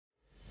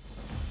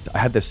I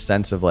had this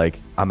sense of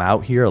like, I'm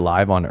out here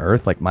alive on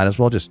Earth, like might as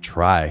well just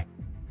try.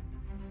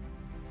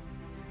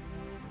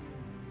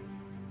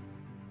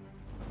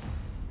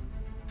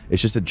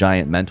 It's just a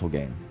giant mental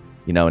game,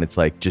 you know, and it's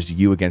like just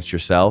you against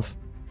yourself.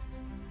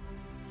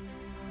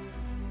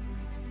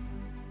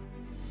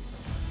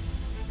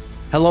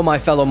 Hello, my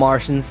fellow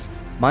Martians.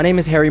 My name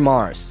is Harry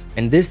Mars,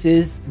 and this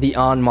is the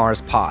On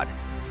Mars Pod,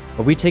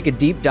 where we take a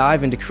deep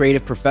dive into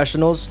creative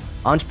professionals,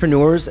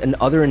 entrepreneurs, and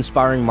other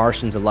inspiring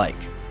Martians alike.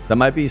 That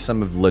might be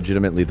some of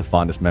legitimately the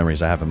fondest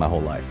memories I have in my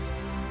whole life.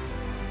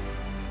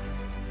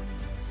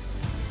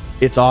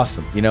 It's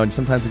awesome, you know, and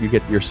sometimes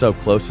you're so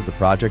close to the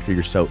project or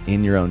you're so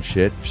in your own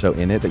shit, you're so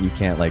in it that you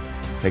can't like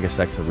take a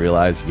sec to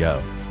realize,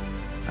 yo,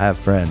 I have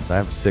friends, I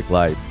have a sick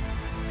life.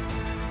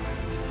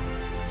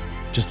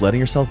 Just letting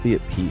yourself be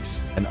at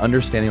peace and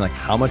understanding like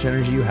how much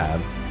energy you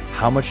have,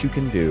 how much you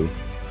can do,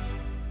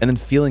 and then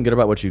feeling good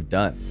about what you've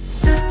done.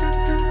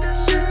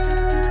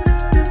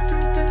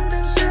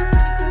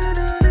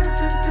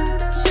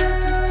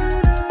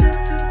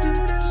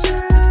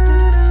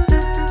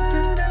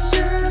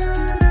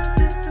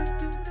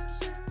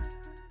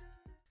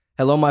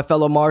 Hello, my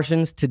fellow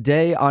Martians.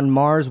 Today on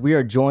Mars, we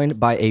are joined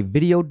by a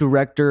video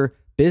director,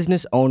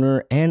 business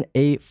owner, and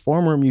a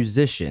former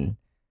musician.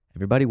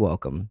 Everybody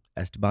welcome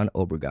Esteban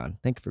Obregon.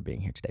 Thank you for being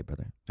here today,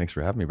 brother. Thanks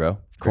for having me, bro. Of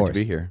Great course. to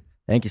be here.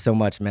 Thank you so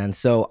much, man.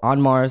 So on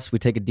Mars, we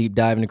take a deep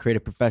dive into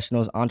creative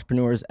professionals,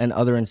 entrepreneurs, and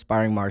other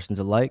inspiring Martians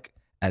alike,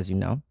 as you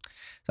know.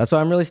 That's why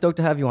I'm really stoked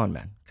to have you on,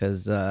 man,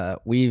 because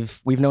we've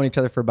known each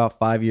other for about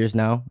 5 years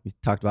now. We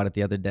talked about it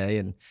the other day,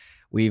 and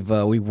we've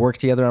worked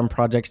together on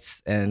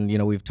projects, and you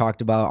know, we've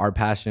talked about our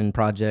passion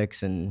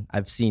projects, and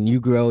I've seen you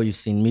grow, you've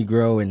seen me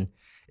grow, and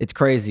it's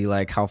crazy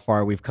like how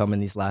far we've come in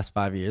these last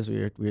 5 years.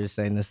 We were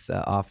saying this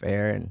off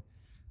air,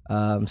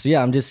 and so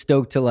yeah, I'm just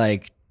stoked to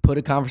like put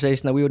a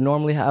conversation that we would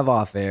normally have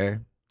off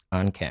air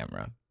on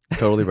camera.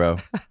 Totally, bro.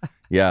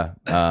 Yeah.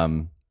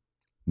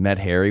 Met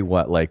Harry,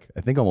 like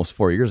I think almost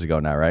 4 years ago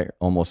now, right?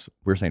 Almost,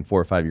 we were saying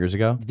 4 or 5 years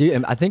ago.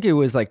 Dude, I think it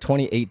was like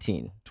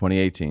 2018.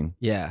 2018.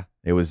 Yeah.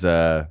 It was,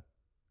 I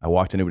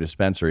walked into a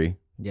dispensary.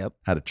 Yep.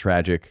 Had a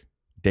tragic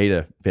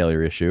data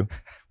failure issue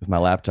with my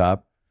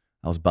laptop.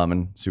 I was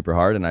bumming super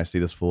hard, and I see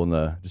this fool in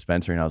the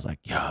dispensary, and I was like,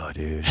 yo,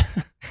 dude,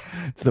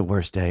 it's the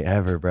worst day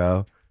ever,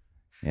 bro.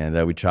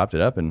 And we chopped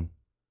it up, and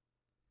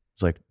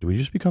it's like, do we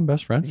just become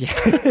best friends? Yeah,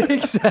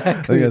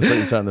 exactly. I think that's what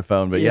you said on the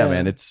phone. But yeah,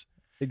 man, it's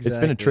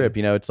exactly. been a trip.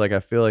 You know, it's like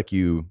I feel like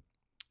you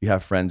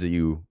have friends that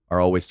you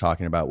are always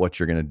talking about what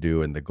you're gonna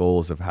do and the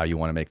goals of how you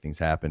want to make things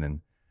happen.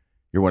 And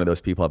you're one of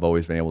those people I've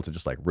always been able to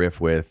just like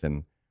riff with,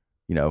 and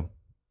you know,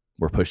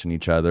 we're pushing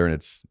each other. And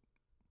it's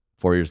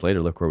 4 years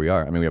later, look where we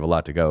are. I mean, we have a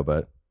lot to go,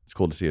 but it's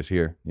cool to see us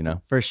here. You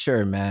know, for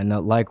sure, man. No,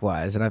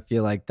 likewise, and I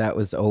feel like that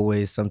was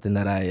always something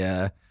that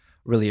I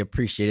really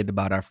appreciated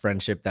about our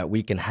friendship, that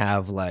we can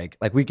have like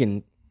we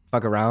can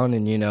fuck around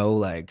and, you know,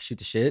 like shoot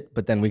the shit,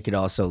 but then we could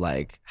also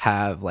like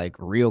have like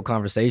real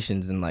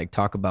conversations and like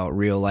talk about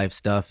real life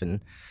stuff.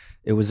 And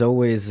it was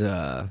always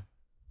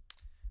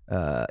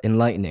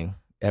enlightening.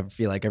 I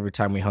feel like every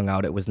time we hung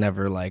out, it was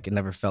never like, it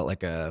never felt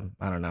like I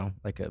don't know,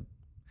 like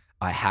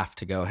I have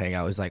to go hang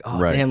out. It was like, oh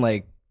right. Damn,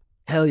 like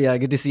hell yeah, I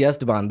get to see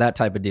Esteban, that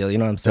type of deal. You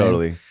know what I'm saying?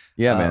 Totally.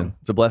 Yeah, man.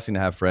 It's a blessing to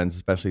have friends,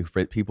 especially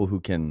for people who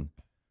can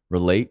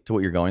relate to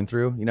what you're going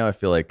through. You know, I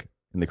feel like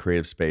in the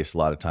creative space, a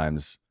lot of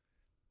times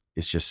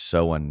it's just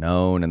so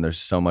unknown, and there's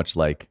so much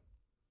like,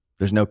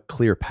 there's no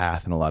clear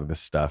path in a lot of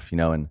this stuff, you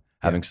know, and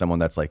having someone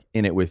that's like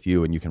in it with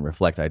you and you can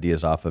reflect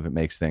ideas off of it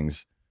makes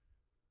things,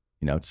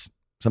 you know, it's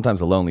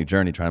sometimes a lonely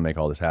journey trying to make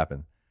all this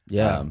happen.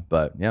 Yeah.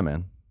 But yeah,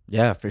 man.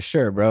 Yeah, for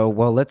sure, bro.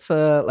 Well, let's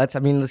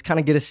kind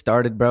of get us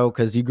started, bro,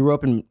 because you grew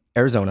up in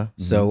Arizona.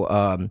 Mm-hmm.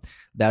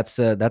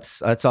 So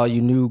that's all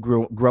you knew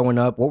growing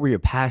up. What were your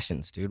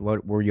passions, dude?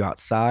 What were you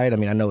outside? I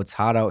mean, I know it's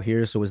hot out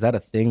here, so was that a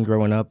thing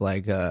growing up,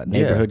 like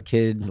neighborhood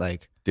kid?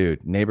 Like,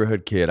 dude,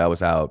 neighborhood kid. I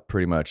was out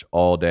pretty much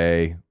all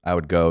day. I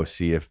would go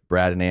see if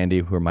Brad and Andy,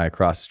 who are my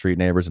across the street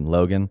neighbors in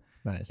Logan,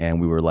 nice. And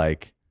we were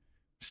like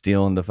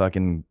stealing the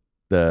fucking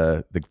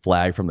the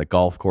flag from the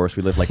golf course.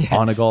 We lived like Yes.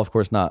 on a golf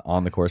course, not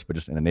on the course, but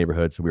just in a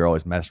neighborhood. So we were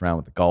always messing around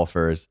with the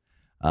golfers,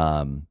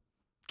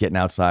 getting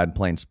outside and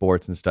playing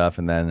sports and stuff.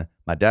 And then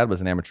my dad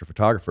was an amateur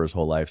photographer his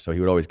whole life, so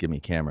he would always give me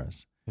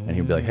cameras, and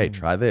he would be like, hey,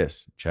 try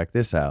this, check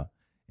this out.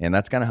 And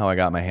that's kind of how I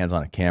got my hands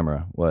on a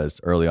camera.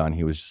 Was early on,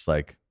 he was just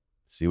like,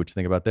 see what you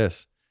think about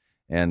this.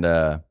 And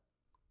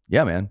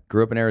yeah, man,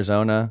 grew up in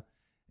Arizona,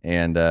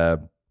 and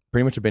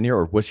pretty much have been here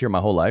or was here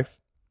my whole life.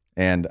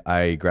 And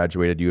I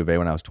graduated U of A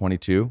when I was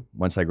 22.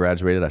 Once I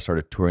graduated, I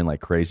started touring like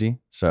crazy.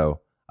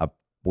 So I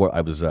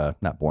was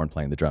not born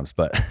playing the drums,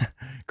 but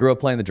grew up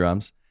playing the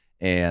drums,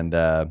 and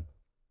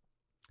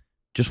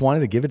just wanted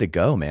to give it a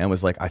go, man.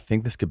 Was like, I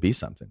think this could be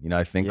something. You know,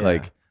 I think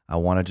like I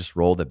want to just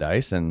roll the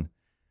dice. And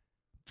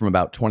from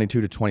about 22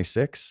 to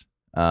 26,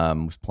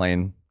 was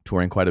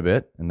touring quite a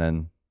bit. And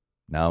then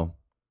now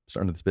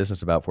started this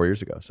business about 4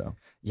 years ago. So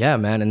Yeah,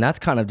 man. And that's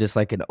kind of just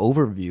like an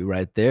overview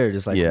right there,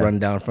 just like run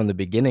down from the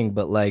beginning.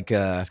 But like,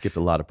 I skipped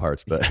a lot of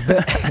parts, but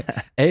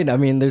hey, I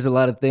mean, there's a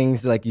lot of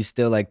things like you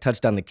still like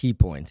touched on the key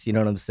points, you know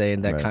what I'm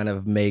saying? That Right. kind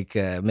of make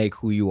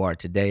who you are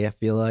today, I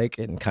feel like,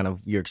 and kind of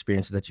your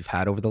experiences that you've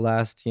had over the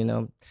last,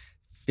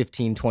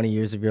 15, 20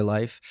 years of your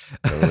life.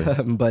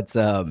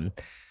 Totally.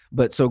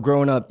 But so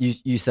growing up,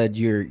 you said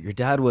your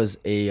dad was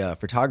a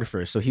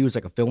photographer. So he was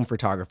like a film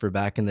photographer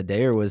back in the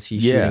day, or was he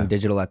shooting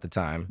digital at the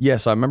time? Yeah,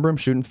 so I remember him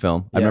shooting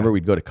film. I remember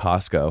we'd go to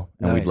Costco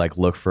and we'd like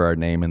look for our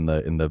name in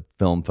the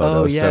film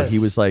photos. So he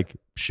was like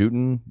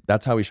shooting.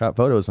 That's how we shot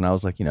photos when I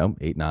was like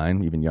 8,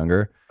 9, even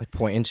younger. Like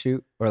point and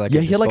shoot, or like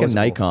he had like a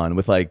Nikon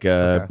with like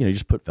you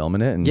just put film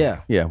in it,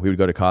 and we would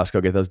go to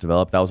Costco, get those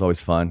developed. That was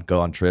always fun. Go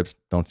on trips,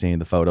 don't see any of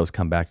the photos,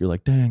 come back, you're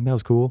like, dang, that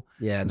was cool.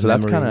 Yeah, so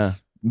that's kind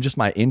of just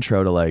my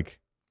intro to like.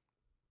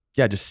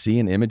 Yeah, just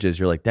seeing images,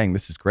 you're like, dang,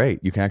 this is great.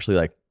 You can actually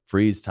like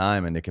freeze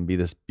time and it can be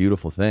this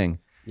beautiful thing.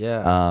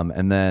 Yeah.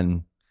 And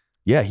then,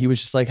 he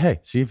was just like, hey,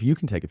 see if you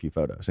can take a few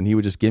photos. And he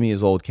would just give me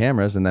his old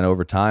cameras. And then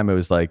over time, it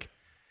was like,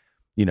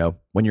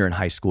 when you're in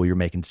high school, you're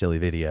making silly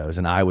videos.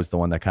 And I was the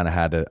one that kind of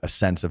had a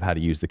sense of how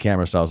to use the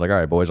camera. So I was like, all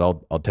right, boys,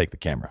 I'll take the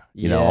camera.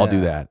 I'll do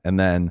that. And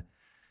then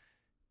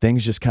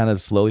things just kind of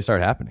slowly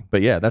started happening.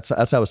 But yeah, that's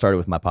how it started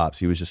with my pops.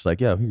 He was just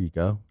like, yo, here you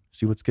go.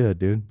 See what's good,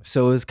 dude.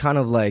 So it was kind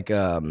of like,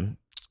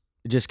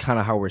 just kind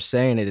of how we're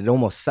saying it, it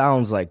almost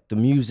sounds like the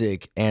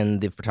music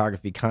and the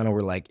photography kind of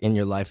were like in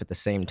your life at the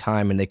same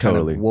time, and they kind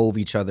of wove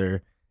each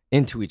other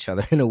into each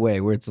other in a way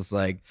where it's just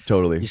like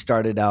you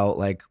started out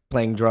like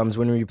playing drums.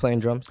 When were you playing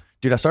drums?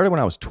 Dude, I started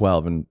when I was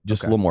 12, and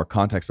just a little more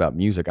context about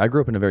music. I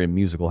grew up in a very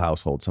musical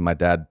household. So my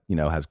dad,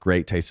 has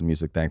great taste in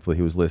music. Thankfully,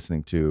 he was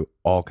listening to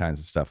all kinds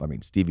of stuff. I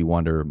mean, Stevie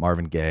Wonder,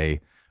 Marvin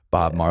Gaye,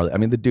 Bob Marley. I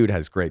mean, the dude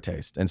has great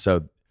taste. And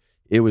so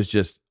it was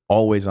just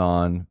always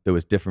on. There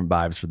was different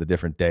vibes for the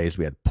different days.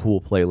 We had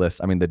pool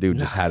playlists. I mean, the dude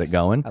just had it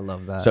going. I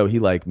love that. So he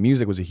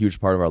music was a huge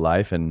part of our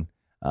life, and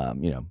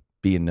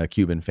being a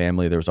Cuban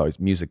family, there was always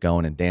music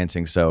going and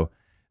dancing. So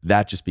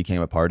that just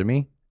became a part of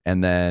me.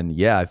 And then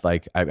I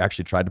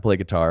actually tried to play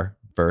guitar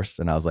first,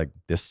 and I was like,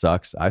 this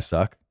sucks. I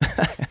suck.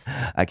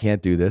 I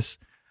can't do this.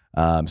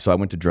 So I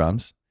went to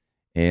drums,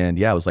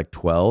 and I was like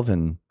 12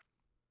 and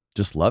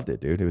just loved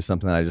it, dude. It was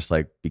something that I just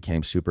like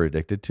became super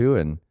addicted to,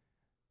 and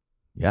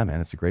yeah,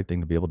 man, it's a great thing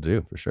to be able to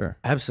do for sure.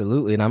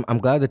 Absolutely. And I'm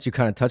glad that you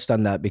kind of touched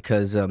on that,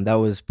 because that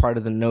was part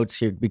of the notes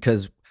here,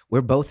 because we're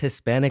both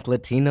Hispanic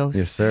Latinos.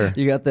 Yes, sir.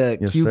 You got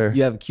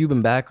you have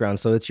Cuban background.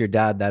 So it's your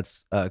dad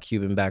that's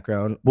Cuban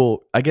background.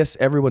 Well, I guess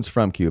everyone's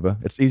from Cuba.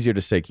 It's easier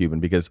to say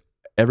Cuban because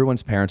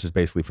everyone's parents is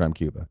basically from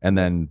Cuba. And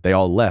then they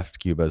all left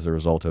Cuba as a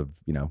result of,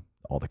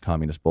 all the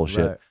communist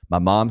bullshit. Right. My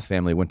mom's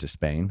family went to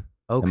Spain.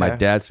 Okay. And my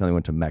dad's family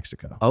went to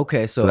Mexico.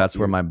 Okay. So that's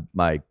where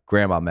my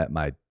grandma met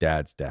my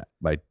dad's dad.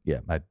 My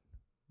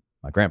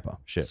grandpa.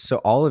 Shit. So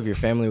all of your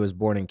family was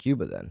born in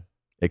Cuba then?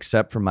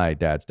 Except for my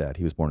dad's dad.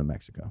 He was born in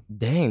Mexico.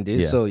 Dang,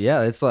 dude. Yeah. So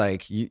it's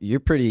like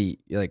you're pretty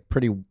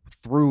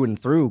through and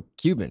through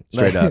Cuban.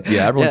 Straight up.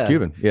 Yeah, everyone's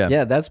Cuban. Yeah.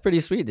 Yeah, that's pretty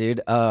sweet,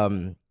 dude.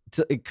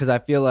 Because I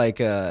feel like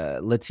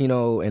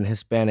Latino and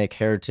Hispanic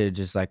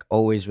heritage is like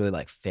always really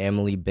like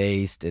family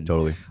based and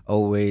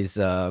always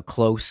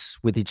close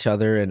with each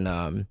other,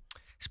 and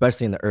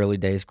especially in the early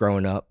days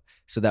growing up.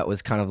 So that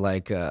was kind of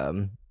like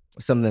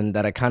something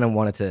that I kind of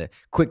wanted to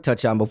quick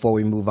touch on before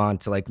we move on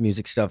to like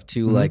music stuff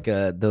too. Mm-hmm.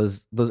 Like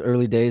those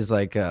early days,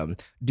 like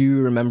do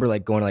you remember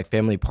like going to like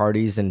family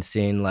parties and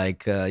seeing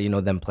like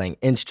them playing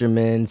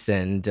instruments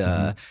and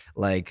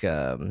like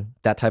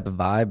that type of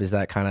vibe? Is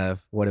that kind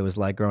of what it was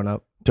like growing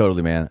up?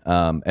 Totally, man.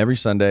 Every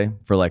Sunday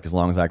for like as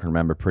long as I can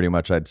remember, pretty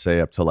much I'd say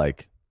up to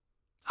like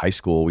high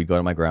school, we'd go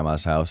to my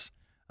grandma's house,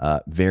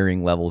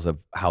 varying levels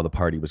of how the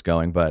party was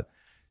going, but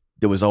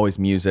there was always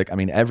music. I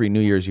mean, every New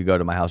Year's you go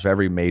to my house, or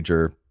every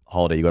major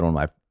holiday you go to one of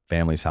my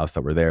family's house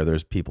that were there,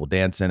 there's people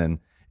dancing, and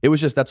it was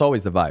just, that's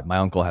always the vibe. My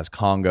uncle has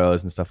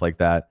congos and stuff like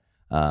that.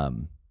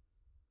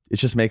 It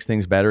just makes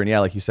things better. And yeah,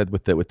 like you said,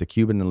 with the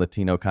Cuban and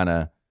Latino kind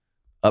of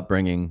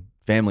upbringing,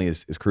 family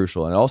is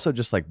crucial. And also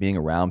just like being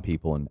around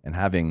people and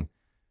having,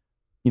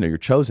 your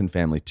chosen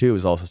family too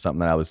is also something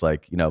that I was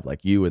like,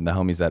 like you and the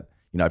homies that,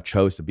 I've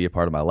chose to be a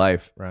part of my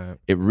life. Right.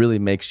 It really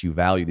makes you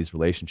value these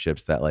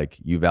relationships that like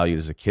you valued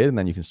as a kid, and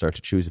then you can start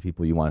to choose the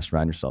people you want to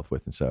surround yourself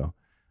with. And so,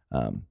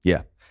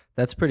 yeah.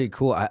 That's pretty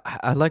cool.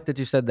 I like that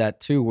you said that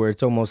too, where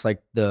it's almost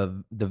like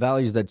the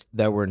values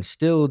that were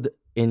instilled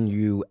in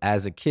you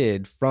as a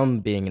kid from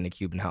being in a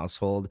Cuban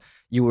household,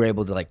 you were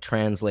able to like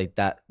translate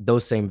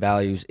those same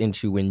values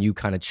into when you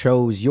kind of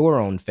chose your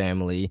own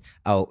family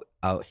out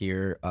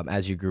here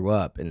as you grew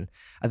up. And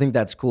I think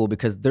that's cool,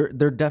 because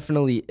there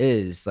definitely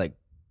is like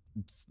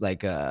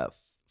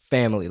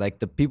family, like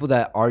the people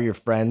that are your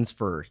friends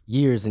for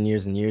years and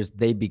years and years,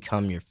 they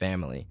become your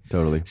family.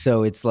 Totally.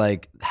 So it's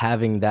like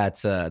having that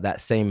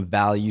same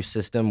value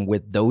system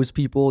with those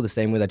people, the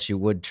same way that you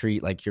would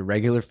treat like your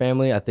regular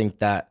family. I think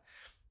that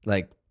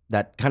like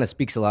that kind of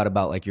speaks a lot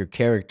about like your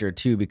character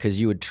too, because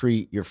you would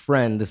treat your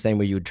friend the same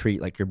way you would treat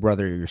like your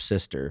brother or your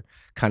sister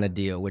kind of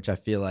deal, which I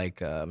feel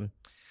like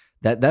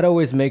that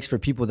always makes for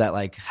people that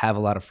like have a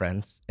lot of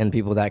friends and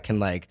people that can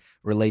like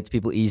relate to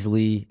people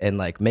easily and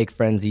like make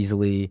friends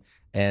easily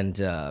and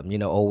you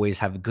know, always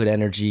have good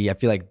energy. I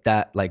feel like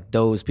that, like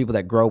those people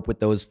that grow up with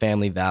those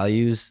family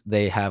values,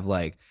 they have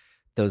like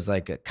those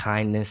like a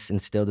kindness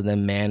instilled in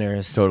them,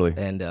 manners, Totally.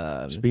 and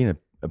Just being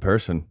a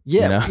person.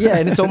 yeah, you know? yeah,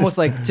 and it's almost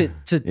like to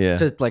Yeah.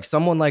 to like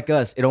someone like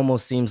us, it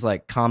almost seems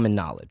like common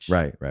knowledge.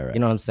 Right. You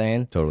know what I'm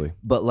saying? Totally.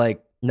 But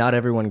like not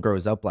everyone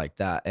grows up like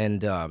that.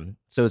 And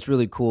so it's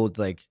really cool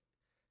to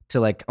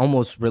like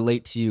almost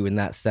relate to you in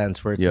that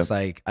sense where it's just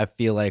like I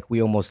feel like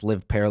we almost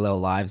live parallel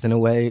lives in a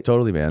way.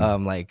 Totally,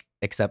 man. Like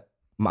except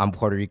I'm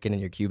Puerto Rican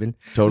and you're Cuban.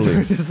 Totally. So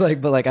it's just like,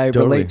 but like I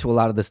relate to a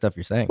lot of the stuff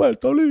you're saying.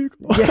 Puerto Rico.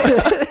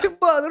 Yeah.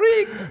 Puerto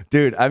Rico.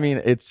 Dude, I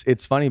mean,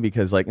 it's funny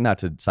because like, not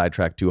to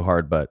sidetrack too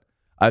hard, but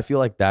I feel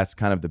like that's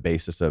kind of the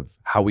basis of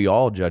how we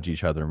all judge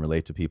each other and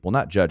relate to people.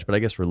 Not judge, but I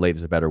guess relate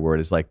is a better word,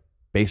 is like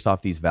based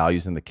off these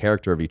values and the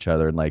character of each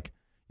other. And like,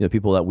 you know,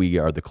 people that we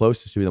are the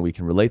closest to, that we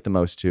can relate the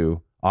most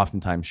to,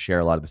 oftentimes share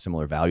a lot of the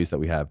similar values that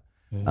we have.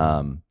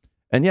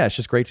 And yeah, it's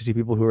just great to see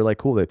people who are like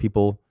cool, that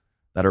people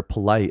that are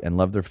polite and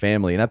love their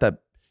family. Not that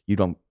you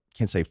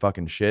can't say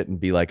fucking shit and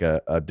be like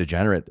a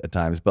degenerate at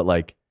times, but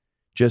like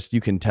just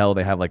you can tell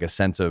they have like a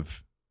sense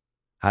of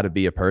how to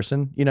be a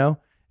person, you know?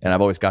 And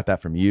I've always got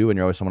that from you, and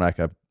you're always someone I've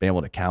been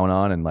able to count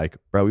on. And like,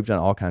 bro, we've done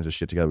all kinds of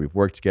shit together. We've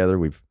worked together.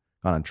 We've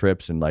gone on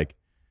trips, and like,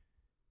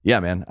 yeah,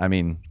 man. I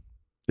mean,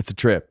 it's a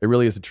trip. It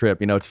really is a trip.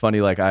 You know, it's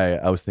funny. Like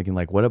I was thinking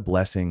like, what a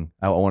blessing.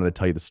 I wanted to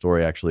tell you the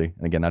story actually.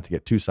 And again, not to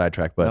get too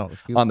sidetracked,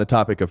 but on the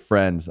topic of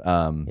friends,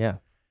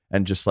 and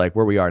just like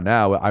where we are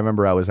now, I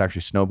remember I was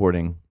actually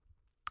snowboarding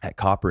at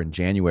Copper in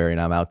January,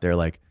 and I'm out there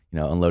like, you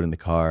know, unloading the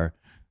car,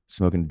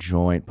 smoking a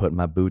joint, putting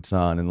my boots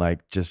on, and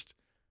like just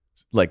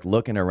like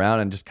looking around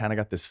and just kind of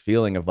got this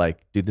feeling of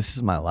like, dude, this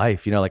is my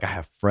life. You know, like I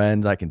have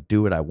friends, I can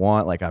do what I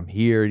want. Like I'm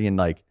here and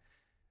like,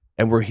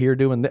 and we're here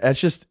doing it's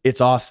just, it's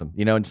awesome.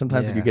 You know, and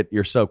sometimes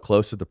you're so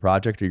close to the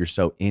project or you're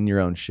so in your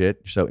own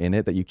shit, you're so in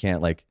it that you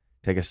can't like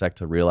take a sec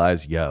to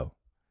realize, yo,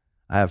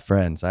 I have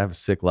friends, I have a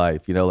sick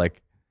life. You know,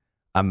 like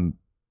I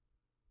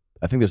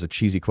think there's a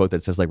cheesy quote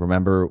that says like,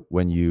 remember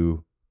when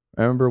you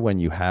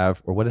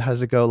have, or how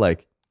does it go?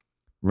 Like,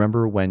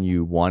 remember when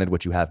you wanted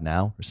what you have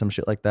now or some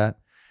shit like that.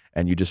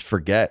 And you just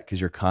forget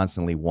because you're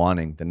constantly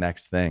wanting the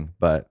next thing.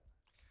 But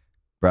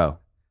bro,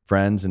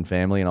 friends and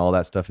family and all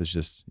that stuff is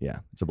just, yeah,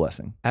 it's a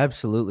blessing.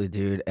 Absolutely,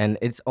 dude. And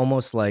it's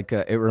almost like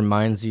it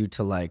reminds you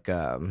to like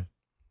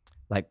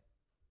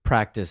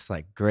practice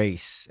like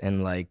grace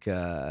and like,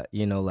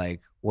 you know,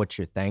 like what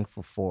you're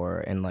thankful for,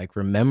 and like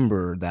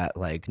remember that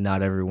like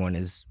not everyone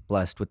is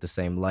blessed with the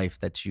same life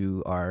that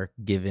you are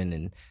given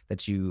and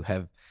that you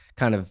have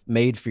kind of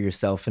made for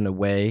yourself in a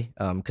way.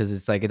 Because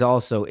it's like, it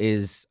also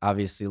is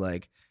obviously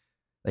like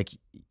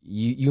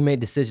you made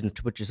decisions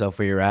to put yourself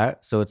where you're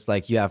at, so it's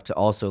like you have to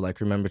also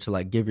like remember to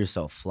like give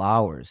yourself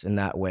flowers in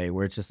that way,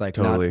 where it's just like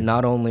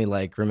not only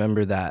like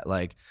remember that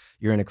like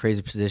you're in a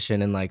crazy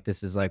position and like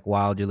this is like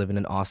wild, you're living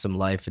an awesome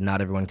life and not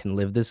everyone can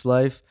live this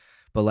life,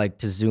 but like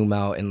to zoom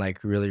out and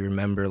like really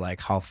remember like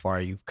how far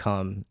you've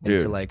come, and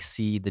to like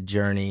see the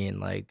journey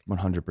and like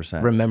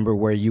 100% remember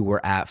where you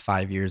were at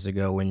 5 years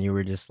ago when you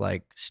were just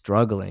like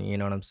struggling, you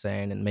know what I'm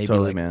saying, and maybe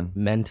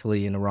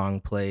mentally in the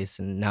wrong place,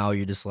 and now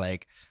you're just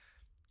like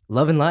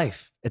loving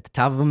life at the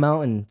top of a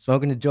mountain,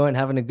 smoking a joint,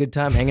 having a good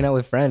time, hanging out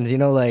with friends, you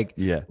know, like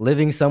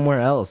living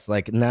somewhere else.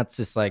 Like, and that's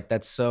just like,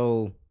 that's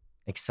so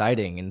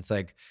exciting. And it's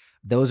like,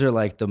 those are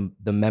like the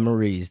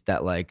memories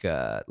that like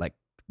they're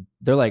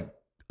like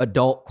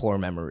adult core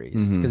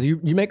memories. Cause you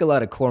make a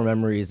lot of core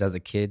memories as a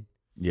kid.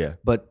 Yeah.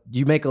 But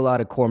you make a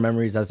lot of core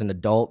memories as an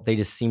adult. They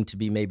just seem to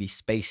be maybe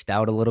spaced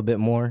out a little bit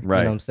more. Right.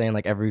 You know what I'm saying?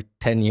 Like every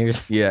 10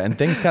 years. Yeah. And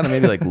things kind of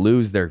maybe like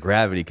lose their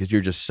gravity because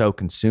you're just so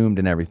consumed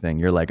in everything.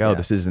 You're like, oh,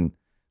 this isn't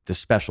the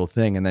special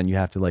thing. And then you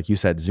have to, like you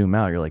said, zoom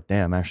out. You're like,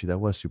 damn, actually that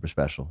was super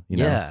special. You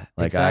know? Yeah.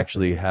 Like I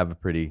actually have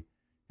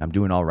I'm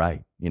doing all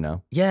right, you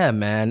know? Yeah,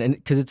 man. And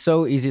because it's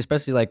so easy,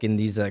 especially like in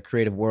these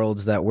creative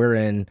worlds that we're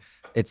in,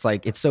 it's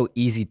like, it's so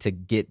easy to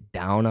get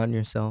down on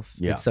yourself.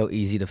 Yeah. It's so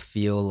easy to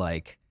feel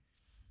like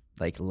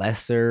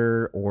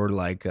lesser or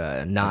like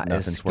not like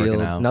as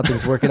skilled.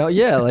 Nothing's working out.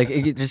 Yeah, like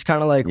it just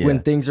kind of like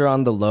when things are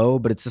on the low,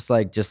 but it's just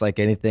like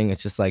anything,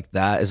 it's just like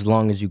that as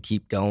long as you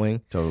keep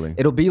going. Totally.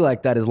 It'll be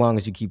like that as long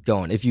as you keep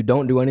going. If you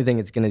don't do anything,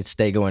 it's going to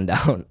stay going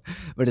down.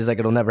 But it's like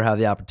it'll never have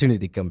the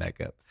opportunity to come back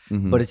up.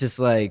 But it's just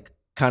like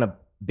kind of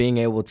being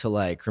able to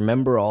like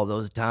remember all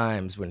those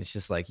times when it's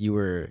just like you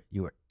were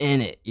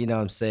in it, you know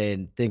what I'm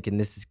saying, thinking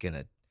this is going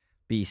to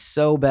be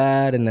so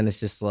bad, and then it's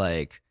just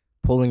like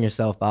pulling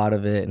yourself out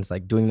of it, and it's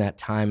like doing that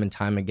time and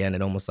time again.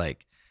 It almost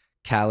like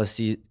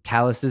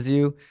calluses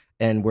you,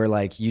 and where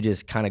like you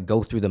just kind of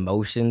go through the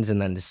motions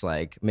and then just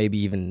like maybe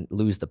even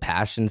lose the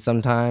passion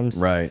sometimes.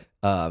 Right.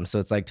 So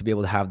it's like to be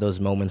able to have those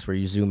moments where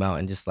you zoom out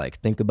and just like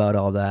think about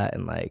all that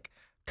and like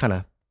kind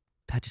of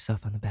pat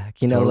yourself on the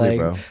back, you know, Totally, like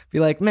bro. be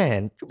like,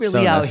 man, you're really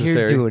So out here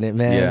necessary. doing it,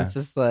 man. Yeah. It's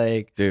just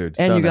like, Dude,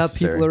 and so you got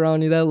necessary. people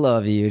around you that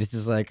love you. It's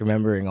just like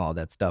remembering all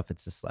that stuff.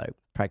 It's just like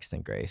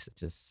practicing grace.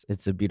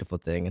 It's a beautiful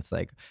thing. It's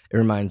like, it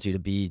reminds you to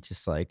be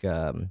just like,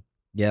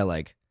 yeah,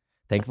 like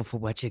thankful for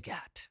what you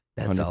got.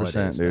 That's all it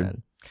is, dude.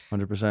 man.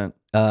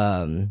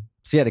 100%.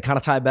 So yeah, to kind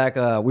of tie back,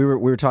 we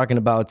were talking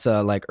about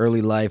like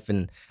early life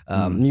and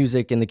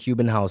music in the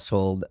Cuban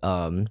household.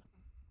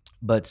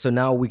 But so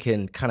now we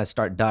can kind of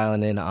start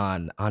dialing in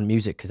on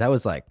music, because that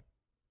was like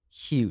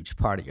huge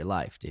part of your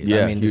life, dude.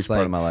 Yeah, I mean, huge just part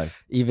like of my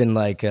life. even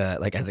like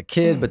as a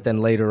kid, but then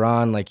later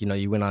on, like, you know,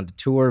 you went on to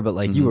tour, but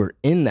like you were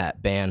in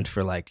that band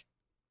for like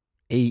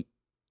 8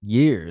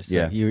 years.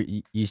 Yeah.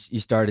 Like you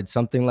started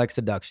something like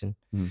Seduction.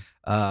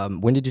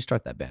 When did you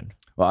start that band?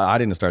 Well, I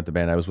didn't start the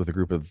band. I was with a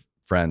group of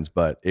friends,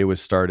 but it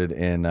was started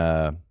in,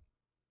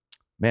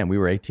 man, we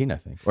were 18, I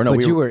think. Or no,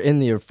 but you were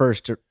in your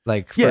first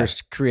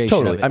creation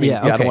totally. of it. I mean,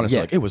 yeah, I don't okay, want to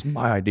say like, it was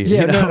my idea.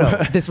 Yeah, you know?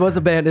 no. This was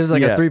a band. It was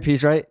like a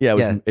 3-piece, right?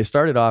 Yeah, it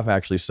started off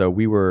actually. So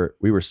we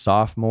were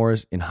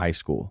sophomores in high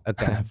school.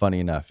 Okay. Funny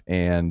enough.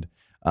 And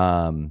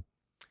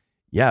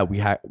yeah, we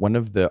had one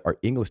of our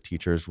English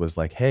teachers was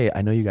like, hey,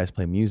 I know you guys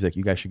play music.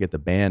 You guys should get the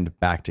band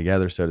back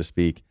together, so to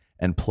speak,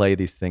 and play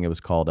this thing. It was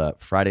called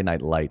Friday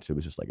Night Lights. It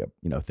was just like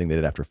a thing they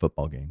did after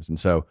football games. And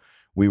so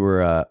we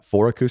were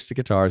 4 acoustic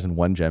guitars and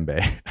 1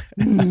 djembe.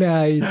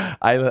 Nice.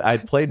 I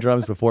played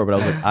drums before, but I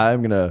was like,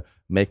 I'm gonna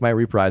make my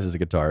reprise as a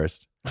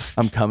guitarist.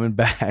 I'm coming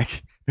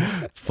back.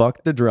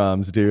 Fuck the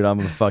drums, dude. I'm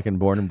a fucking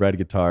born and bred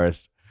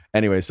guitarist.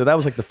 Anyway, so that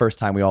was like the first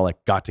time we all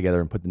like got together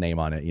and put the name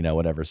on it, you know,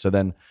 whatever. So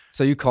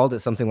you called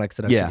it something like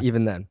Seduction,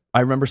 even then. I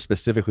remember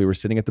specifically, we were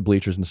sitting at the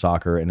bleachers in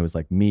soccer, and it was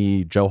like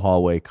me, Joe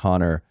Holloway,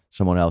 Connor,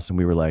 someone else, and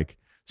we were like,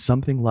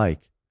 something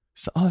like,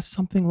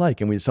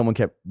 and someone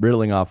kept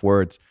riddling off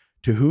words.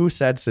 To who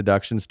said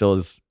Seduction still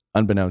is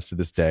unbeknownst to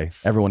this day.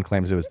 Everyone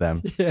claims it was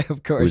them. Yeah,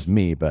 of course. It was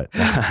me, but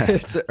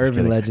it's an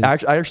urban legend.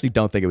 I actually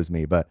don't think it was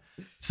me, but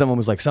someone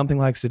was like, something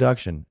like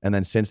Seduction. And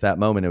then since that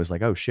moment, it was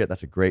like, oh shit,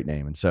 that's a great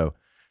name. And so,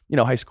 you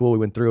know, high school, we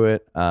went through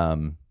it,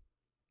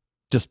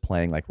 just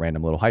playing like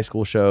random little high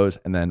school shows,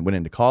 and then went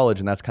into college.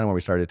 And that's kind of where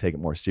we started to take it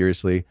more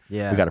seriously.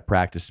 Yeah. We got a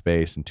practice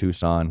space in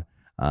Tucson.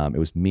 It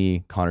was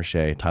me, Connor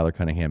Shea, Tyler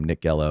Cunningham,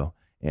 Nick Gello,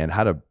 and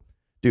had a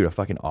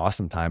fucking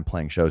awesome time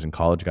playing shows in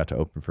college. Got to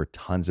open for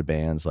tons of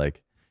bands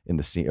like in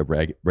the scene,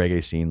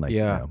 reggae scene, like, you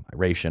know,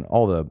 Iration,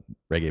 all the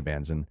reggae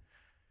bands, and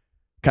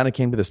kind of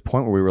came to this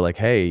point where we were like,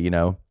 hey, you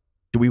know,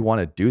 do we want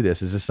to do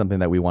this? Is this something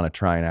that we want to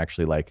try and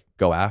actually like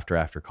go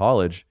after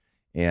college?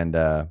 And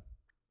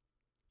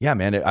yeah,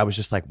 man, I was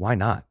just like, why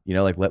not? You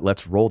know, like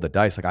let's roll the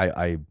dice. Like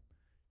I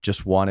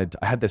just wanted,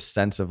 I had this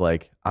sense of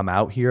like, I'm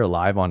out here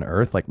alive on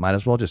earth, like might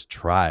as well just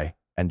try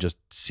and just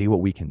see what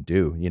we can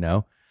do, you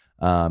know?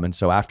 And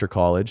so after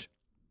college,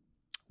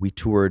 we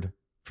toured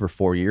for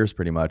 4 years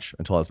pretty much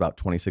until I was about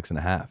 26 and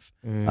a half.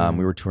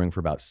 We were touring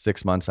for about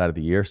 6 months out of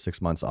the year,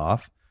 6 months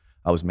off.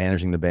 I was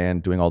managing the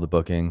band, doing all the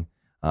booking,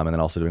 and then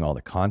also doing all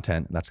the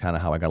content. And that's kind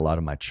of how I got a lot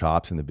of my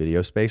chops in the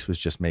video space, was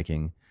just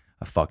making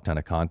a fuck ton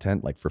of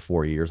content like for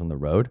 4 years on the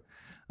road.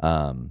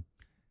 And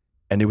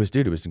it was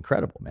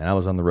incredible, man. I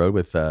was on the road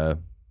with,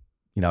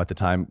 you know, at the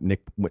time,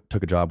 Nick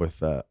took a job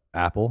with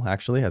Apple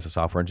actually as a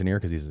software engineer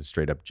because he's a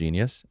straight up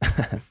genius.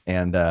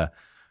 And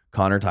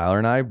Connor, Tyler,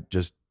 and I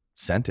just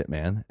sent it,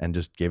 man, and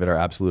just gave it our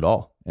absolute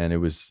all. And it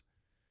was,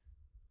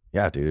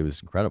 yeah, dude, it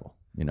was incredible.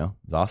 You know,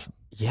 it was awesome.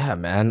 Yeah,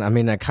 man. I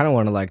mean, I kind of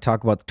want to like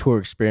talk about the tour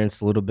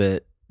experience a little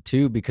bit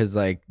too, because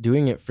like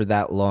doing it for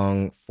that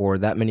long, for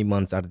that many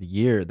months out of the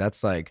year,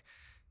 that's like,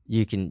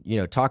 you can, you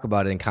know, talk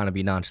about it and kind of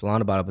be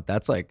nonchalant about it, but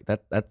that's like,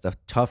 that's a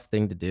tough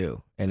thing to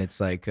do. And it's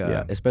like,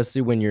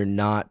 especially when you're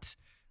not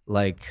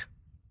like,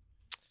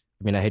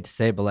 I mean, I hate to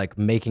say it, but like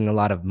making a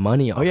lot of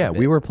money off of it.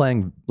 We were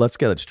playing, let's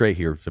get it straight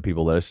here for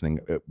people listening,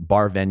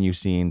 bar venue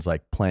scenes,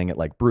 like playing at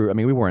like Brew. I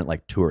mean, we weren't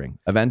like touring.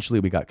 Eventually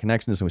we got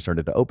connections and we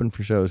started to open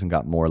for shows and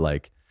got more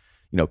like,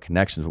 you know,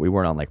 connections, but we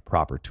weren't on like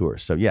proper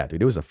tours. So yeah,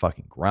 dude, it was a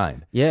fucking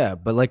grind. Yeah,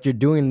 but like you're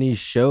doing these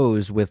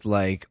shows with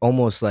like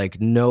almost like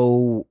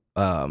no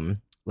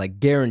like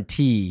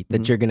guarantee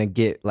that you're gonna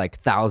get like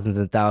thousands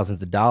and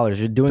thousands of dollars.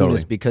 You're doing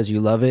this because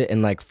you love it,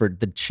 and like for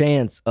the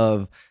chance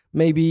of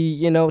maybe,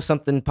 you know,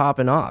 something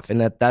popping off, and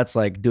that's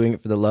like doing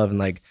it for the love. And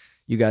like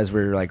you guys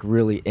were like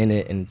really in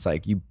it, and it's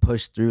like you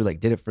pushed through,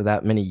 like did it for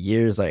that many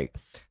years. Like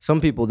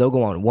some people, they'll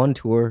go on one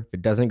tour, if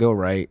it doesn't go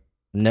right,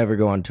 never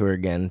go on tour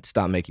again,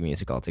 stop making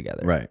music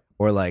altogether. Right.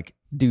 Or like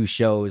do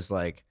shows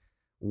like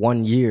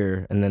 1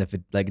 year, and then if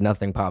it like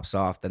nothing pops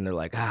off, then they're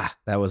like,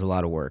 that was a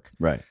lot of work.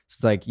 Right. So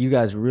it's like you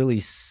guys really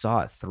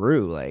saw it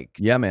through. Like,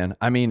 yeah, man.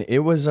 I mean, it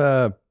was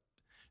there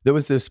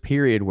was this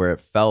period where it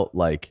felt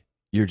like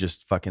you're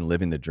just fucking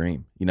living the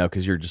dream, you know,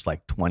 because you're just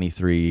like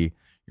 23,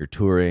 you're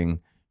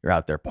touring, you're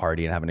out there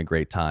partying, having a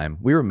great time.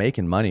 We were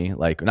making money,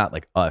 like not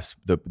like us.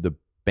 The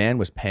band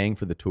was paying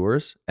for the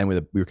tours, and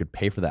we could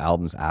pay for the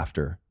albums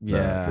after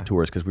the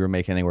tours, because we were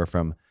making anywhere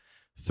from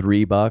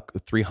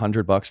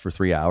 $300 for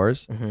 3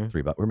 hours.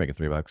 $3. We're making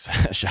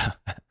 $3.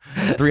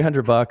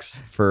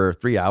 $300 for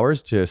 3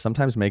 hours to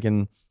sometimes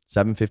making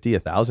 $750,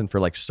 $1,000 for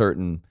like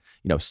certain,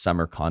 you know,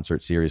 summer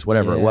concert series,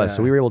 whatever it was.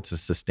 So we were able to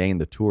sustain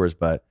the tours.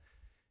 But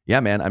yeah,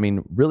 man, I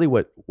mean, really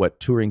what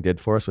touring did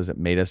for us was it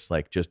made us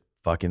like just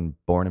fucking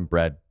born and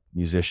bred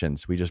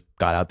musicians. We just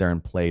got out there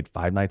and played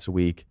 5 nights a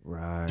week,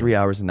 3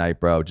 hours a night,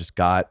 bro. Just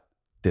got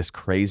this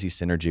crazy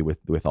synergy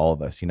with all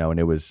of us, you know, and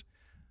it was,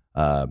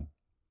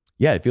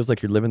 yeah, it feels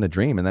like you're living the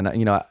dream. And then,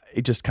 you know,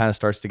 it just kind of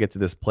starts to get to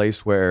this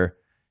place where,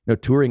 you know,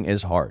 touring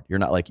is hard. You're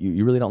not like,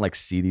 you really don't like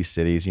see these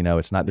cities, you know,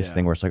 it's not this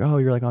thing where it's like, oh,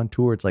 you're like on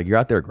tour. It's like, you're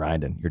out there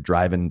grinding, you're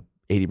driving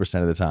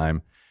 80% of the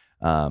time.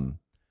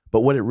 But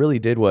what it really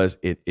did was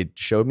it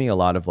showed me a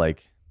lot of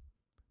like,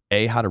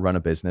 how to run a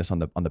business on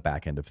the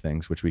back end of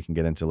things, which we can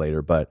get into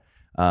later. But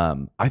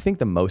I think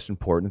the most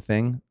important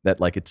thing that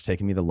like it's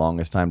taken me the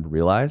longest time to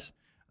realize,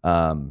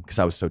 because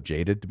I was so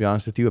jaded, to be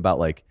honest with you, about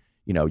like,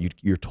 you know,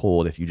 you're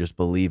told if you just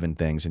believe in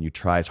things and you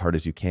try as hard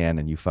as you can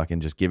and you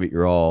fucking just give it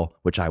your all,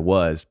 which I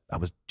was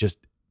just,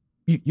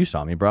 you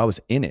saw me, bro. I was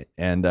in it,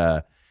 and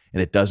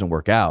it doesn't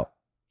work out,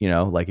 you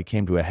know, like it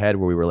came to a head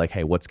where we were like,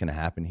 hey, what's going to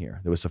happen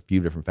here? There was a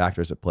few different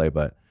factors at play,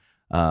 but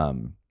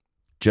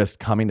just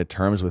coming to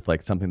terms with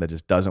like something that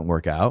just doesn't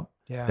work out,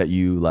 that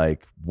you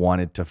like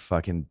wanted to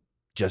fucking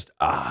just,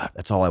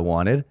 that's all I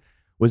wanted,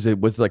 was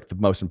like the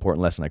most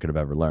important lesson I could have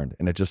ever learned.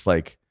 And it just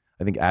like,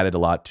 I think added a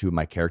lot to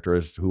my character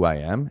as who I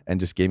am, and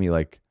just gave me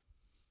like,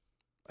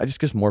 I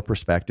just more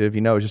perspective,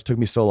 you know. It just took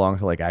me so long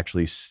to like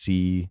actually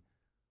see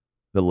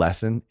the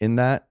lesson in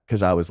that,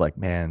 because I was like,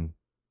 man,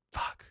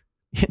 fuck,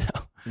 you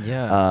know.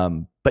 Yeah.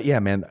 But yeah,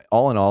 man,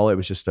 all in all, it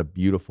was just a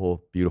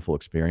beautiful, beautiful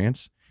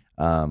experience,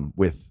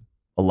 with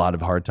a lot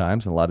of hard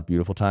times and a lot of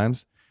beautiful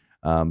times,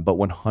 but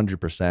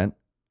 100%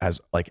 has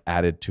like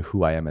added to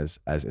who I am as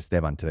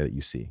Esteban today that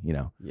you see, you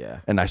know. Yeah.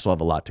 And I still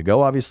have a lot to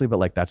go, obviously, but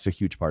like that's a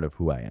huge part of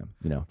who I am,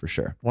 you know, for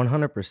sure.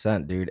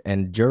 100%, dude.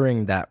 And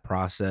during that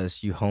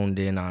process, you honed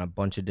in on a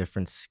bunch of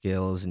different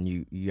skills, and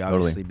you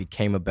obviously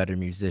became a better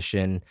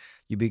musician.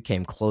 You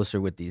became closer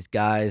with these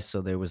guys.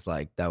 So there was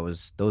like,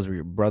 those were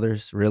your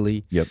brothers,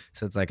 really. Yep.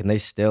 So it's like, and they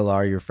still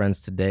are your friends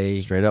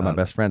today. Straight up, my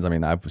best friends. I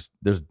mean,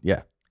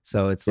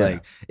 So it's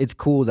like, it's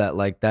cool that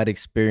like that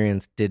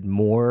experience did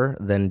more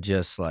than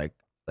just like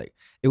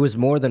it was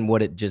more than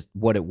what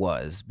it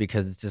was,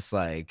 because it's just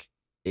like,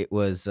 it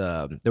was,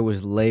 there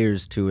was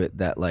layers to it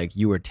that like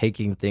you were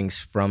taking things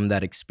from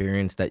that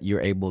experience that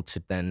you're able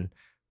to then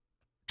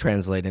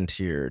translate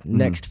into your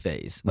next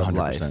phase of 100%.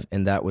 life.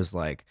 And that was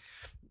like,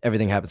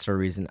 everything happens for a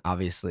reason,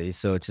 obviously.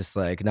 So it's just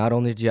like, not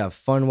only did you have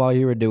fun while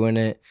you were doing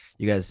it,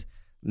 you guys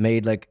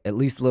made like at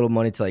least a little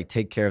money to like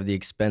take care of the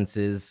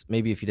expenses.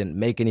 Maybe if you didn't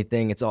make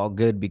anything, it's all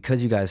good,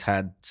 because you guys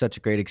had such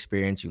a great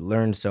experience. You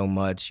learned so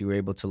much. You were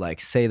able to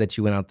like say that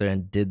you went out there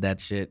and did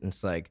that shit. And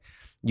it's like,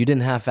 you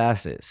didn't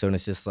half-ass it. So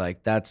it's just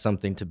like, that's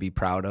something to be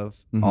proud of,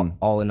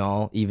 all in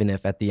all, even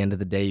if at the end of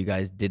the day, you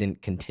guys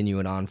didn't continue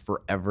it on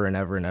forever and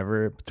ever and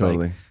ever. It's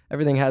Totally. like,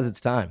 everything has its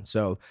time.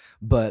 So,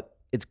 but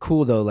it's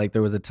cool though. Like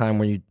there was a time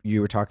when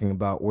you were talking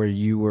about where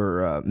you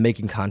were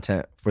making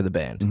content for the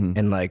band,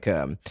 and like,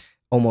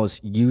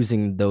 almost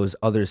using those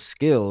other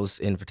skills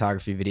in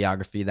photography,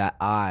 videography,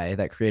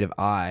 that creative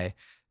eye,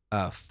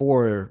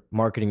 for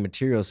marketing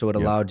materials. So it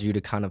allowed you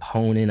to kind of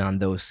hone in on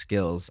those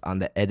skills, on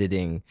the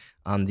editing,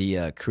 on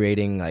the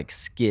creating like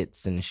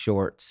skits and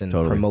shorts and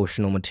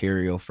promotional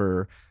material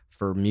for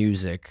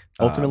music.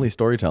 Ultimately,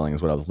 storytelling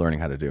is what I was learning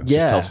how to do.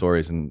 Just tell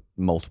stories in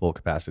multiple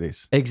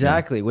capacities.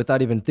 Exactly,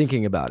 without even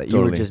thinking about it.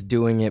 You were just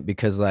doing it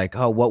because like,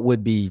 oh, what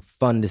would be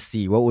fun to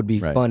see? What would be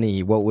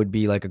funny? What would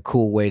be like a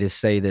cool way to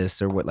say this,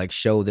 or what, like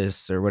show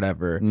this or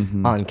whatever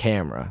on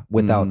camera,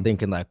 without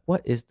thinking like,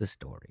 what is the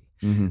story?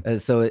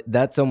 And so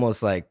that's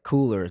almost like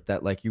cooler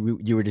that like you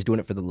were just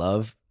doing it for the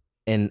love,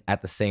 and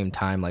at the same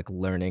time like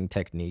learning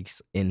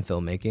techniques in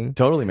filmmaking.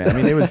 Totally, man. I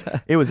mean,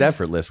 it was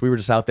effortless. We were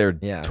just out there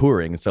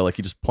touring, and so like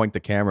you just point the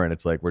camera and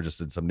it's like we're just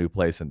in some new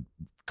place, and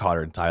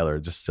Cotter and Tyler are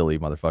just silly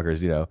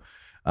motherfuckers, you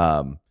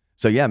know.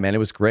 So yeah, man, it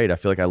was great. I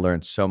feel like I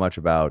learned so much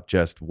about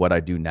just what I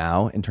do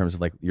now in terms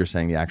of like you're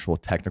saying, the actual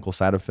technical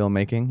side of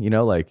filmmaking, you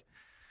know, like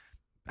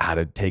how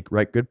to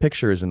write good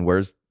pictures, and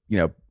where's, you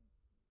know,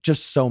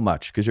 just so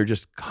much, because you're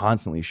just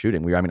constantly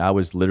shooting. I mean, I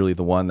was literally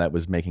the one that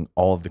was making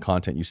all of the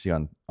content you see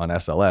on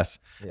SLS,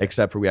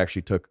 except for we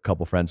actually took a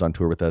couple friends on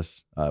tour with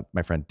us.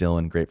 My friend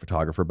Dylan, great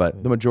photographer,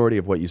 but the majority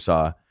of what you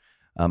saw,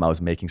 I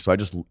was making. So I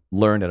just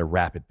learned at a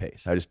rapid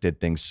pace. I just did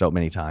things so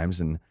many times,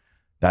 and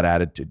that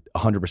added to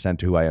 100%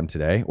 to who I am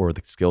today, or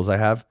the skills I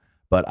have.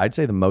 But I'd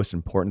say the most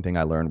important thing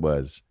I learned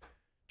was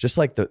just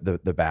like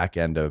the back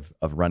end of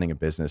running a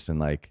business. And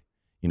like,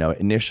 you know,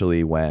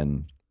 initially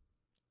when,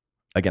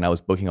 again, I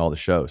was booking all the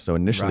shows. So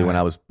initially when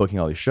I was booking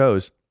all these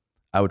shows,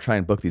 I would try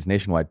and book these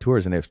nationwide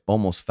tours, and it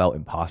almost felt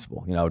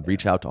impossible. You know, I would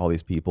reach out to all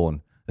these people,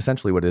 and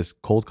essentially what is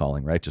cold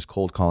calling, right? Just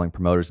cold calling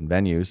promoters and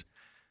venues,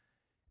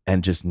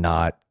 and just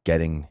not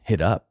getting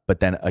hit up. But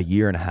then a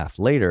year and a half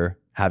later,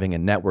 having a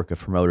network of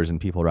promoters and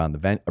people around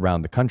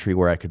the country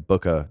where I could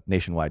book a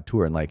nationwide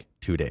tour in like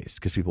 2 days,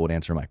 because people would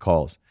answer my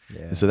calls.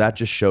 And so that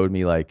just showed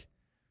me like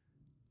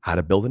how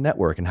to build a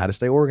network, and how to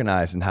stay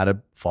organized, and how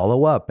to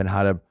follow up, and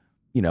how to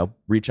you know,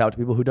 reach out to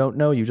people who don't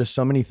know you. Just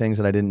so many things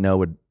that I didn't know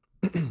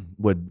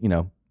would, you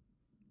know,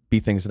 be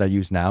things that I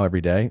use now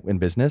every day in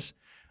business.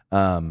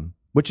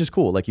 Which is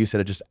cool. Like you said,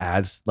 it just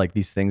adds like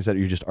these things that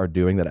you just are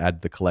doing that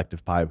add the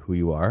collective pie of who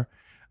you are.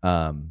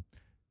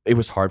 It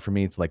was hard for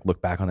me to like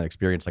look back on that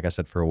experience, like I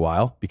said, for a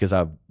while, because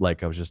I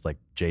was just like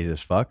jaded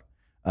as fuck.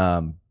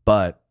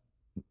 But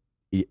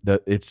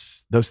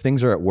it's those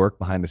things are at work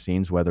behind the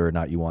scenes, whether or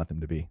not you want them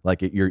to be.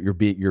 Like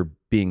you're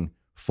being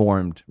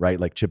formed, right?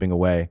 Like chipping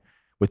away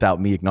without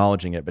me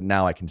acknowledging it. But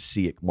now I can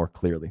see it more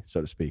clearly,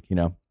 so to speak, you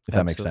know? If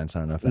that makes sense. I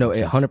don't know if that makes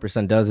sense. No, it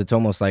 100% does. It's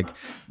almost like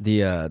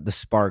the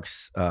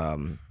sparks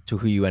to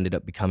who you ended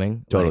up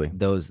becoming. Totally.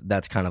 Like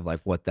that's kind of like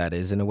what that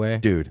is in a way.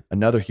 Dude,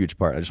 another huge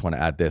part. I just want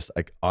to add this.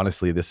 Like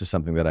honestly, this is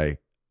something that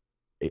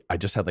I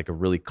just had like a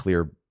really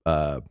clear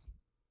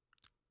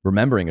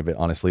remembering of it,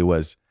 honestly,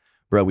 was,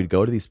 bro, we'd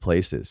go to these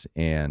places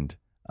and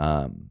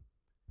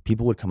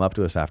people would come up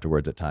to us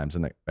afterwards at times,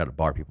 and at a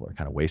bar, people are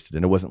kind of wasted.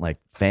 And it wasn't like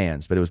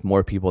fans, but it was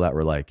more people that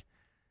were like,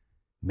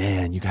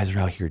 man, you guys are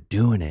out here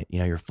doing it. You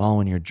know, you're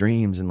following your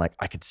dreams. And like,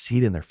 I could see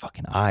it in their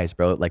fucking eyes,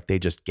 bro. Like they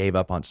just gave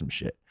up on some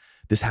shit.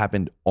 This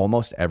happened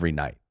almost every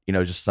night. You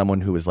know, just someone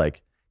who was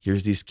like,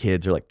 here's these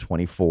kids are like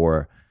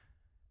 24.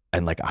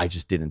 And like, I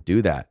just didn't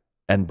do that.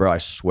 And bro, I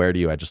swear to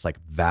you, I just like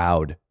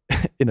vowed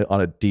on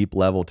a deep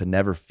level to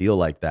never feel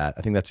like that.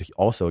 I think that's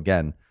also,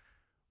 again,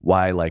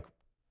 why I like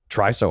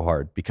try so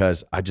hard,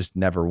 because I just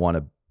never want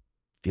to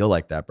feel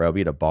like that, bro.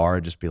 Be at a bar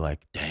and just be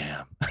like,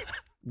 damn.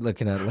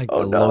 Looking at like the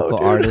local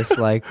artists,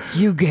 like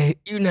you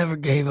never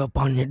gave up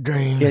on your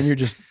dreams, and you're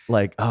just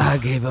like, oh, I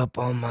gave up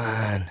on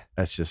mine.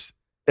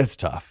 It's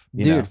tough,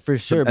 dude, know? For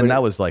sure. And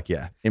that was like,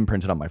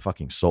 imprinted on my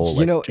fucking soul.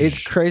 You know,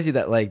 it's crazy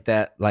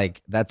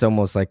that that's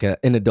almost like an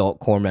adult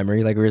core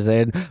memory, like we were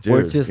saying,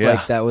 where it's just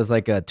like that was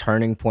like a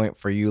turning point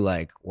for you.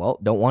 Like, well,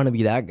 don't want to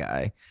be that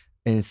guy.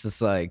 And it's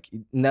just like,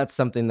 and that's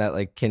something that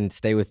like can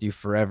stay with you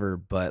forever.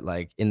 But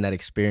like in that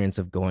experience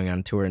of going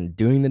on tour and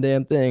doing the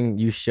damn thing,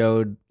 it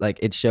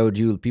showed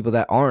you people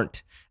that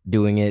aren't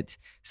doing it,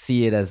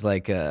 see it as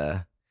like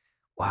a,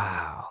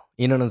 wow.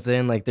 You know what I'm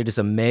saying? Like they're just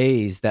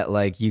amazed that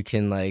like you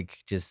can like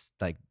just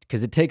like,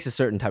 because it takes a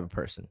certain type of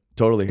person.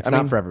 Totally. It's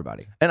not for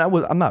everybody. And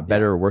I'm not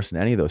better or worse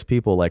than any of those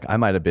people. Like I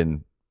might have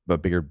been a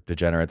bigger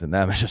degenerate than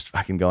them. Just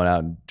fucking going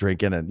out and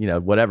drinking and, you know,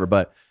 whatever.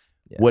 But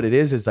what it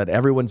is that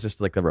everyone's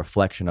just like a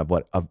reflection of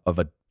of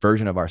a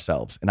version of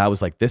ourselves. And I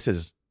was like, this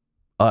is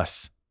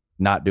us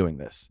not doing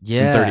this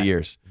in 30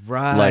 years.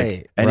 Right.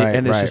 Like,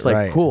 and it's just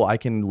like, cool. I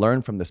can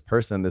learn from this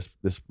person, this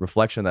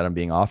reflection that I'm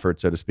being offered,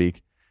 so to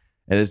speak.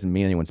 It doesn't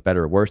mean anyone's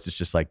better or worse. It's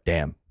just like,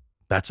 damn,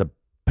 that's a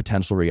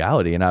potential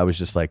reality. And I was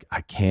just like,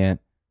 I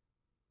can't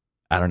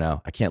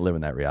live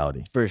in that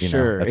reality. For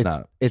sure.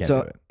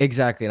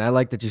 Exactly. And I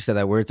like that you said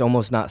that, where it's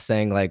almost not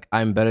saying like,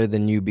 I'm better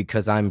than you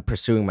because I'm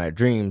pursuing my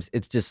dreams.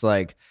 It's just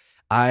like,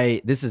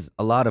 this is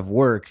a lot of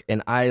work,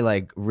 and I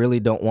like really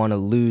don't want to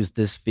lose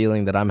this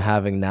feeling that I'm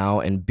having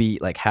now and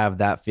have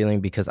that feeling,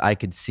 because I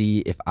could see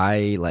if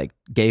I like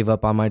gave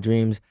up on my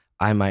dreams,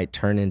 I might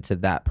turn into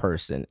that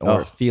person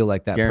or feel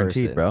like that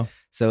guaranteed, person. Bro.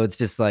 So it's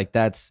just like,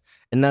 that's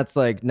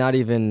like not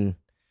even,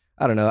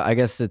 I don't know. I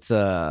guess it's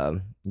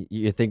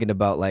you're thinking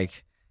about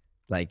like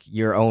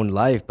your own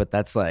life, but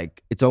that's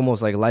like, it's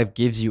almost like life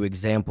gives you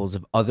examples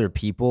of other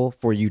people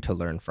for you to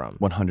learn from.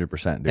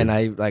 100%, dude. And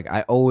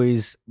I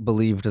always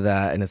believed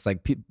that, and it's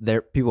like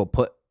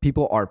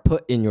people are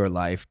put in your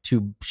life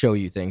to show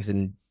you things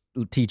and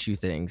teach you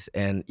things,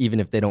 and even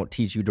if they don't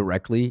teach you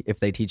directly,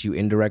 if they teach you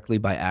indirectly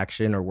by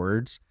action or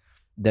words,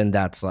 then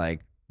that's a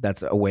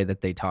way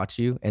that they taught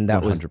you, and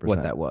that 100%. Was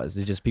what that was.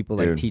 It's just people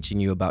like teaching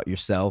you about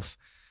yourself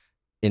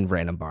in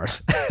random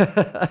bars.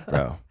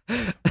 Bro,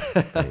 pay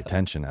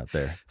attention out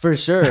there. For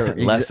sure.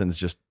 Lessons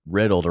just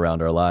riddled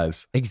around our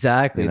lives.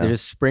 Exactly. You know? They're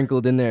just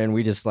sprinkled in there, and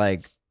we just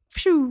like,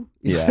 phew.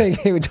 We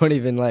don't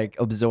even like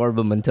absorb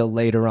them until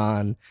later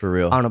on. For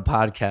real. On a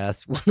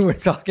podcast when we're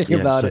talking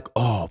about it. Like,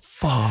 oh,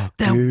 fuck,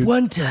 that dude.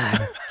 One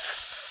time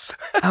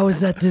I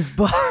was at this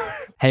bar.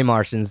 Hey,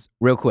 Martians,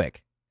 real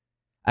quick.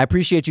 I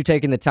appreciate you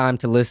taking the time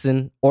to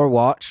listen or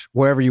watch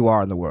wherever you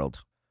are in the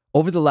world.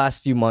 Over the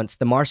last few months,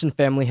 the Martian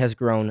family has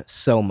grown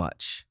so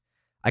much.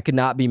 I could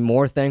not be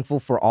more thankful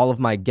for all of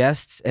my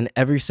guests and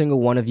every single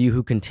one of you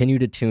who continue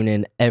to tune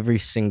in every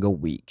single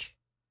week.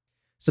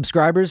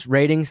 Subscribers,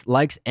 ratings,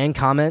 likes, and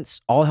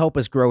comments all help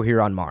us grow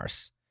here on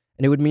Mars.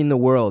 And it would mean the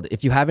world.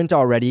 If you haven't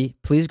already,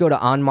 please go to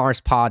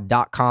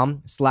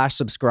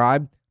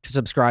onmarspod.com/subscribe to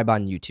subscribe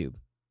on YouTube.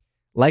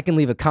 Like and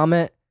leave a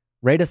comment,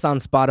 rate us on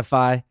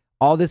Spotify.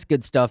 All this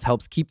good stuff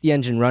helps keep the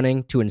engine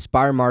running to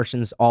inspire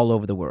Martians all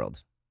over the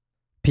world.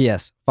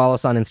 P.S. Follow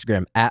us on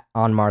Instagram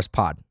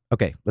 @OnMarsPod.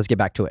 Okay, let's get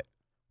back to it.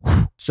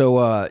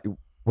 So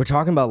we're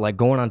talking about like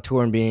going on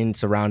tour and being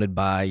surrounded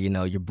by, you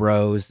know, your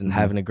bros and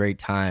having a great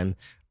time.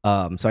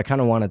 So I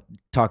kind of want to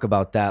talk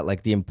about that,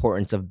 like the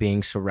importance of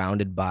being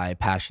surrounded by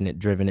passionate,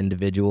 driven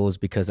individuals,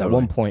 because at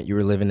one point you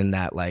were living in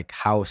that like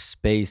house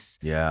space.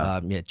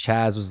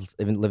 Chaz was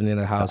living in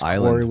the house.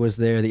 Corey was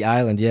there. The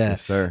island. Yeah.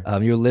 Yes, sir.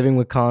 You were living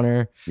with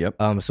Connor. Yep.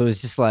 So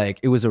it's just like,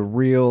 it was a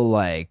real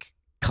like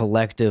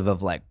collective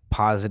of like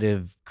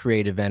positive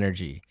creative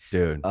energy.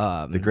 Dude,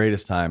 the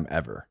greatest time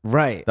ever.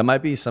 Right. That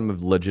might be some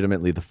of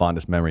legitimately the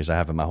fondest memories I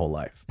have in my whole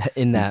life.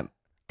 In that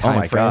time Oh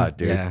my frame. God,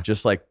 dude. Yeah.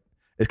 Just like,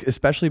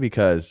 especially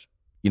because,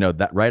 you know,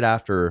 that right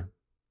after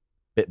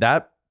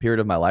that period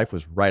of my life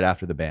was right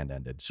after the band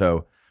ended.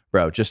 So,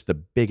 bro, just the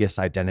biggest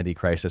identity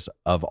crisis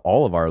of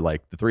all of our,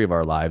 like the three of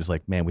our lives.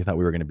 Like, man, we thought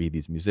we were going to be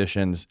these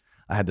musicians.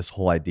 I had this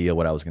whole idea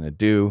what I was going to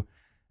do,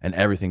 and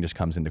everything just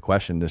comes into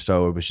question.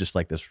 So it was just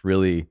like this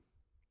really, a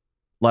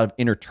lot of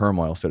inner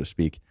turmoil, so to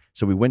speak.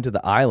 So we went to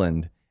the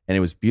island, and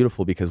it was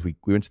beautiful because we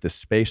went to this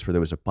space where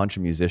there was a bunch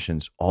of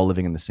musicians all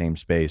living in the same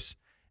space,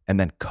 and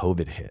then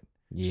COVID hit.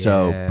 Yeah.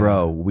 So,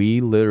 bro,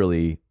 we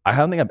literally, I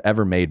don't think I've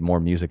ever made more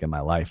music in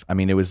my life. I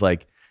mean, it was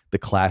like the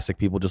classic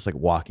people just like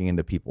walking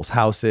into people's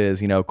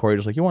houses, you know, Corey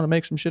just like, you want to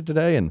make some shit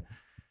today? And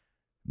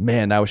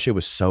man, that shit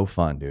was so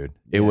fun, dude.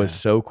 It was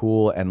so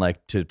cool. And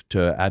like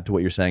to add to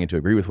what you're saying and to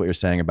agree with what you're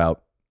saying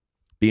about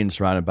being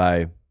surrounded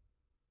by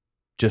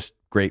just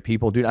great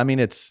people, dude. I mean,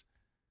 it's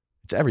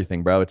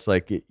everything, bro. It's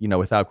like, you know,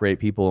 without great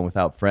people and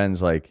without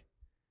friends, like,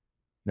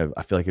 you know,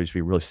 I feel like it would just be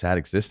a really sad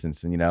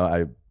existence. And, you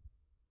know,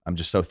 I'm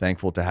just so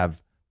thankful to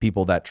have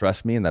people that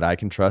trust me and that I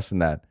can trust,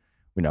 and that,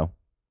 you know,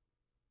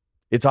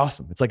 it's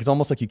awesome. It's like, it's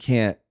almost like you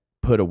can't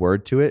put a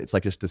word to it. It's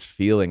like just this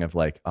feeling of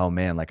like, oh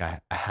man, like I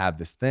have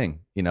this thing,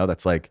 you know,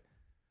 that's like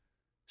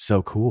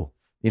so cool,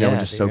 you know, and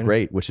just so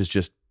great, which is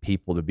just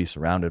people to be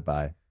surrounded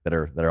by that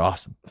are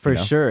awesome. For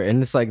sure.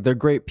 And it's like, they're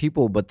great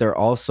people, but they're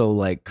also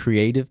like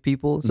creative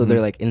people. So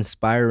they're like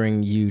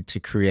inspiring you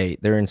to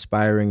create. They're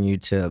inspiring you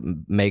to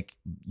make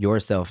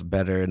yourself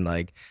better. And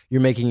like,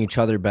 you're making each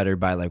other better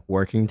by like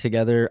working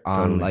together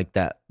on like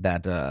that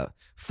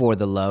for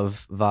the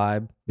love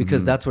vibe,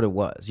 because that's what it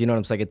was. You know what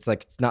I'm saying? It's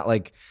like, it's not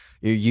like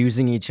you're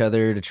using each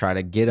other to try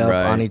to get up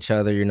on each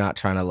other. You're not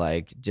trying to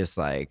like just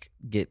like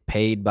get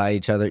paid by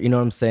each other. You know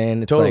what I'm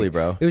saying? It's totally, like,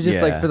 bro. It was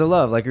just like for the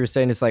love. Like you were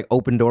saying, it's like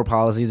open door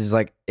policies. It's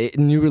like,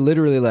 and you were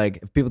literally like,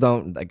 if people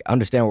don't like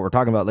understand what we're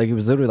talking about, like it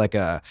was literally like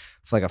a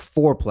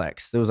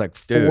fourplex. There was like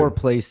four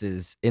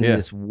places in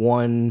this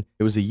one.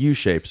 It was a U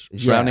shape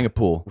surrounding a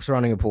pool.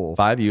 Surrounding a pool.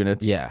 5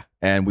 units. Yeah.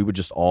 And we would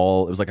just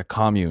all, it was like a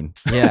commune.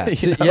 Yeah.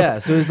 So, yeah.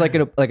 So it was like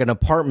an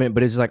apartment,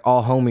 but it's just like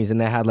all homies,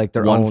 and they had like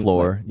their one own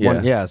floor.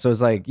 Like, yeah. So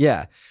it's like,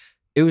 yeah.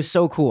 It was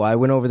so cool. I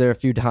went over there a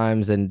few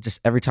times, and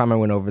just every time I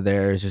went over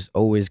there, it's just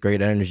always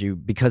great energy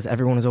because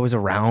everyone was always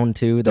around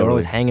too. They were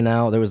always hanging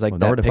out. There was like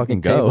that to picnic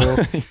fucking table. go.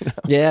 You know?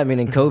 Yeah, I mean,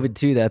 in COVID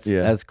too,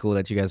 that's cool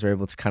that you guys were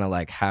able to kind of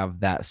like have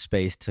that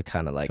space to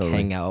kind of like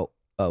hang out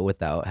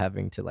without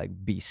having to like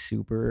be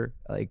super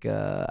like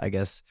I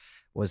guess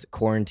was it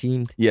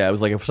quarantined? Yeah, it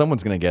was like if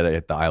someone's gonna get it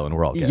at the island,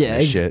 we're all getting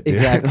this shit. Dude.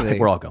 Exactly.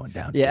 We're all going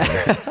down.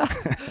 Yeah.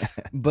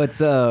 But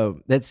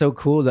that's so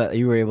cool that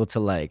you were able to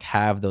like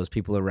have those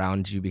people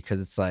around you, because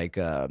it's like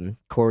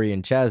Corey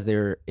and Chaz,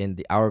 they're in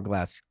the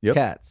Hourglass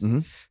Cats.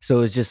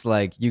 So it's just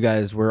like you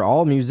guys were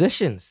all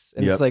musicians,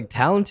 and it's like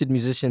talented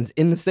musicians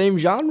in the same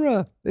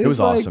genre. It was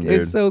like, awesome,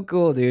 dude. It's so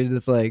cool, dude.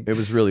 It's like, it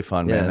was really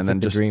fun, man. And then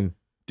like just dream.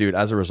 Dude,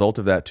 as a result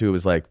of that too, it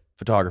was like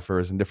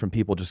photographers and different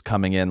people just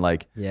coming in,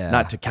 like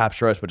not to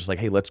capture us, but just like,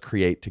 hey, let's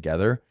create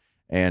together.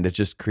 And it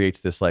just creates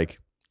this like,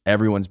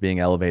 everyone's being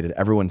elevated,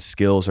 everyone's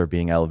skills are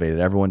being elevated,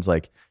 everyone's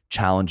like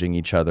challenging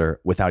each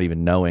other without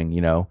even knowing, you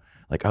know,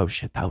 like, oh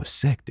shit, that was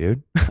sick,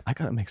 dude. I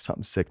gotta make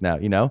something sick now,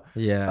 you know?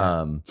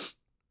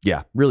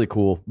 Yeah, really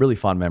cool, really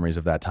fond memories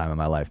of that time in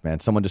my life,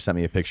 man. Someone just sent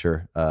me a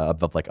picture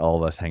of like all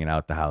of us hanging out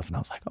at the house, and I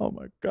was like, oh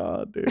my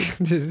God, dude,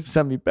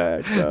 send me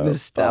back, bro.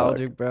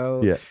 Nostalgic,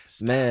 bro. Yeah,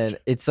 man,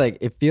 it's like,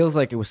 it feels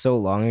like it was so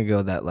long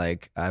ago that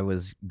like I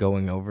was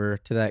going over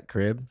to that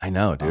crib. I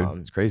know, dude,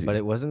 it's crazy, but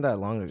it wasn't that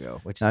long ago,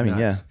 which is I mean,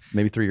 nuts.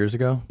 maybe 3 years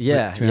ago.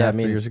 Yeah, 2.5,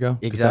 3 years ago.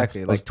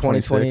 Exactly, like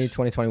 2020, 26.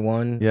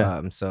 2021.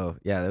 Yeah. So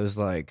yeah, it was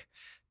like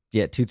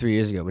 2-3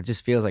 years ago, but it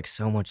just feels like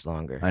so much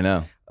longer. I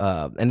know.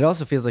 And it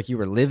also feels like you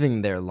were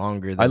living there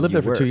longer than I lived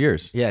you there for were. 2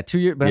 years. Yeah, 2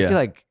 years, but I feel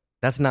like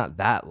that's not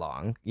that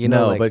long. You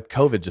know, no, like, but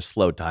COVID just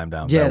slowed time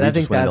down. Yeah, bro. I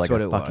think that's like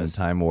what a it fucking was.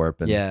 Time warp.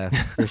 And yeah,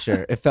 for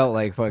sure. It felt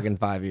like fucking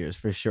 5 years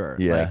for sure.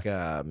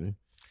 Yeah. Like,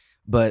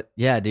 but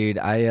yeah, dude,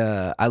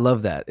 I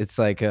love that. It's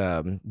like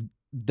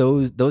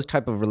those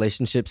type of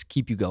relationships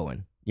keep you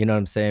going. You know what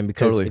I'm saying?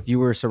 Because if you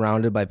were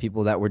surrounded by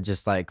people that were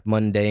just like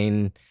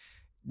mundane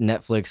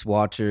Netflix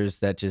watchers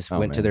that just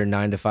went to their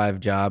 9-to-5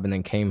 job and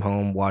then came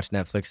home, watched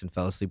Netflix, and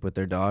fell asleep with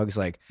their dogs,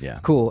 like,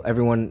 cool.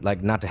 Everyone,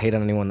 like, not to hate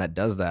on anyone that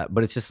does that,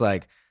 but it's just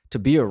like to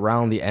be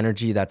around the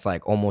energy that's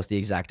like almost the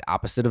exact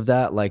opposite of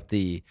that, like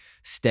the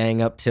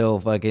staying up till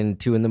fucking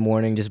 2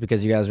 a.m. just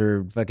because you guys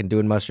were fucking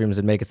doing mushrooms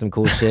and making some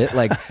cool shit,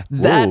 like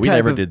that. We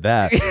never did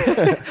that.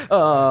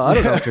 I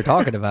don't know what you're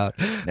talking about.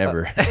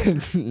 Never.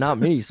 Not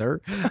me,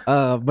 sir.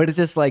 But it's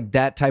just like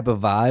that type of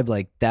vibe.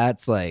 Like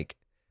that's like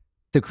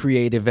the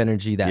creative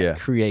energy that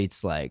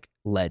creates like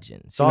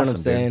legends. You know what I'm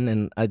saying? Dude.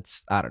 And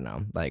it's, I don't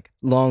know, like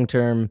long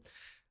term,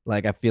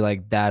 like I feel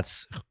like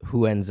that's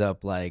who ends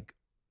up like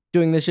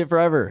doing this shit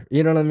forever.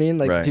 You know what I mean?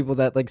 Like Right. people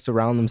that like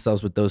surround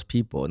themselves with those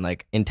people and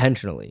like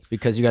intentionally,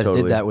 because you guys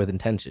Totally. did that with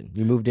intention.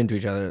 You moved into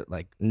each other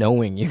like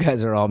knowing you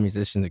guys are all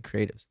musicians and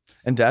creatives.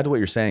 And to add to what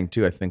you're saying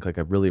too, I think like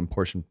a really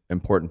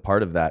important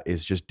part of that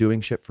is just doing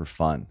shit for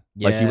fun.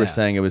 Like you were Yeah.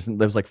 saying, it was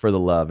like for the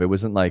love. It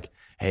wasn't like,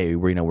 hey,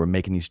 we're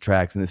making these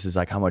tracks and this is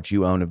like how much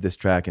you own of this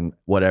track and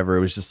whatever. It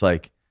was just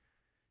like,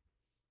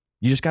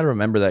 you just got to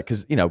remember that,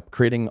 because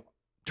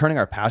turning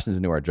our passions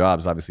into our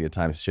jobs, obviously at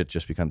times shit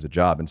just becomes a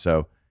job. And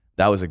so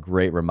that was a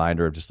great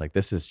reminder of just like,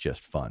 this is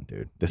just fun,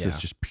 dude. This is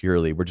just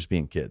purely, we're just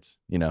being kids,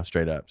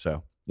 straight up.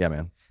 So yeah,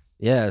 man.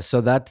 Yeah,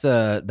 so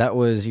that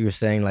was, you were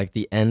saying like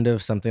the end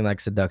of something like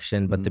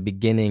Seduction, but the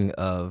beginning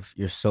of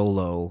your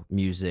solo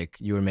music.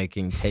 You were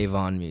making Tay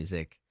Vaughn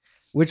music,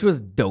 which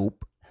was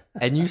dope.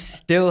 And you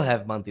still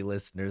have monthly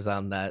listeners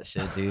on that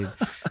shit, dude.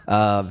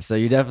 So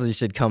you definitely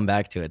should come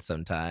back to it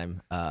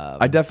sometime.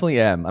 I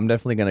definitely am. I'm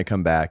definitely going to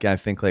come back. And I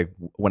think like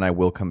when I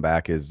will come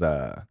back is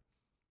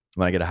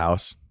when I get a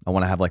house. I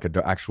want to have like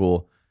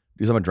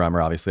because I'm a drummer,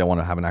 obviously. I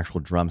want to have an actual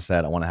drum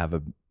set. I want to have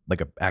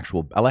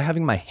I like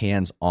having my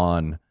hands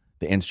on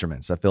the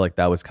instruments. I feel like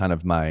that was kind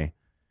of I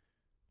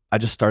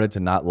just started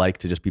to not like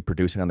to just be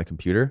producing on the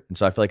computer. And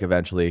so I feel like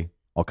eventually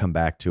I'll come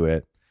back to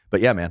it.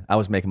 But yeah, man, I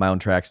was making my own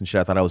tracks and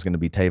shit. I thought I was going to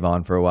be Tay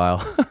Vaughn for a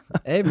while.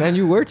 Hey, man,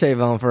 you were Tay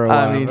Vaughn for a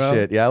while. I mean, bro.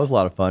 shit. Yeah, it was a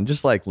lot of fun.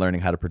 Just like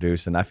learning how to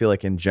produce. And I feel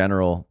like in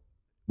general,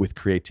 with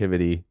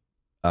creativity,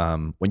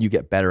 when you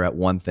get better at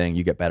one thing,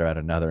 you get better at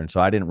another. And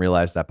so I didn't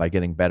realize that by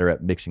getting better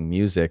at mixing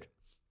music,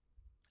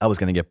 I was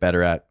going to get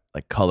better at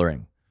like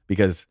coloring,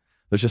 because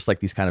there's just like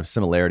these kind of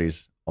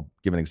similarities. I'll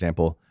give an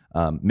example.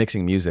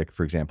 Mixing music,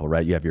 for example,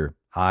 right? You have your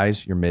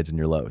highs, your mids, and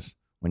your lows.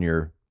 When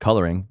you're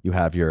coloring, you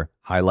have your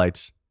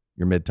highlights,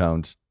 your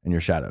midtones, and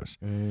your shadows.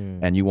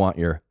 And you want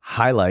your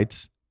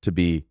highlights to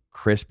be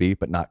crispy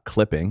but not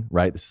clipping,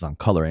 right? This is on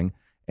coloring.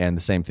 And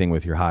the same thing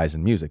with your highs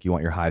in music. You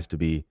want your highs to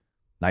be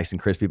nice and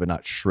crispy but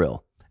not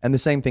shrill. And the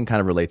same thing kind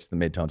of relates to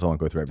the midtones. I won't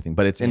go through everything,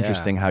 but it's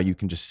interesting how you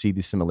can just see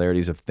the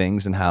similarities of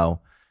things and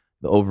how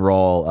the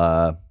overall,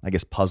 I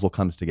guess, puzzle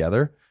comes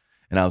together.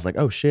 And I was like,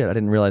 oh shit, I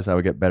didn't realize I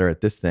would get better at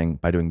this thing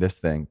by doing this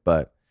thing.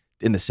 But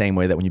in the same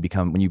way that when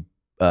you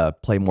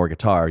play more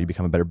guitar, you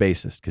become a better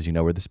bassist because you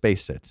know where the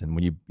space sits. And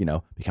when you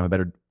become a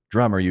better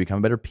drummer, you become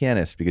a better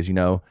pianist because you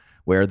know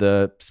where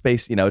the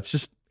space,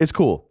 it's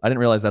cool. I didn't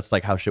realize that's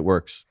like how shit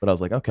works, but I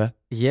was like, okay,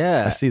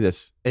 yeah, I see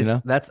this.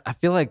 I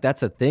feel like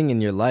that's a thing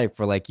in your life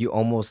where like you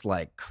almost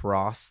like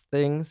cross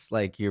things,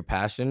 like your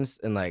passions,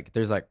 and like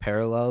there's like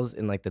parallels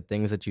in like the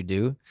things that you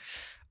do.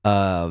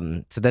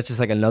 So that's just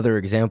like another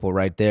example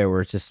right there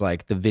where it's just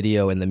like the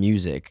video and the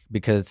music,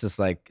 because it's just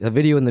like the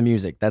video and the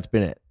music, that's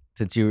been it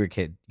since you were a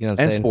kid. You know what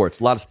I'm And saying? sports,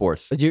 a lot of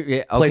sports. But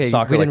okay, Played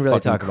soccer we like didn't really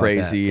fucking talk about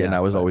crazy, that. and Yeah,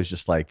 I was but- always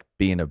just like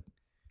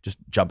just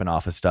jumping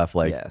off of stuff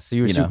like, yeah. So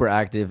you were super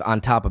active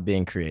on top of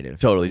being creative.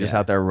 totally just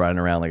Yeah. out there running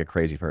around like a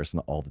crazy person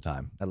all the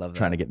time. I love that.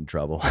 Trying to get in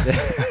trouble.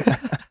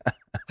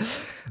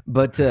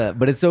 But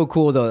it's so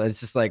cool though. It's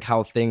just like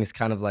how things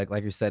kind of like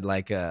you said,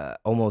 like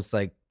almost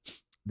like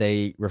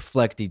they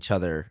reflect each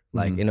other,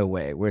 like in a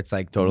way where it's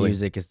like Totally. the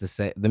music is the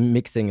same, the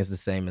mixing is the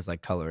same as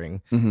like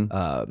coloring.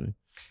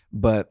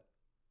 But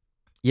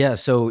yeah,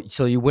 so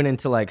you went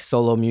into like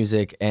solo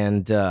music,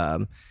 and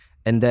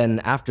then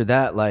after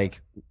that,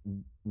 like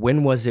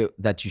when was it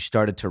that you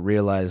started to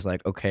realize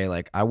like, okay,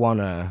 like I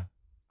wanna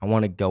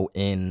go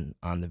in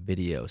on the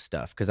video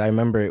stuff? Because I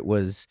remember it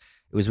was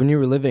when you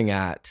were living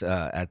at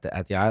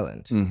the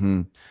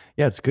island.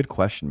 Yeah, it's a good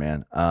question,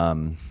 man.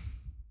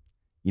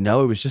 It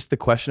was just the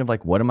question of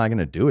like, what am I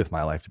gonna do with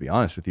my life? To be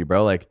honest with you,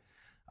 bro, like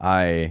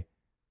when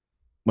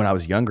I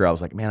was younger, I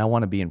was like, man, I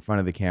want to be in front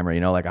of the camera.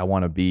 Like I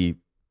want to be.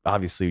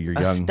 Obviously, you're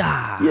young. A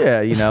star.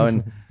 Yeah,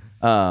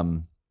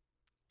 and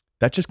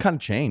that just kind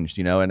of changed,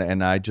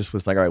 and I just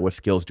was like, all right, what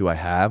skills do I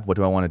have? What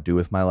do I want to do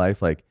with my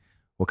life? Like,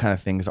 what kind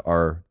of things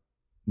are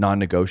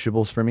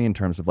non-negotiables for me in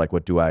terms of like,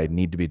 what do I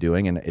need to be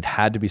doing? And it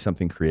had to be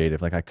something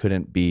creative. Like I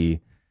couldn't be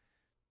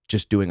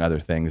just doing other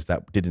things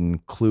that didn't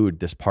include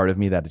this part of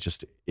me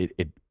that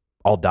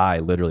I'll die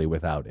literally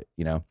without it,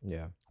 Yeah.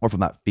 or if I'm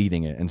not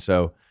feeding it. And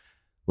so,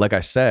 like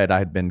I said, I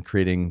had been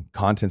creating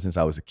content since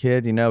I was a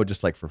kid,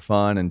 just like for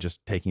fun and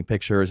just taking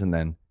pictures, and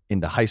then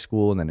into high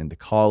school and then into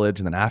college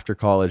and then after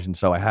college. And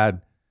so I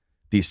had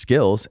these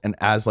skills, and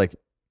as like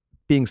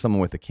being someone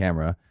with a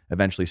camera,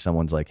 eventually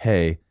someone's like,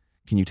 hey,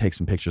 can you take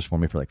some pictures for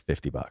me for like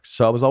 $50?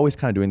 So I was always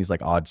kind of doing these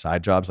like odd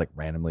side jobs, like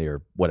randomly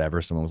or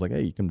whatever. Someone was like,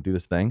 hey, you can do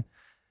this thing.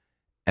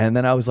 And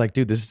then I was like,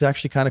 dude, this is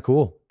actually kind of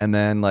cool. And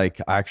then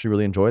like, I actually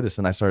really enjoy this.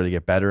 And I started to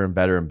get better and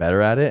better and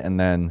better at it. And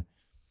then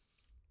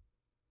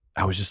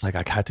I was just like,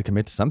 I had to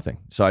commit to something.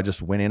 So I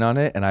just went in on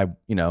it. And I,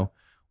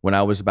 when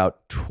I was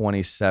about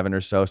 27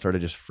 or so, started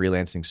just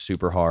freelancing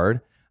super hard,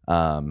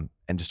 and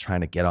just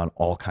trying to get on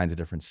all kinds of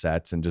different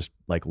sets and just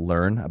like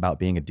learn about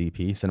being a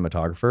DP,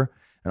 cinematographer,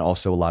 and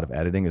also a lot of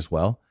editing as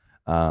well.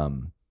 A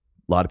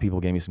lot of people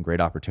gave me some great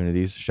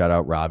opportunities. Shout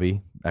out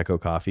Robbie, Echo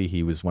Coffee.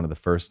 He was one of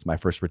my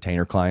first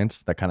retainer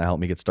clients that kind of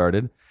helped me get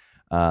started.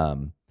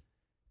 And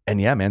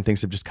yeah, man,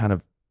 things have just kind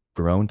of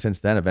grown since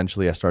then.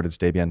 Eventually I started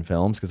Esteban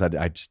Films because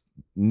I just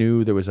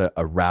knew there was a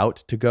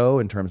route to go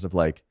in terms of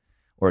like,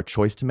 or a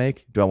choice to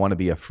make. Do I want to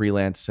be a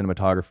freelance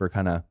cinematographer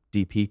kind of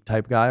DP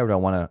type guy, or do I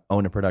want to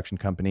own a production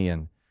company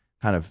and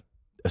kind of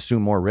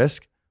assume more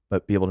risk,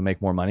 but be able to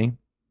make more money?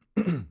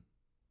 And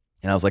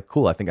I was like,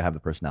 cool, I think I have the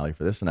personality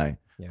for this. And I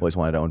always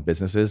wanted to own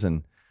businesses.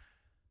 And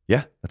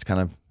yeah, that's kind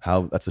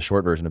of that's the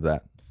short version of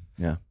that.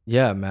 Yeah.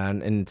 Yeah,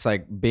 man. And it's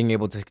like being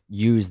able to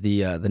use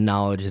the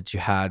knowledge that you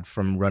had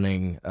from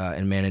running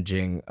and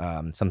managing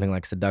something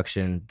like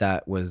Seduction.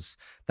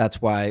 That's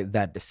why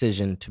that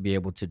decision to be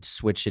able to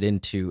switch it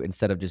into,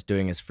 instead of just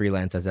doing as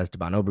freelance as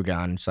Esteban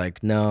Obregon, it's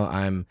like, no,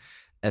 I'm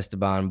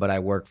Esteban, but I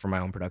work for my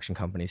own production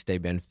company,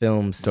 Esteban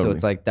Films. Totally. So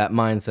it's like that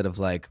mindset of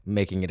like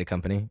making it a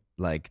company.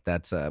 Like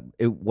that's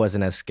it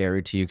wasn't as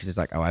scary to you because it's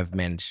like, oh, I've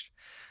managed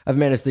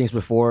things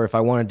before. If I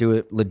want to do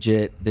it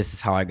legit, this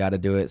is how I got to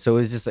do it. So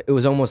it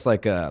was almost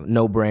like a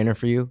no-brainer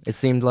for you, it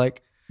seemed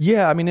like.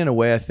 Yeah, I mean, in a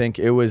way, I think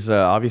it was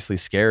obviously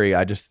scary.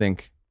 I just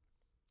think,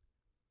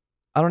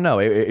 I don't know,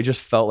 it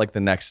just felt like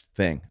the next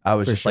thing. I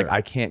was just like,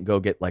 I can't go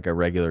get like a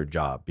regular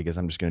job because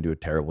I'm just going to do a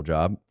terrible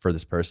job for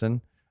this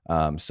person.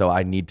 So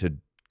I need to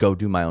go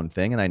do my own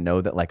thing. And I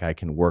know that like I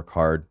can work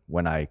hard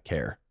when I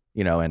care,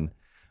 you know, and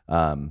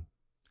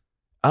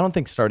I don't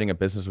think starting a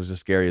business was as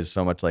scary as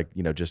so much like,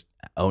 you know, just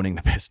owning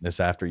the business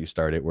after you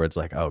start it, where it's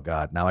like, oh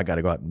God, now I got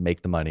to go out and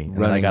make the money.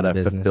 And then I got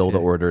to fulfill the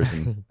orders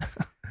and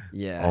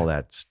all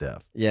that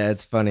stuff. Yeah,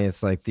 it's funny.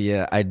 It's like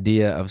the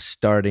idea of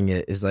starting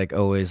it is like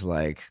always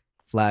like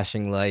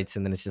flashing lights,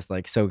 and then it's just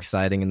like so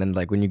exciting. And then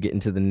like when you get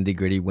into the nitty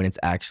gritty, when it's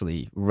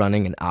actually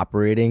running and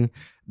operating,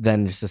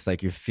 then it's just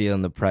like you're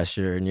feeling the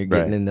pressure and you're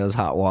getting in those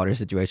hot water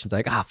situations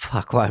like, ah,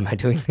 fuck, why am I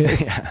doing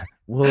this? Yeah.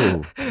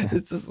 Whoa.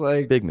 It's just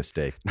like big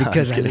mistake.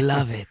 Because I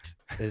love it.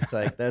 It's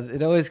like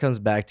it always comes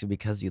back to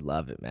because you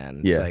love it,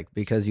 man. It's like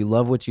because you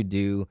love what you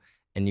do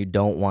and you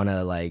don't want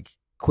to like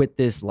quit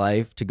this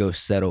life to go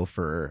settle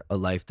for a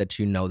life that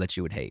you know that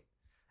you would hate.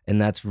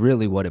 And that's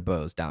really what it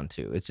boils down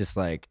to. It's just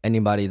like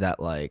anybody that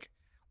like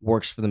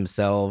works for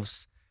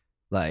themselves,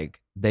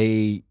 like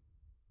they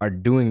are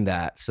doing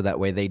that so that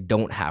way they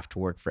don't have to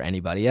work for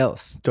anybody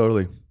else.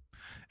 Totally.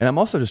 And I'm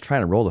also just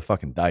trying to roll the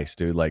fucking dice,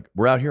 dude. Like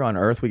we're out here on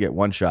Earth, we get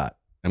one shot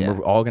and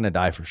we're all going to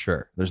die for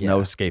sure. There's no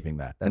escaping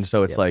that. And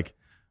so it's like,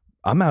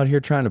 I'm out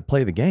here trying to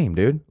play the game,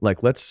 dude.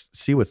 Like, let's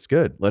see what's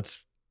good.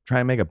 Let's try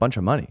and make a bunch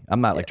of money.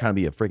 I'm not like trying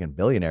to be a freaking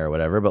billionaire or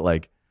whatever, but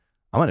like,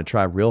 I'm going to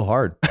try real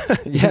hard.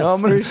 You know,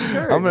 I'm going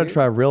to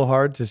try real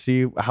hard to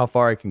see how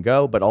far I can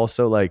go, but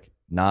also like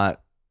not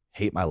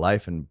hate my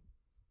life and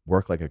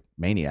work like a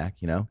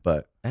maniac, you know?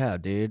 But yeah,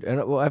 dude.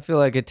 And well, I feel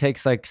like it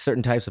takes like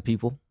certain types of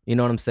people, you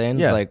know what I'm saying?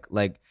 Yeah. It's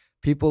like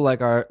people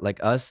like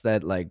us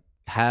that like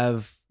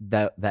have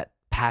that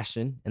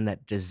passion and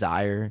that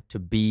desire to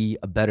be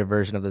a better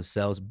version of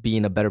themselves, be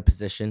in a better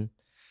position.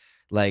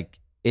 Like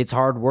it's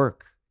hard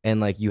work, and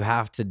like you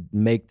have to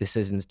make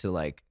decisions to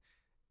like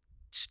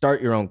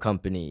start your own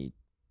company,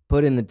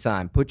 put in the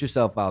time, put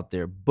yourself out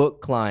there,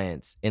 book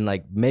clients, and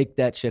like make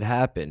that shit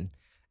happen.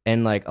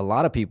 And like a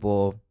lot of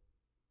people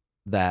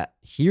that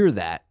hear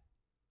that,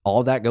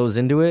 all that goes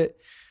into it,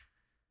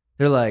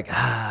 they're like,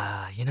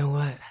 you know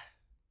what?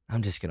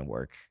 I'm just gonna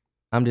work.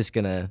 I'm just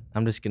gonna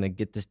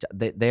get this job.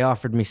 They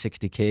offered me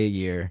 $60K a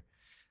year.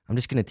 I'm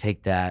just gonna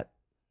take that.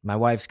 My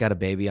wife's got a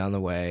baby on the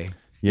way.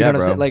 Yeah, you know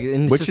what bro. I'm saying? Like,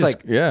 and it's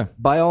just like,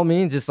 by all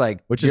means, it's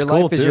like your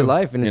life is your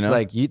life, and it's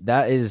like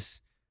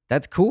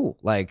that's cool.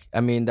 Like,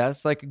 I mean,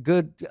 that's like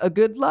a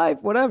good life,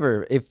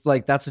 whatever. If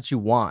like that's what you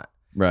want,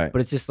 right?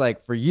 But it's just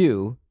like for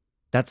you,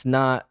 that's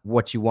not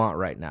what you want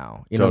right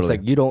now. You know, it's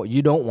like you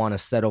don't want to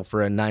settle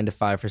for a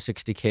 9-to-5 for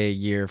 $60K a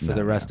year for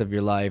the rest of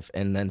your life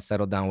and then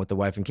settle down with the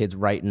wife and kids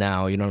right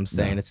now. You know what I'm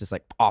saying? It's just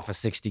like off of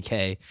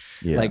 $60K,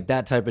 like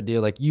that type of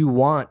deal. Like you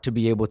want to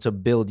be able to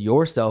build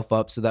yourself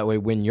up so that way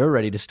when you're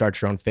ready to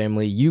start your own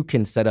family, you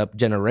can set up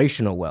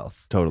generational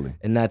wealth. Totally.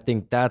 And I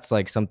think that's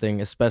like something,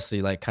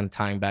 especially like kind of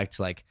tying back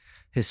to like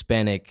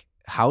Hispanic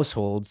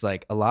households,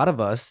 like a lot of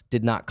us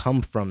did not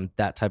come from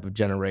that type of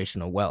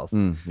generational wealth.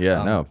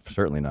 No,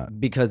 certainly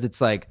not. Because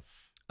it's like,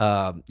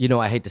 you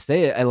know, I hate to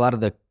say it, a lot of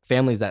the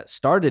families that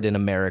started in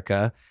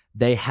America,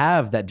 they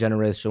have that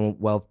generational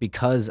wealth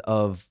because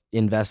of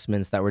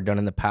investments that were done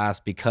in the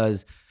past,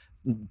 because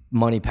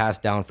money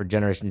passed down for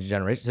generation to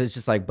generation. So it's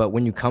just like, but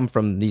when you come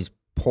from these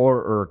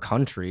poorer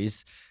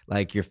countries,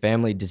 like your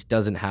family just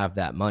doesn't have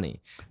that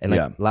money. And like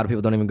a lot of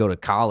people don't even go to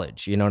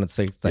college, you know, and it's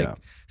like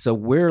so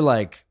we're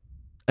like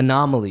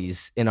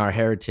anomalies in our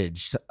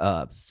heritage.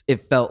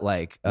 It felt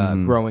like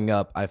growing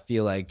up, I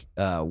feel like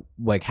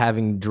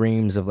having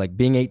dreams of like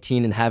being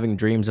 18 and having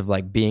dreams of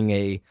like being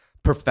a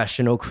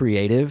professional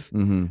creative,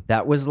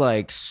 that was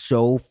like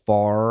so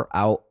far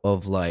out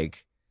of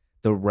like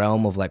the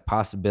realm of like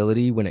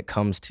possibility when it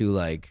comes to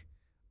like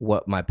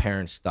what my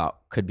parents thought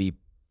could be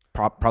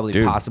probably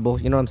possible.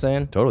 You know what I'm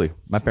saying? Totally.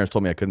 My parents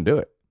told me I couldn't do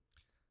it.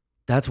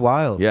 That's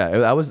wild. Yeah,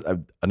 that was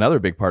another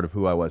big part of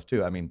who I was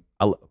too. I mean,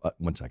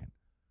 one second.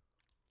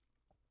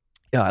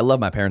 Yeah, I love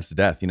my parents to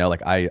death. You know,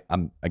 like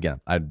I'm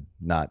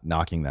not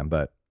knocking them,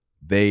 but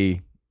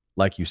they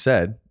like you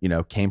said, you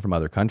know, came from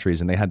other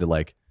countries and they had to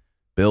like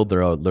build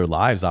their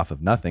lives off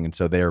of nothing. And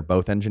so they are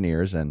both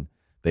engineers and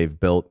they've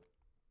built,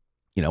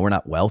 you know, we're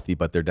not wealthy,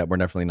 but we're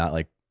definitely not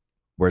like,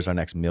 where's our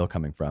next meal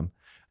coming from?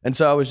 And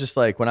so I was just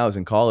like, when I was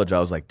in college, I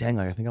was like, dang,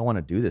 like, I think I want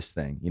to do this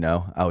thing. You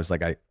know, I was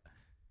like,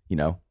 you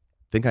know,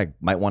 think I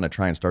might want to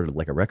try and start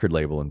like a record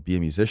label and be a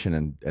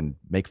musician and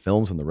make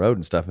films on the road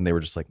and stuff. And they were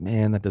just like,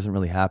 man, that doesn't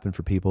really happen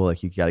for people.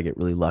 Like you got to get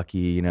really lucky,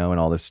 you know, and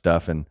all this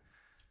stuff. And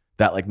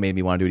that like made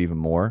me want to do it even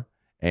more.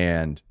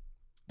 And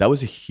that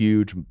was a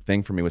huge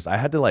thing for me, was I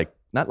had to like,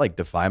 not like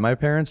defy my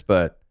parents,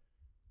 but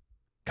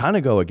kind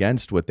of go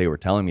against what they were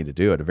telling me to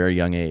do at a very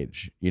young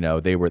age. You know,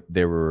 they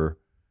were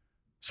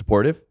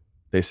supportive.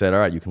 They said, all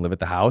right, you can live at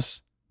the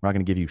house. We're not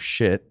going to give you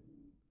shit.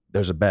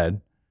 There's a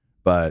bed,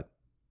 but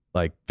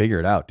like figure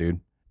it out,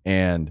 dude.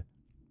 And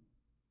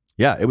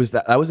yeah, it was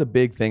that was a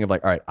big thing of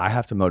like, all right, I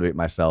have to motivate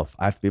myself.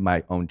 I have to be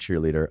my own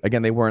cheerleader.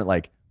 Again, they weren't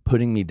like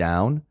putting me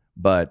down,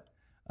 but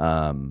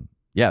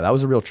yeah, that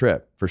was a real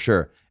trip for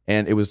sure.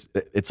 And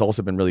it's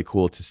also been really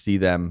cool to see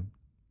them,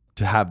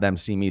 to have them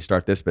see me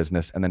start this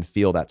business and then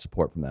feel that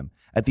support from them.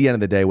 At the end of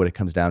the day, what it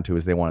comes down to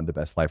is they wanted the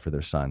best life for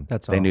their son.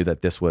 They knew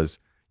that this was,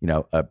 you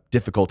know, a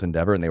difficult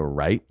endeavor, and they were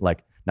right.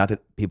 Like, not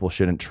that people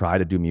shouldn't try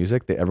to do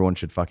music, that everyone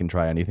should fucking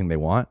try anything they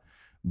want.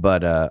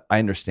 But I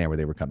understand where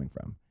they were coming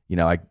from. You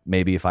know,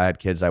 maybe if I had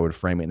kids, I would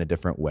frame it in a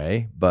different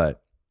way.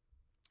 But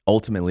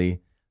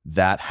ultimately,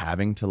 that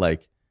having to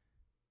like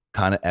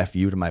kind of F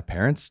you to my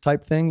parents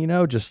type thing, you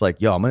know, just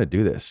like, yo, I'm going to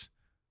do this,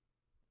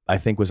 I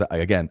think was,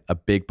 again, a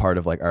big part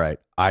of like, all right,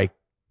 I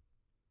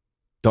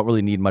don't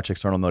really need much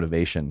external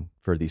motivation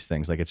for these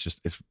things. Like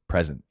it's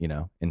present, you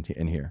know,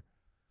 in here.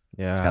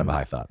 Yeah. It's kind of a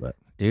high thought, but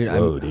dude,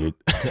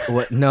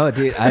 dude. No,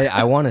 dude,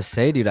 I want to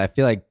say, dude, I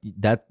feel like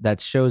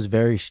that shows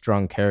very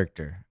strong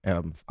character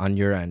on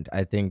your end.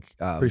 I think.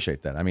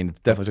 Appreciate that. I mean,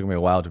 it definitely took me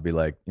a while to be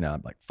like, you know,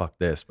 I'm like, fuck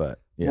this, but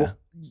yeah.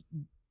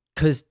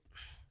 Because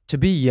to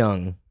be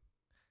young,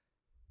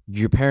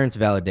 your parents'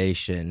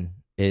 validation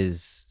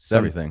is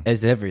everything.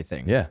 Is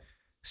everything. Yeah.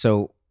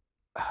 So,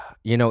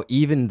 you know,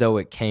 even though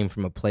it came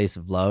from a place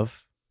of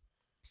love,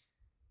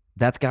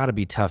 that's got to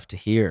be tough to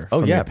hear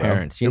from your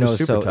parents. Bro. You know, was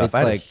super so tough. it's I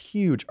had like a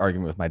huge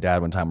argument with my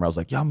dad one time where I was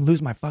like, "Yo, I'm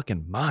losing my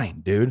fucking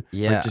mind, dude.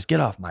 Yeah, like, just get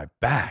off my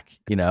back,"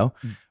 you know.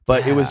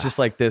 But it was just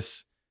like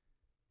this.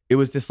 It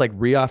was this like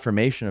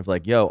reaffirmation of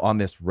like, yo, on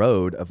this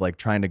road of like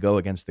trying to go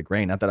against the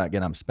grain. Not that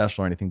again I'm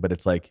special or anything, but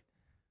it's like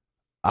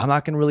I'm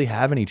not gonna really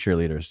have any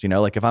cheerleaders. You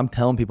know, like if I'm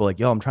telling people like,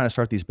 yo, I'm trying to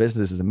start these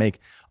businesses and make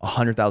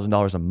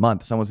 $100,000 a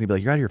month, someone's gonna be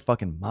like, you're out of your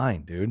fucking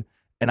mind, dude.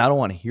 And I don't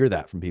want to hear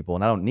that from people,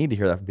 and I don't need to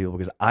hear that from people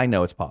because I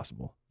know it's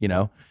possible. You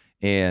know.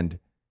 And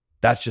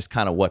that's just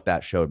kind of what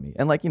that showed me.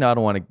 And like, you know, I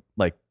don't want to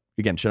like,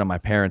 again, shit on my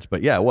parents,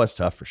 but yeah, it was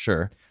tough for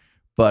sure.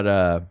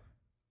 But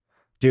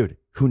dude,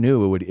 who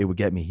knew it would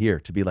get me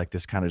here to be like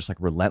this kind of just like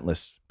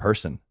relentless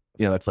person,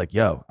 you know, that's like,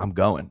 yo, I'm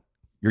going.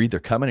 You're either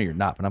coming or you're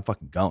not, but I'm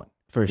fucking going.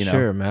 For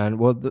sure, man.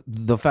 Well,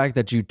 the fact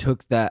that you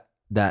took that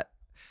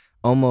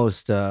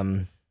almost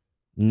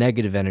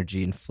negative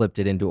energy and flipped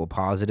it into a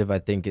positive, I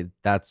think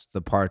that's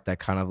the part that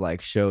kind of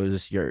like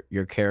shows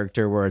your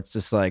character, where it's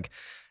just like,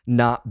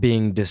 not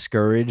being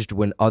discouraged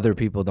when other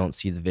people don't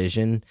see the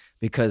vision,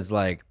 because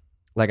like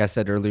I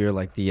said earlier,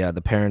 like the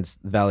parents'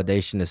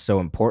 validation is so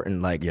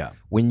important. Like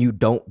when you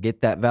don't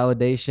get that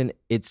validation,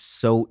 it's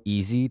so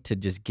easy to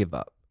just give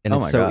up, and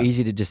it's so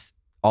easy to just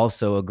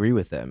also agree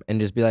with them and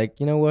just be like,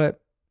 you know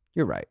what,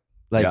 you're right.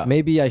 Like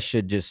maybe I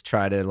should just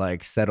try to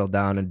like settle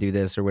down and do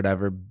this or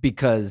whatever,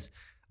 because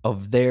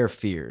of their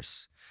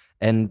fears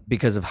and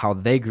because of how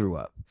they grew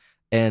up.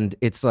 And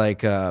it's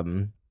like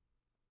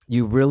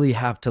you really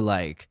have to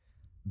like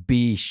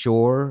be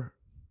sure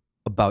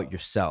about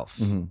yourself,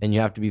 and you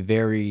have to be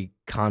very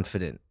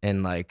confident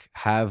and like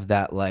have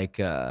that like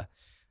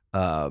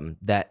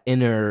that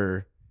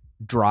inner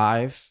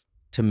drive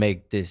to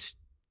make this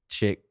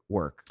shit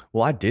work.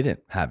 Well, I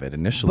didn't have it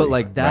initially, but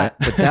like that,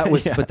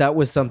 right? but that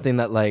was something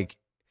that like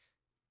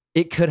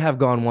it could have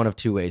gone one of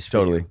two ways.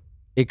 Totally,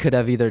 it could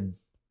have either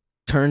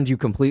turned you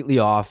completely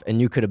off, and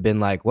you could have been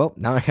like, well,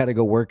 now I got to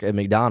go work at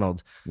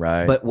McDonald's.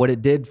 Right. But what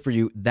it did for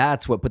you,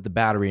 that's what put the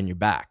battery in your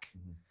back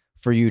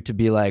for you to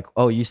be like,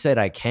 oh, you said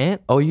I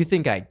can't? Oh, you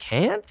think I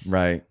can't?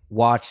 Right.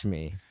 Watch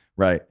me.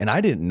 Right. And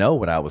I didn't know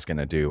what I was going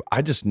to do.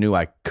 I just knew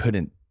I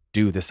couldn't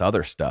do this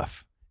other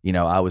stuff. You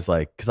know, I was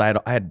like, because I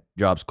had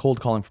jobs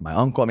cold calling for my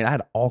uncle. I mean, I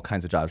had all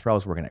kinds of jobs where I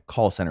was working at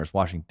call centers,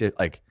 washing,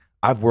 like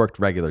I've worked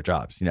regular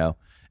jobs, you know,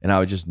 and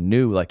I just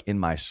knew like in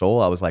my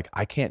soul, I was like,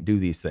 I can't do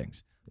these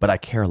things, but I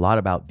care a lot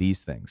about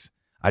these things.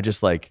 I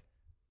just like,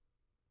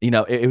 you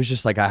know, it was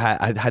just like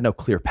I had no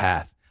clear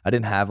path. I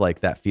didn't have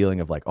like that feeling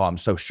of like, oh, I'm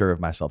so sure of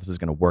myself, this is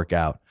going to work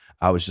out.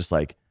 I was just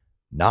like,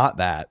 not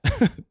that,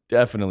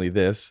 definitely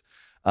this,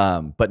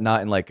 but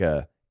not in like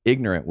a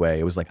ignorant way.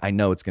 It was like, I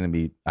know it's going to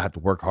be, I have to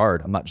work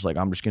hard. I'm not just like,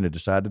 I'm just going to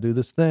decide to do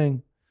this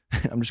thing.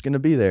 I'm just going to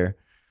be there.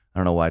 I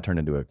don't know why I turned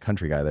into a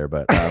country guy there,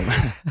 but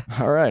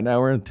all right,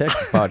 now we're in a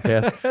Texas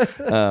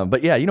podcast.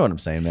 But yeah, you know what I'm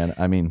saying, man.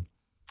 I mean,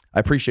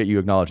 I appreciate you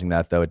acknowledging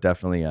that though. It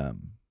definitely,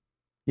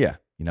 yeah,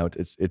 You know,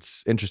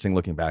 it's interesting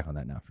looking back on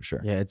that now for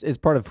sure. Yeah, it's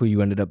part of who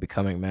you ended up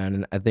becoming, man.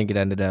 And I think it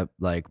ended up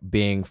like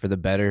being for the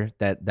better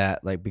that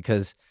like,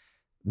 because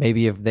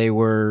maybe if they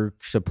were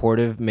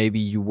supportive, maybe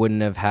you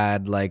wouldn't have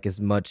had like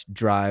as much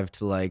drive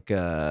to like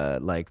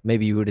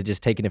maybe you would have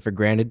just taken it for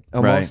granted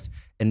almost.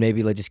 And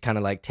maybe like just kind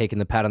of like taking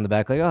the pat on the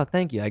back, like, oh,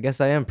 thank you. I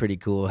guess I am pretty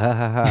cool. Ha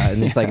ha ha.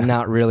 And it's like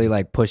not really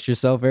like push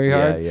yourself very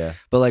hard. Yeah.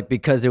 But like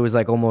because it was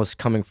like almost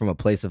coming from a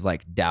place of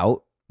like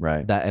doubt.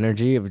 Right. That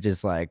energy of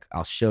just like,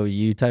 I'll show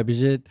you type of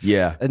shit.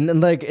 Yeah. And then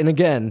like, and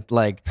again,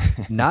 like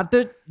not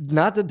to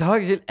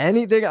talk shit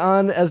anything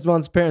on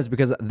Esteban's parents,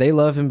 because they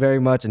love him very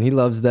much and he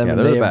loves them, and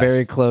they are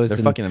very close. They're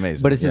fucking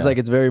amazing. But it's just like,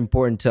 it's very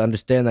important to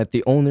understand that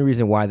the only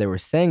reason why they were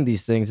saying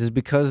these things is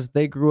because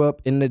they grew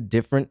up in a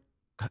different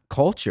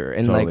culture.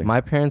 And like my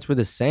parents were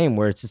the same,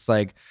 where it's just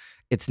like,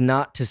 it's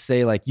not to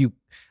say like you,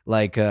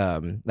 like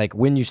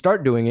when you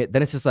start doing it,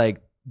 then it's just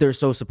like, they're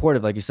so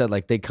supportive. Like you said,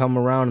 like they come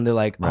around and they're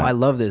like, oh, I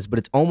love this. But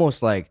it's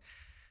almost like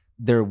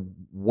they're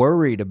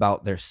worried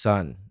about their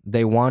son.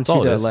 They want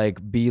you to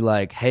like be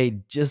like, hey,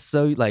 just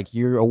so like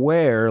you're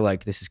aware,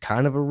 like this is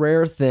kind of a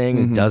rare thing.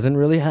 It doesn't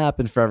really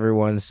happen for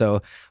everyone.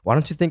 So why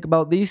don't you think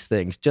about these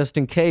things just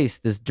in case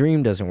this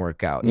dream doesn't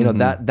work out? You know,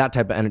 that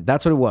type of energy.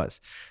 That's what it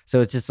was.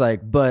 So it's just like,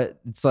 but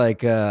it's like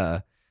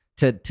to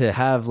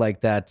have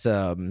like that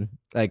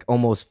like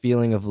almost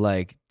feeling of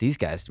like, these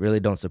guys really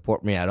don't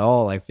support me at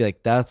all. I feel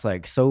like that's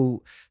like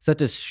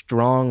such a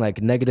strong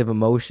like negative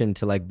emotion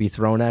to like be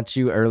thrown at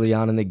you early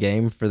on in the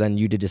game, for then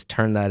you to just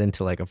turn that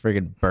into like a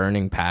friggin'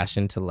 burning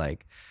passion to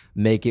like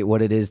make it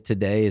what it is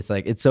today. It's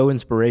like, it's so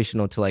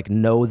inspirational to like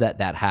know that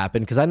that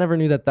happened, because I never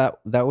knew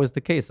that was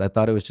the case. I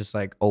thought it was just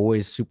like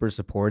always super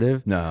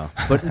supportive. No.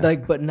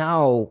 but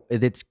now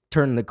it's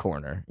turned the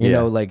corner. You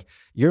know, like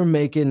you're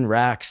making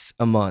racks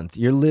a month.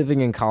 You're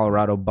living in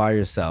Colorado by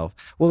yourself.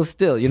 Well,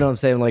 still, you know what I'm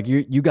saying? Like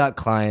you got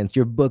clients,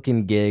 you're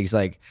booking gigs,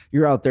 like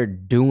you're out there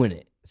doing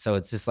it. So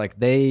it's just like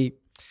they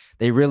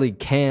really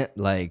can't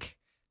like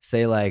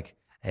say like,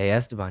 hey,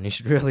 Esteban, you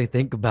should really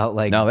think about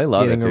like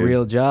getting a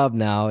real job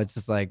now. It's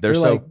just like they're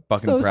so like,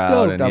 fucking so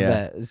proud. Stoked, I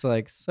bet. It's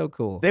like so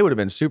cool. They would have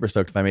been super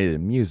stoked if I made it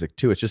in music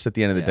too. It's just at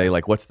the end of the day,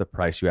 like, what's the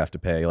price you have to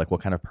pay? Like, what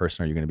kind of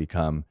person are you going to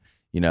become?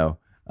 You know.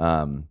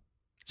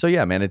 So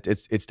yeah, man,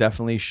 it's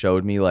definitely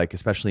showed me, like,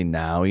 especially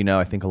now, you know,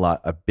 I think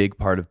a big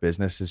part of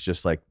business is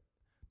just like,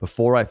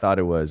 before I thought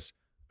it was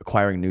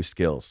acquiring new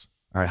skills.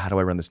 All right, how do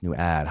I run this new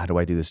ad? How do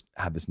I do this?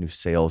 Have this new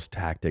sales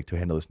tactic to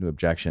handle this new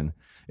objection?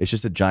 It's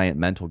just a giant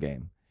mental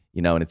game.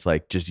 You know, and it's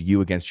like just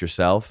you against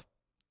yourself.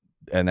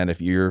 And then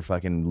if you're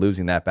fucking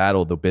losing that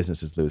battle, the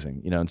business is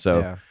losing, you know? And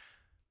so,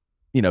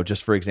 you know,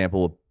 just for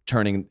example,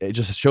 it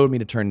just showed me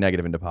to turn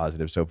negative into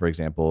positive. So for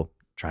example,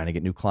 trying to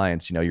get new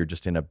clients, you know, you're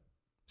just in a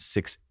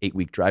 6-8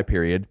 week dry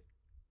period.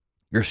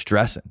 You're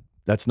stressing.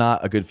 That's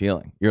not a good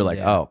feeling. You're like,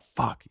 oh,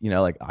 fuck, you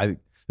know, like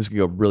this could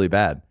go really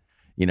bad,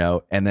 you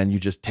know? And then you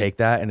just take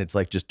that and it's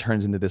like, just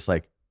turns into this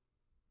like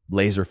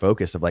laser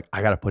focus of like,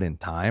 I got to put in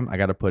time. I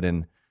got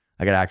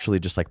to actually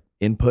just like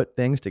input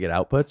things to get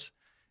outputs.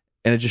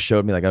 And it just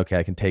showed me like, okay,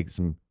 I can take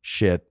some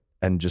shit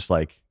and just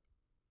like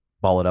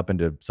ball it up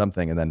into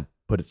something and then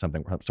put it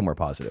somewhere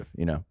positive,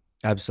 you know?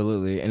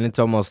 Absolutely. And it's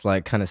almost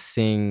like kind of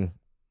seeing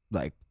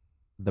like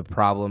the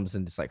problems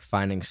and just like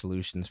finding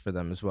solutions for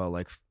them as well.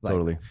 Like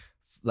totally.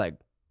 Like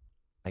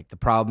the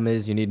problem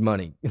is you need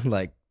money,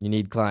 like you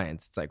need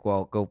clients. It's like,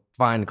 well, go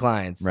find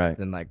clients, right?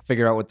 And like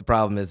figure out what the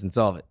problem is and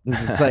solve it.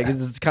 It's just like,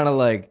 it's kind of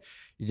like,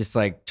 you're just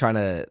like trying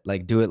to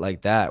like do it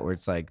like that, where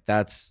it's like,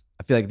 I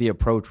feel like the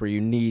approach where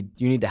you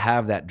need to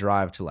have that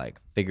drive to like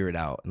figure it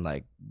out and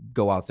like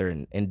go out there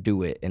and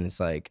do it. And it's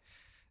like,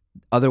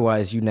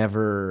 otherwise you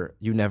never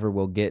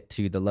will get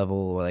to the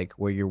level like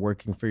where you're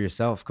working for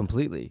yourself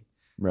completely.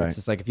 Right. It's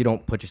just like, if you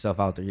don't put yourself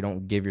out there, you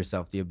don't give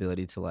yourself the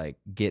ability to like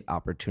get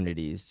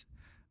opportunities.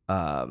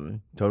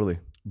 Totally.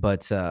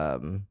 But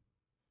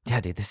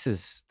yeah, dude, this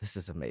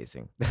is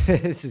amazing.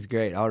 This is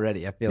great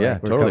already. I feel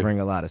like we're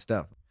covering a lot of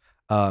stuff.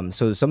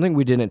 So something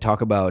we didn't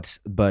talk about,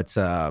 but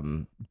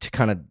to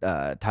kind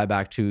of tie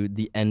back to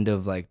the end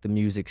of like the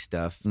music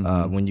stuff,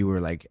 when you were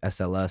like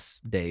SLS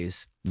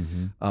days,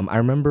 I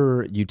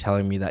remember you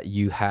telling me that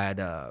you had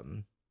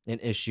an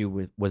issue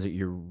with, was it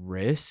your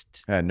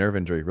wrist? Yeah, nerve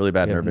injury, really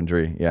bad nerve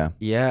injury. Yeah.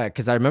 Yeah,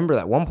 because I remember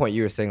at one point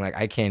you were saying like,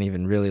 I can't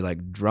even really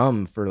like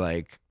drum for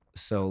like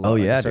so long,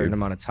 like a certain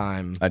amount of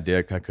time. I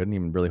couldn't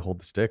even really hold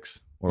the sticks.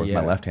 Or with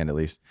my left hand at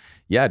least.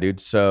 Yeah, dude.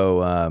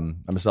 So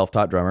I'm a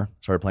self-taught drummer.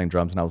 Started playing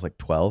drums when I was like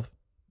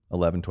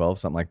 11, 12,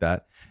 something like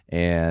that.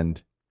 And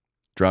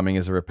drumming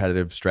is a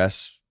repetitive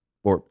stress,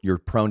 or you're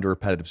prone to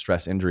repetitive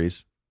stress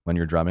injuries when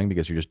you're drumming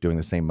because you're just doing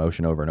the same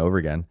motion over and over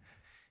again.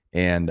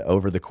 And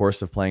over the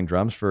course of playing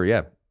drums for,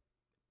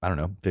 I don't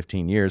know,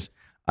 15 years,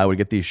 I would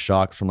get these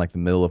shocks from like the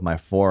middle of my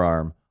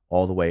forearm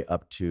all the way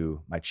up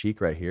to my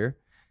cheek right here.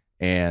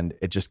 And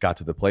it just got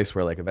to the place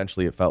where like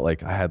eventually it felt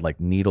like I had like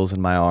needles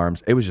in my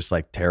arms. It was just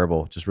like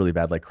terrible, just really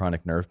bad, like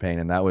chronic nerve pain.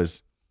 And that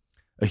was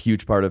a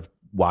huge part of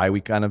why we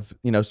kind of,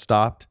 you know,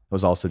 stopped. It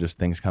was also just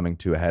things coming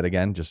to a head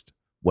again. Just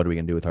what are we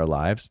going to do with our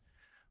lives?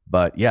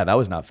 But yeah, that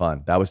was not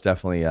fun. That was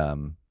definitely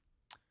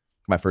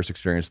my first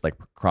experience with like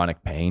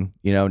chronic pain,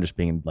 you know, and just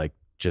being like,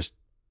 just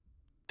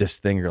this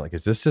thing. You're like,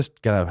 is this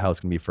just kind of how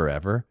it's gonna be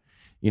forever?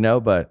 You know,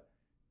 but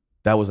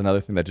that was another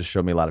thing that just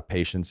showed me a lot of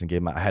patience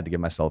and I had to give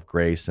myself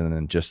grace, and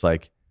then just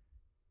like,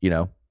 you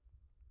know,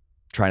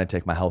 trying to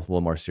take my health a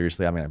little more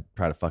seriously. I mean, I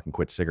try to fucking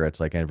quit cigarettes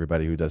like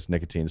everybody who does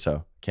nicotine,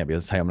 so can't be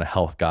able to say I'm a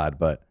health god,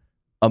 but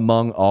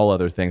among all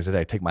other things,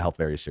 I take my health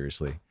very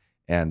seriously.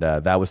 And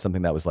that was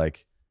something that was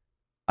like,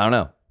 I don't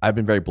know. I've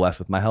been very blessed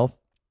with my health,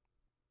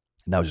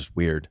 and that was just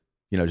weird,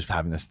 you know, just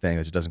having this thing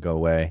that just doesn't go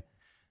away.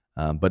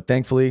 But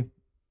thankfully,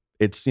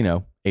 it's, you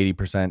know,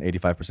 80%,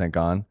 85%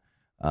 gone,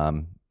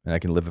 and I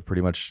can live a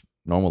pretty much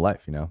normal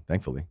life, you know,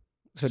 thankfully.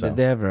 So did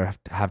they ever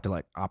have to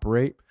like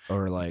operate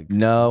or like?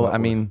 No, I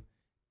mean,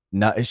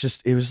 no,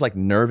 it was like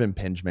nerve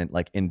impingement,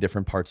 like in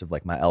different parts of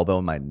like my elbow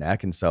and my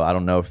neck. And so I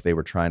don't know if they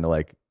were trying to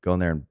like go in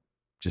there and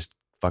just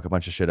fuck a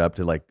bunch of shit up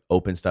to like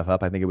open stuff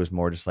up. I think it was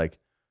more just like,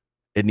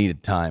 it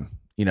needed time,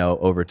 you know,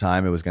 over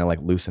time it was going to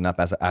like loosen up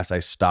as I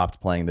stopped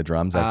playing the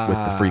drums like, with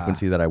the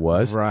frequency that I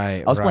was.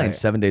 Right. I was playing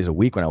 7 days a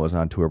week when I wasn't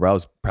on tour, but I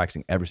was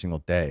practicing every single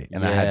day,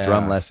 and I had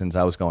drum lessons.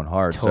 I was going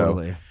hard.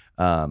 Totally.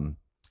 So,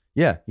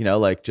 yeah, you know,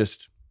 like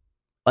just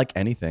like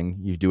anything,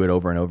 you do it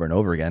over and over and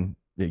over again.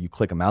 You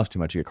click a mouse too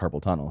much, you get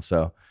carpal tunnel.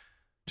 So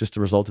just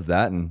a result of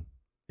that. And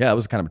yeah, it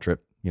was kind of a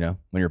trip, you know,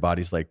 when your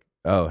body's like,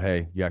 oh,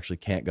 hey, you actually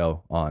can't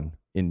go on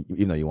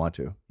even though you want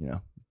to, you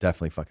know,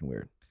 definitely fucking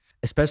weird.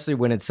 Especially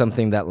when it's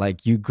something that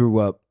like you grew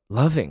up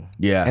loving.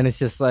 Yeah. And it's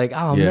just like,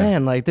 oh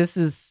man, like this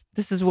is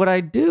what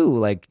I do.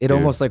 Like it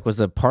almost like was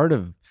a part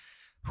of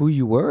who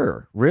you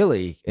were,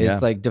 really.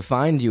 It's like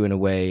defined you in a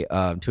way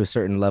to a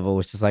certain level.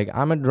 It's just like,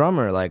 I'm a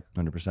drummer. Like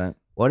 100%.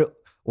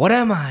 What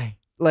am I?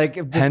 Like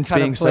it just Hence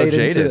kind being of played so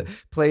jaded.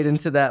 played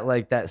into that,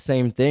 like that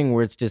same thing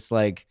where it's just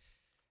like,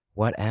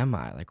 what am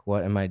I? Like,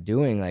 what am I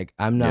doing? Like,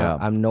 I'm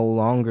not, I'm no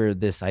longer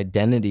this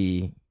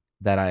identity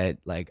that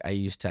I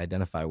used to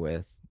identify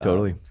with.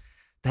 Totally.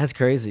 That's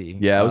crazy.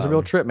 Yeah, it was a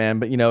real trip, man.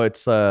 But you know,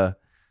 it was a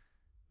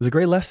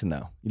great lesson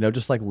though. You know,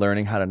 just like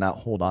learning how to not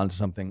hold on to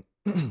something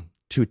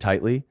too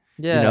tightly.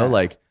 Yeah. You know,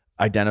 like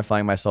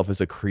identifying myself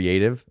as a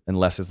creative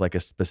unless it's like a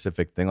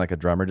specific thing, like a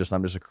drummer.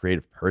 I'm just a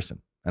creative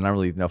person. And I don't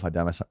really know if I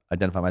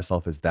identify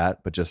myself as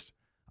that, but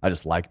I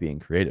just like being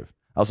creative.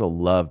 I also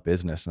love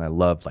business, and I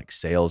love like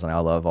sales, and I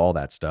love all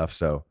that stuff.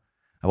 So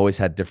I've always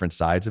had different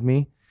sides of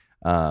me.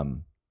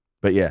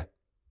 But yeah,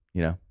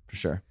 you know, for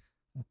sure.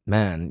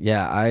 Man,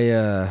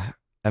 yeah,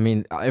 I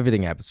mean,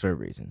 everything happens for a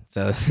reason.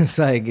 So it's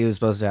like it was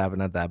supposed to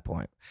happen at that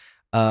point.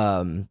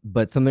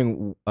 But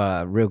something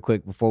real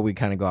quick before we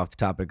kind of go off the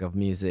topic of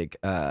music,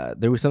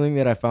 there was something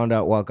that I found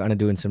out while kind of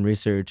doing some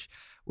research,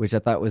 which I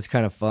thought was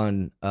kind of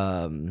fun.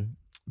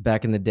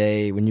 Back in the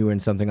day when you were in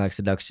something like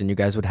Seduction, you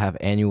guys would have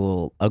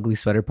annual ugly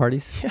sweater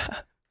parties. Yeah.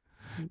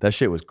 That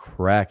shit was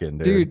cracking,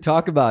 dude. Dude,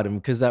 talk about him,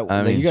 because that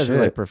I mean, you guys were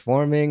like shit.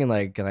 performing and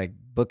like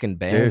booking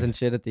bands and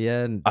shit at the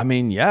end. I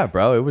mean, yeah,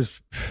 bro, it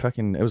was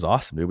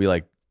awesome, dude. We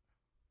like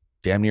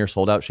damn near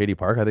sold out Shady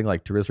Park, I think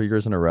like 2 or 3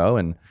 years in a row,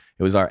 and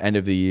it was our end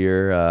of the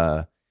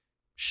year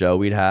show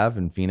we'd have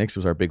in Phoenix. It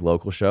was our big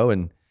local show,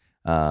 and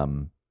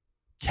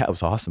yeah, it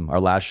was awesome. Our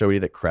last show we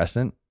did at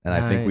Crescent, and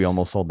I think we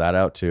almost sold that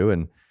out too.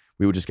 And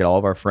we would just get all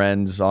of our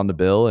friends on the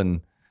bill,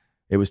 and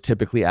it was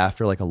typically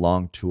after like a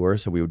long tour,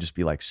 so we would just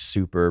be like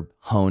super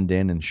honed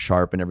in and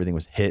sharp, and everything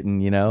was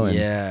hitting, you know.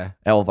 And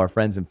all of our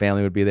friends and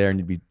family would be there, and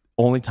you'd be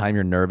only time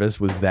you're nervous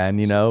was then,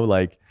 you know,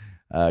 like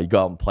you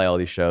go out and play all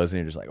these shows, and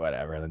you're just like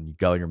whatever, and then you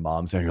go and your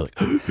mom's there, and you're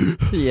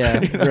like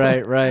yeah, you know?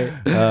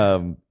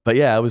 right. But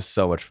yeah, it was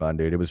so much fun,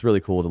 dude. It was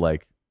really cool to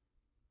like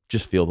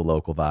just feel the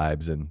local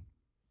vibes and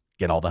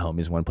get all the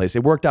homies in one place.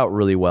 It worked out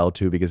really well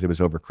too, because it was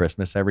over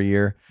Christmas every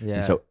year. Yeah.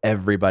 And so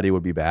everybody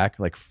would be back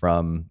like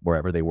from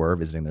wherever they were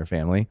visiting their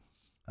family.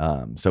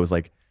 So it was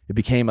like, it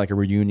became like a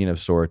reunion of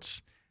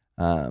sorts.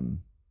 It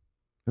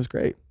was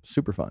great.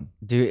 Super fun.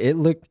 Dude, it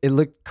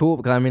looked cool,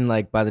 because I mean,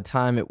 like by the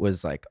time it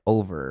was like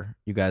over,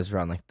 you guys were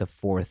on like the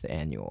 4th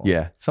annual.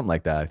 Yeah. Something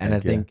like that. I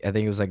think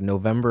it was like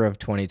November of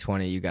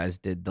 2020, you guys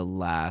did the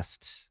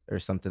last or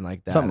something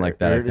like that. Something like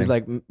that. I think.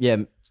 Like, yeah.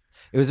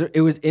 It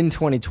was in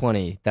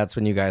 2020. That's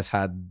when you guys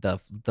had the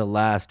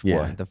last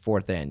one, the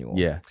 4th annual.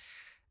 Yeah.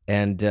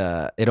 And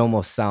it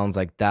almost sounds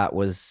like that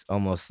was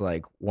almost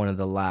like one of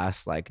the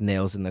last like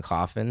nails in the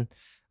coffin.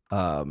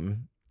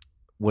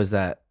 Was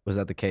that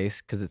the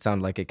case? Because it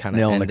sounded like it kind of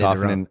nail in the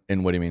coffin.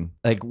 And what do you mean?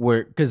 Like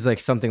because like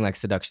something like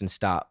Seduction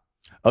stopped.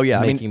 Oh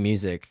yeah, making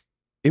music.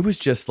 It was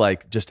just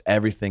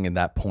everything in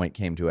that point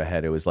came to a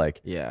head. It was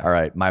like, all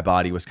right, my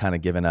body was kind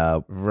of giving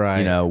up. Right.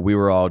 You know, we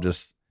were all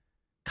just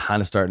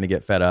kind of starting to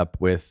get fed up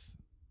with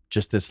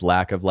just this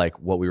lack of like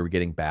what we were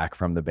getting back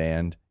from the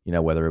band, you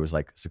know, whether it was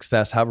like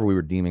success, however we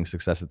were deeming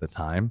success at the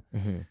time.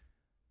 Mm-hmm.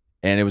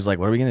 And it was like,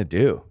 what are we going to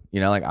do?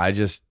 You know, like I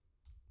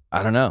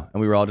don't know.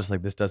 And we were all just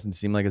like, this doesn't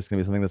seem like it's going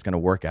to be something that's going to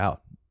work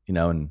out, you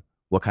know, and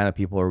what kind of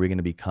people are we going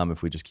to become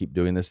if we just keep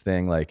doing this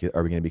thing? Like,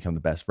 are we going to become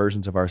the best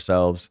versions of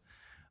ourselves?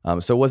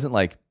 So it wasn't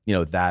like, you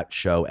know, that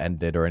show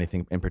ended or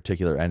anything in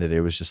particular ended. It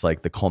was just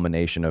like the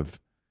culmination of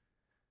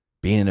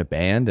being in a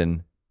band.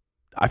 And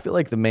I feel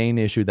like the main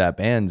issue that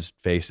bands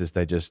face is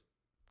they just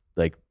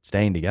like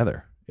staying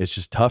together. It's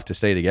just tough to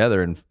stay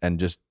together and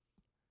just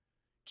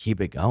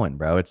keep it going,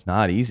 bro. It's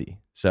not easy.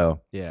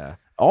 So Yeah.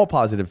 all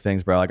positive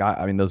things, bro. Like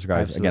I mean, those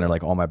guys Absolutely. again are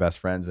like all my best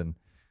friends, and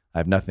I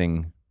have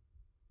nothing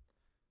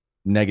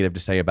negative to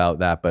say about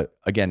that. But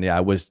again, yeah,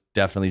 I was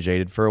definitely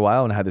jaded for a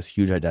while and I had this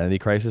huge identity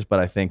crisis, but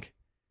I think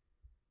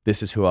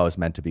this is who I was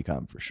meant to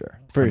become for sure.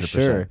 For 100%.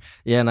 sure.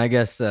 Yeah. And I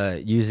guess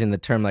using the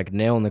term like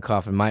nail in the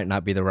coffin might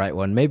not be the right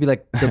one. Maybe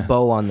like the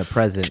bow on the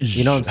present.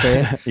 You know what I'm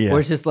saying? Yeah. Where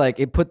it's just like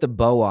it put the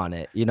bow on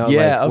it. You know?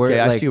 Yeah, like, where, okay,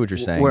 I like, see what you're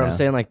saying Where now. I'm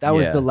saying like that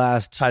was Yeah. the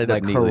last Tied it up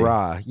like neatly.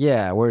 hurrah.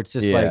 Yeah. Where it's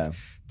just Yeah. like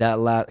that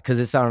last, because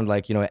it sounded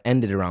like, you know, it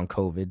ended around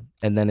COVID.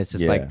 And then it's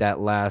just Yeah. like that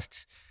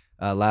last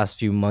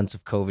few months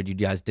of COVID, you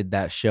guys did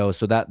that show.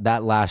 So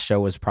that last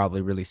show was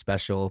probably really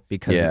special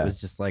because Yeah. it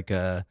was just like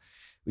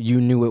you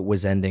knew it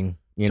was ending.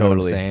 You know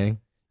Totally. what I'm saying?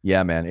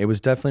 Yeah, man. It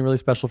was definitely really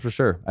special for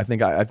sure. I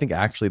think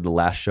actually the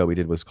last show we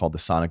did was called the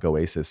Sonic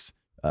Oasis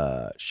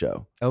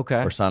show.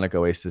 Okay. Or Sonic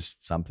Oasis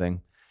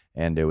something.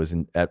 And it was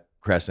at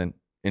Crescent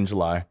in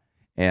July.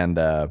 And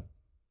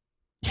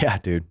yeah,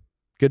 dude,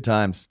 good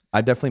times.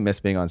 I definitely miss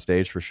being on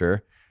stage for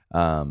sure.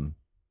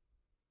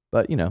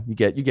 But you know, you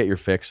get your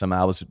fix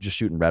somehow. I was just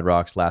shooting Red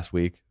Rocks last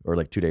week or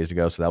like 2 days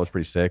ago, so that was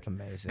pretty sick.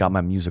 Amazing. Got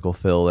my musical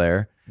fill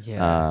there.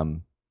 Yeah.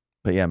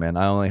 But yeah, man,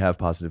 I only have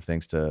positive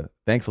things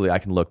thankfully I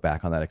can look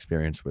back on that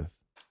experience with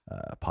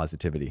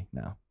positivity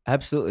now.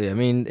 Absolutely. I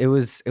mean, it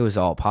was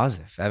all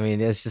positive. I mean,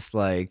 it's just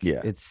like,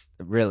 Yeah. it's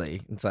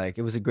like,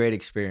 it was a great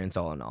experience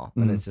all in all.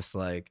 And it's just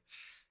like,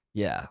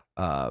 yeah.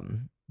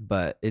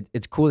 But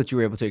it's cool that you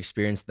were able to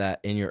experience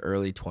that in your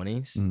early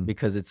 20s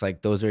because it's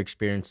like, those are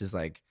experiences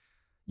like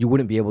you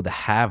wouldn't be able to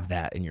have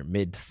that in your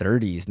mid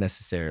 30s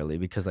necessarily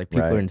because like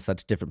people are in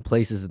such different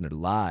places in their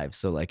lives.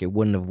 So like, it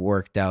wouldn't have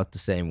worked out the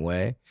same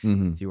way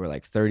if you were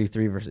like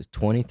 33 versus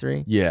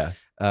 23. Yeah.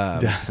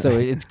 So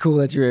it's cool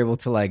that you're able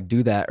to like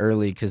do that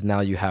early because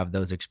now you have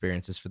those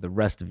experiences for the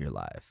rest of your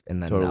life.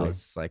 And then now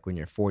it's like when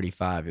you're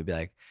 45, you'll be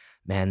like,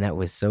 man, that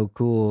was so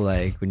cool.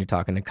 Like when you're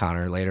talking to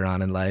Connor later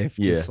on in life,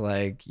 just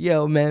like,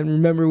 yo, man,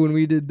 remember when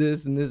we did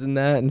this and this and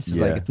that? And it's just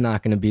like, it's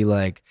not going to be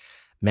like,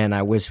 man,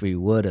 I wish we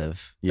would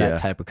have that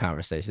type of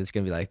conversation. It's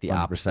going to be like the 100%.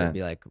 Opposite. It'd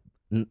be like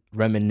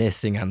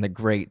reminiscing on the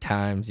great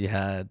times you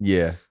had.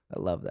 Yeah. I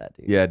love that,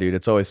 dude. Yeah, dude.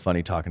 It's always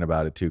funny talking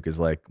about it too, because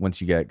like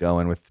once you get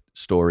going with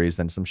stories,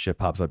 then some shit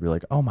pops up. You're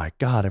like, oh my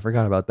God, I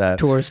forgot about that.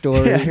 Tour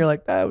stories. Yeah, you're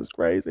like, that was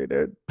crazy,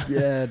 dude.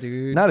 Yeah,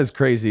 dude. Not as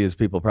crazy as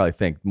people probably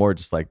think. More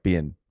just like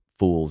being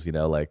fools, you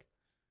know, like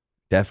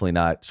definitely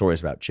not stories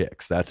about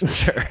chicks. That's for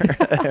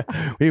sure.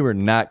 We were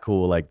not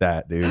cool like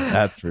that, dude.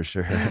 That's for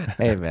sure.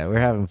 Hey, man, we're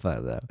having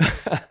fun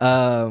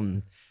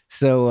though.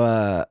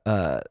 So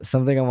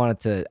something I wanted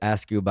to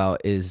ask you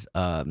about is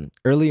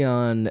early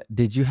on,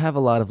 did you have a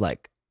lot of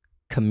like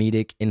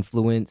comedic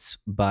influence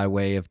by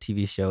way of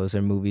TV shows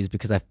or movies?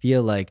 Because I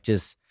feel like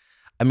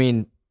I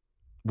mean,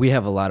 we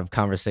have a lot of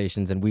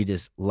conversations and we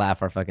just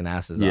laugh our fucking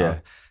asses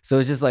off. So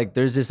it's just like,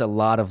 there's just a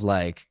lot of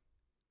like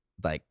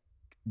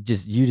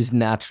you just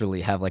naturally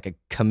have like a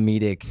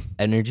comedic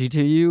energy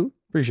to you.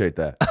 Appreciate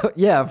that.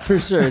 Yeah, for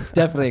sure. It's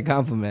definitely a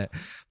compliment.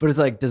 But it's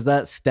like, does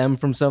that stem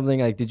from something?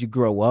 Like, did you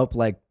grow up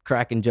like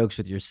cracking jokes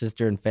with your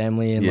sister and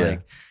family? And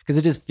like, because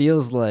it just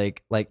feels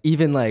like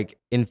even like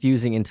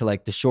infusing into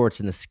like the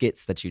shorts and the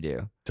skits that you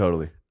do.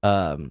 Totally.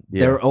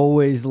 They're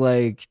always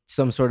like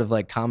some sort of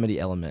like comedy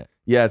element.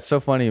 Yeah, it's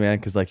so funny, man,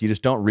 because like you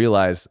just don't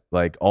realize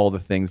like all the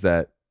things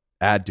that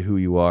add to who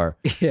you are.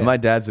 Yeah. My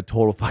dad's a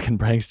total fucking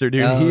prankster,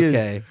 dude. He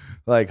is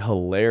like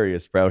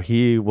hilarious, bro.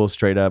 He will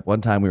straight up. One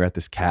time we were at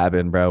this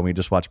cabin, bro, and we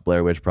just watched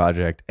Blair Witch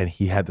Project, and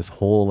he had this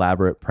whole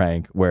elaborate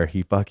prank where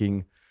he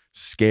fucking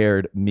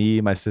scared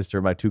me, my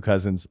sister, my two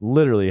cousins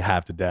literally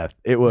half to death.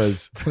 It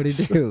was what did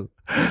he do?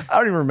 I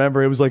don't even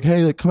remember. It was like,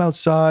 hey, like come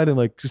outside and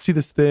like just see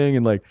this thing,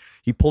 and like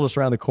he pulled us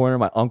around the corner.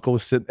 My uncle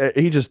was sitting.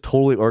 He just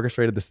totally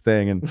orchestrated this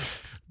thing, and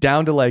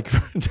down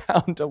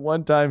to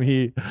one time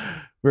we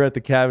were at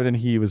the cabin and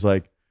he was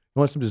like, you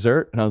want some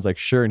dessert? And I was like,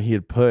 sure. And he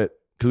had put,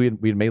 because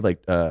we had made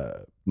like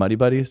Muddy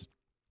Buddies.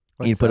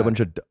 And he put a bunch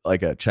of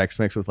like a Chex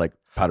Mix with like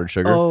powdered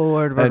sugar. Oh,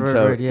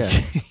 word, yeah.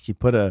 He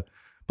put a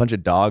bunch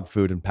of dog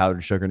food and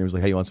powdered sugar, and he was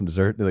like, hey, you want some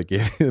dessert? And he like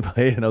gave me the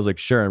plate, and I was like,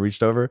 sure. And I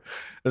reached over,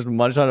 just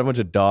munched on a bunch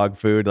of dog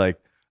food. Like,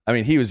 I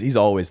mean, he's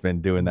always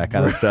been doing that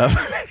kind of stuff.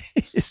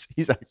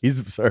 He's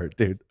absurd,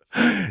 dude.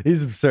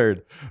 He's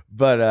absurd.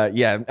 But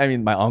yeah, I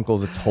mean, my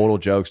uncle's a total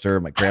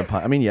jokester. My grandpa,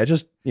 I mean, yeah,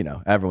 just, you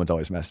know, everyone's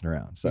always messing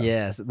around. So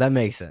yes, that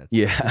makes sense.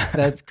 Yeah.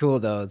 That's cool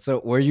though.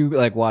 So were you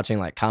like watching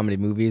like comedy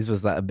movies?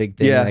 Was that a big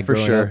thing? Yeah, like, for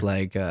growing sure. Up,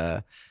 like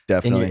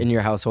definitely in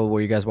your household,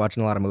 were you guys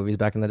watching a lot of movies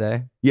back in the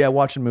day? Yeah,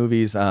 watching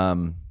movies. I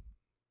don't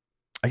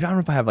know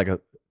if I have like a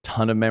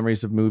ton of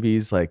memories of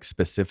movies like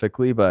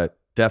specifically, but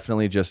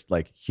definitely just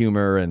like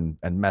humor and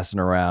messing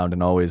around,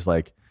 and always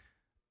like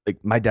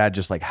my dad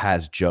just like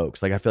has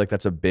jokes. Like I feel like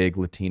that's a big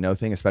Latino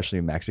thing, especially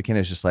Mexican,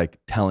 is just like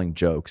telling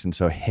jokes. And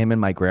so him and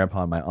my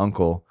grandpa and my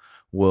uncle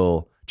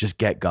will just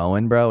get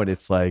going, bro. And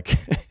it's like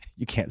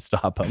you can't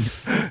stop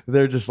them.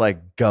 They're just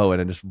like going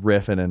and just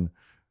riffing, and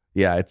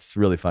yeah, it's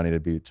really funny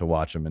to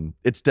watch them, and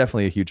it's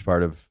definitely a huge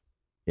part of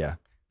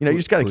you know, you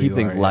just got to keep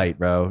things light,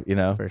 bro. You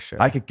know, for sure.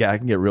 I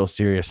can get real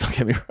serious. Don't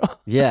get me wrong.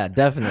 Yeah,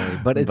 definitely.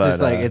 But it's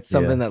just like it's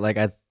something that like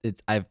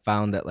I've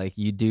found that like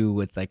you do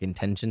with like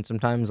intention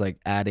sometimes, like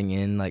adding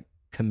in like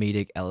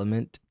comedic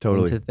element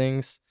into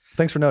things.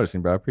 Thanks for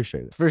noticing, bro. I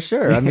appreciate it. For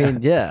sure. I mean,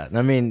 yeah,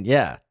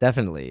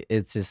 definitely.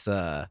 It's just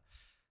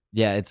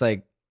it's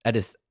like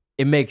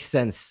it makes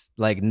sense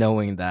like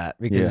knowing that,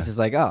 because it's just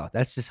like, oh,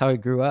 that's just how I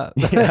grew up.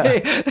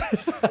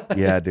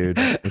 Yeah, dude.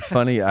 It's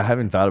funny. I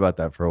haven't thought about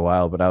that for a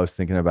while, but I was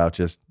thinking about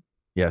just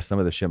some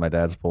of the shit my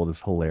dad's pulled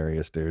is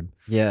hilarious, dude.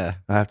 Yeah.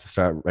 I have to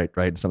start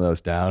writing some of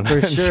those down.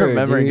 For sure,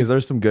 remembering, because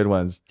there's some good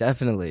ones.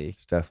 Definitely.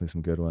 There's definitely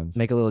some good ones.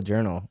 Make a little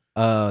journal.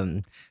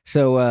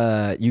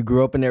 So you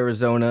grew up in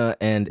Arizona,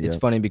 and it's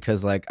funny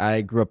because like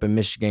I grew up in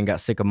Michigan, got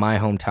sick of my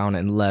hometown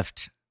and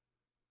left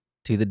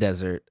to the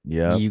desert.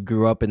 Yeah. You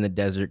grew up in the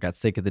desert, got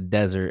sick of the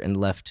desert, and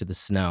left to the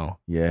snow.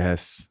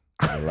 Yes.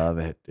 I love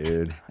it,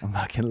 dude. I'm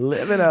fucking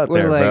living out We're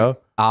there, like bro.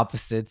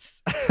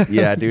 Opposites.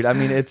 Yeah, dude. I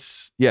mean,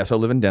 so I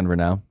live in Denver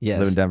now. Yes. I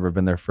live in Denver. I've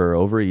been there for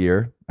over a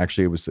year.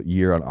 Actually, it was a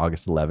year on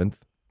August 11th.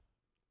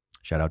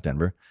 Shout out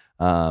Denver.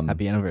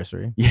 Happy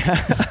anniversary.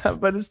 Yeah,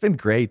 but it's been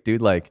great,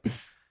 dude. Like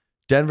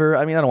Denver,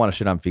 I mean, I don't want to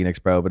shit on Phoenix,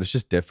 bro, but it's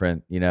just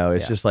different. You know,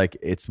 it's just like,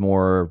 it's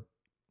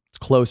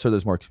closer.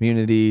 There's more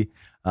community.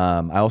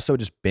 I also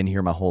just been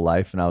here my whole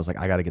life, and I was like,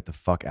 I got to get the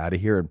fuck out of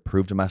here and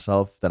prove to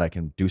myself that I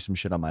can do some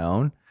shit on my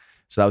own.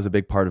 So that was a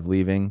big part of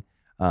leaving.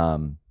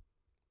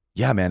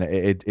 Yeah, man,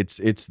 it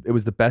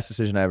was the best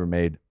decision I ever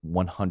made.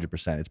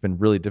 100%. It's been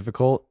really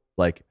difficult,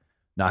 like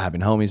not having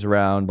homies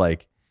around,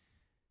 like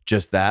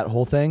just that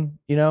whole thing,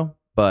 you know,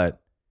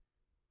 but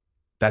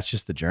that's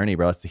just the journey,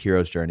 bro. It's the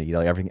hero's journey. You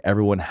know, like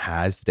everyone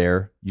has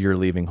their you're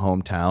leaving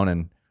hometown,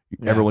 and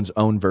everyone's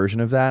own version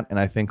of that. And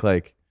I think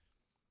like,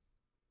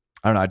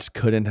 I don't know, I just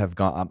couldn't have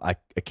gone, I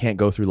can't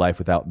go through life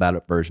without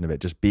that version of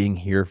it. Just being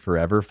here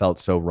forever felt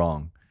so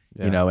wrong,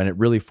 you know, and it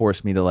really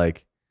forced me to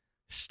like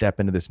step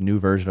into this new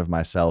version of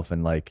myself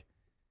and like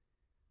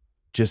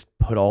just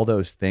put all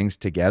those things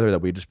together that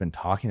we've just been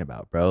talking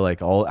about, bro.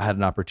 Like I had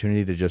an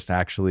opportunity to just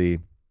actually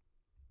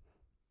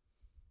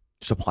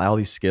just apply all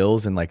these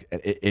skills, and like,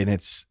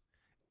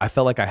 I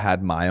felt like I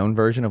had my own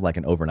version of like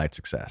an overnight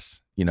success,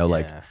 you know,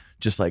 like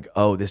just like,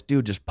 oh, this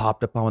dude just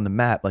popped up on the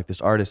map. Like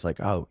this artist, like,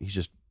 oh,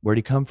 where'd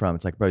he come from?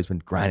 It's like, bro, he's been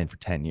grinding for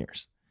 10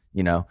 years,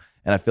 you know?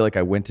 And I feel like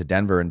I went to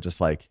Denver and just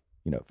like,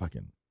 you know,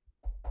 fucking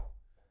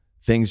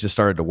things just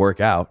started to work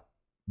out.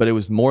 But it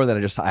was more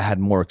that I had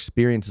more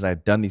experiences. I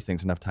had done these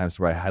things enough times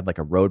where I had like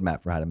a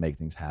roadmap for how to make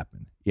things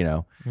happen, you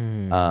know?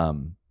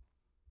 And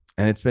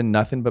it's been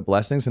nothing but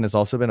blessings. And it's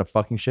also been a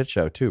fucking shit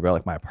show too, bro.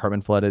 Like my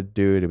apartment flooded,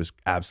 dude. It was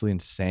absolutely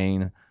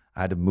insane.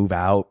 I had to move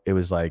out. It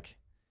was like,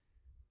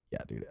 yeah,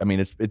 dude. I mean,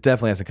 it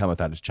definitely hasn't come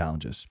without its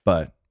challenges,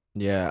 but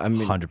yeah, I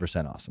mean,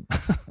 100% awesome.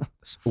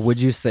 Would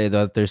you say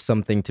that there's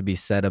something to be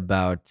said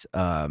about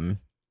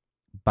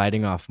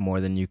biting off more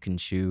than you can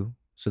chew,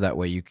 so that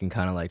way you can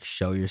kind of like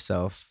show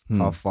yourself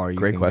how far you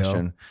can go? Great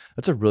question.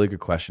 That's a really good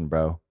question,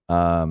 bro.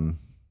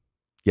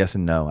 Yes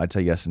and no. I'd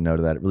say yes and no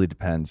to that. It really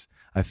depends.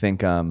 I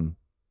think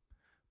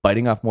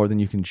biting off more than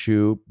you can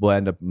chew will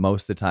end up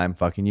most of the time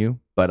fucking you,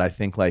 but I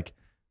think like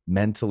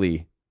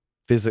mentally,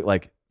 physically,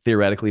 like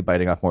theoretically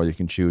biting off more than you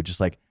can chew, just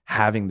like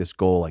having this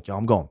goal, like, yo,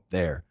 I'm going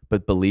there,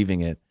 but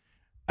believing it,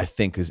 I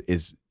think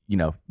is, you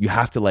know, you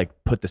have to like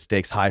put the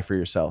stakes high for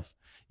yourself,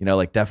 you know,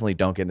 like definitely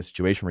don't get in a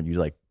situation where you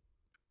like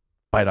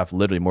bite off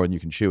literally more than you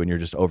can chew and you're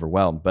just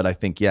overwhelmed. But I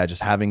think, yeah,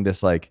 just having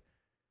this, like,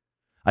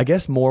 I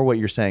guess more what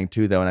you're saying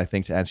too, though. And I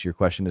think to answer your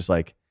question is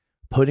like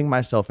putting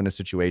myself in a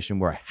situation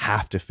where I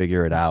have to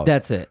figure it out.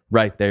 That's it.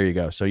 Right. There you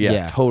go. So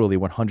yeah. Totally.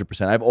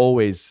 100%. I've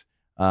always,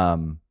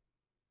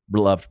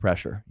 loved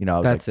pressure. You know, I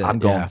was I'm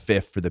going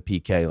fifth for the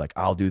PK. Like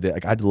I'll do that.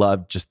 Like I'd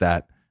love just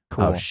that.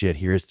 Cool. Oh shit,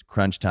 here's the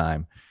crunch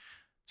time.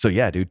 So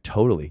yeah, dude,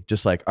 totally.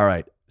 Just like, all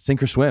right,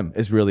 sink or swim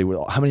is really,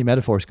 how many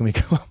metaphors can we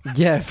go?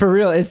 Yeah, for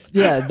real.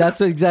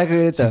 That's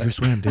exactly it though. Sink or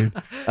swim, dude.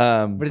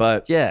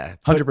 But yeah,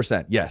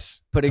 100%.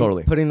 Yes,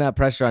 totally. Putting that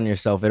pressure on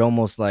yourself, it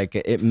almost like,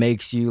 it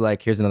makes you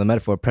like, here's another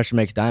metaphor, pressure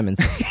makes diamonds.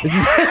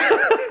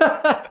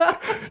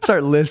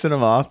 Start listing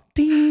them off.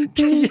 Ding,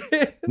 ding.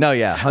 No,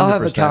 yeah, 100%. I'll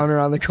have a counter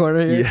on the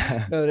corner here.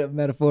 Yeah. No,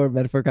 metaphor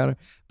counter.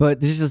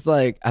 But it's just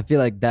like, I feel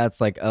like that's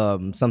like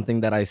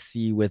something that I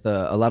see with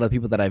a lot of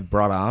people that I've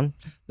brought on.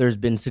 There's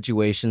been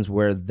situations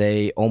where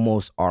they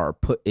almost are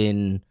put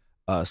in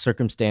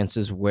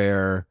circumstances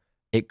where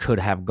it could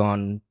have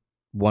gone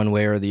one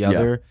way or the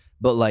other,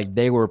 but like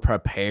they were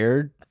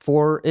prepared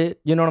for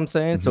it. You know what I'm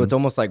saying? So it's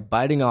almost like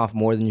biting off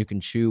more than you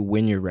can chew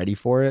when you're ready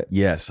for it.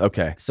 Yes.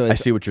 Okay. So I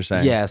see what you're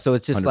saying. Yeah. So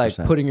it's just 100%.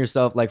 Like putting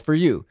yourself, like for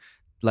you,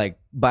 like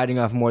biting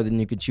off more than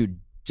you could chew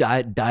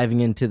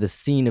diving into the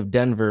scene of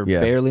Denver,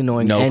 Yeah. barely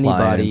knowing No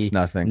anybody, clients,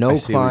 nothing. I no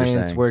see what you're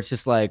clients, saying. where it's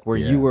just like where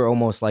you were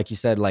almost, like you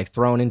said, like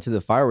thrown into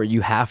the fire where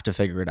you have to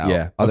figure it out.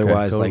 Yeah, okay,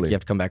 Otherwise, totally. like you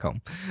have to come back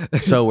home.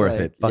 So worth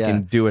like, it.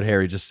 Fucking do what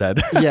Harry just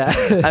said.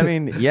 Yeah. I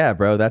mean, yeah,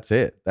 bro, that's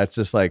it. That's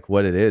just like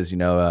what it is, you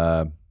know.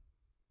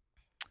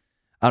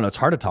 I don't know. It's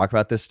hard to talk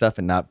about this stuff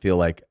and not feel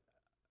like,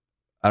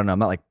 I don't know. I'm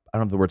not like, I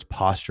don't know if the words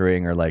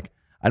posturing or like,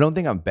 I don't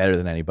think I'm better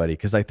than anybody.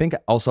 Cause I think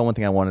also one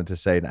thing I wanted to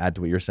say and add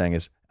to what you're saying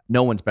is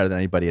no one's better than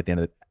anybody at the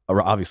end of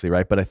the, obviously,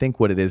 right? But I think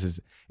what it is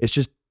it's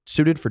just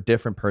suited for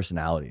different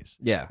personalities.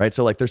 Yeah. Right.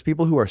 So like there's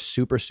people who are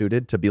super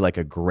suited to be like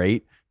a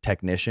great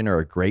technician or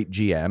a great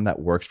GM that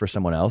works for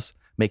someone else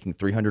making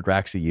 300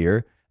 racks a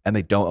year and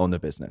they don't own the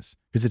business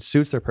because it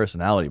suits their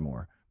personality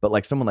more. But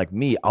like someone like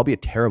me, I'll be a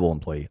terrible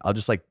employee. I'll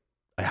just like,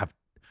 I have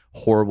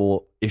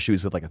horrible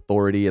issues with like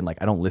authority and like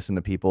I don't listen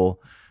to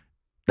people.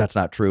 That's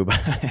not true, but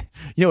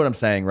you know what I'm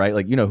saying, right?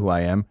 Like, you know who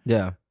I am.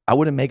 Yeah. I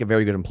wouldn't make a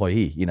very good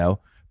employee, you know,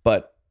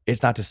 but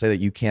it's not to say that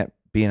you can't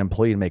be an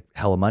employee and make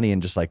hella money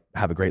and just like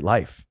have a great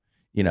life,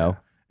 you know?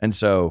 And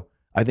so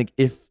I think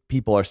if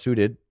people are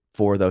suited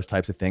for those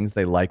types of things,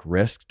 they like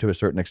risk to a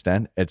certain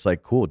extent. It's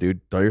like, cool,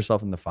 dude, throw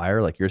yourself in the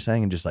fire, like you're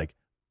saying, and just like,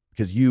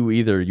 because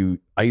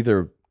I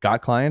either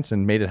got clients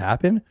and made it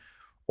happen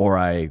or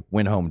I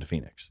went home to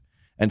Phoenix.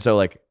 And so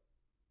like,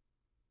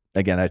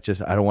 again, I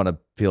don't want to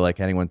feel like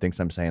anyone thinks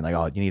I'm saying like,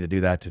 oh, you need to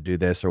do that to do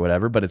this or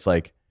whatever. But it's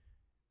like,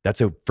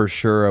 that's for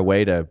sure a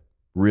way to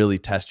really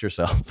test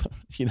yourself,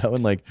 you know,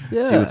 and like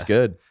see what's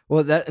good.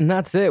 Well,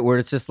 that's it, where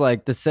it's just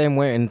like the same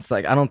way. And it's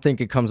like, I don't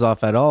think it comes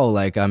off at all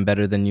like I'm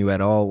better than you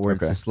at all, where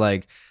it's just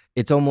like,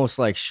 it's almost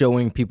like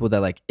showing people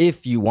that like,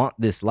 if you want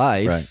this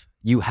life,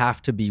 you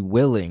have to be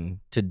willing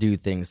to do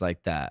things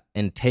like that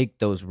and take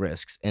those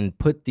risks and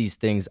put these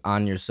things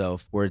on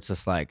yourself, where it's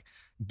just like,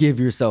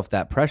 give yourself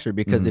that pressure,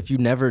 because if you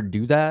never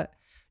do that,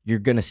 you're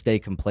going to stay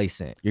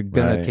complacent. You're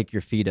going to kick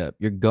your feet up.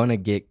 You're going to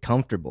get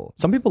comfortable.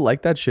 Some people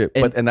like that shit,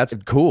 and that's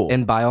cool.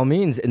 And by all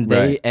means, and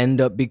they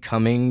end up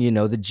becoming, you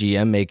know, the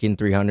GM making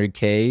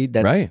 300K.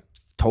 That's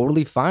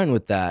totally fine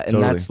with that.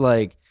 And that's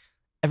like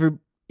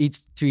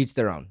each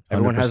their own.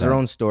 Everyone 100%. has their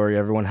own story.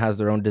 Everyone has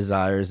their own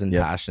desires and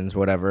passions,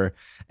 whatever.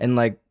 And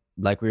like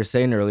we were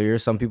saying earlier,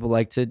 some people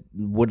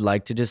would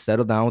like to just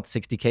settle down with a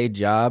 60K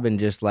job and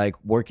just like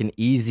work an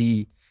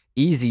easy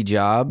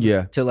job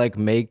to like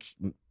make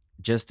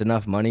just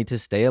enough money to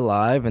stay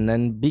alive and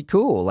then be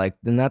cool. Like,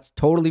 then that's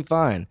totally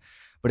fine.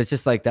 But it's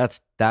just like,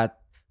 but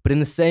in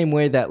the same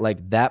way that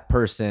like that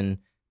person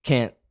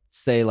can't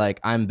say like,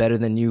 I'm better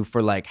than you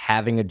for like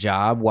having a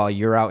job while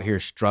you're out here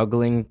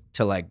struggling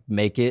to like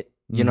make it,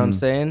 you know what I'm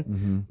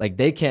saying? Like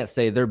they can't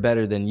say they're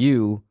better than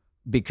you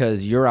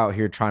because you're out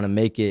here trying to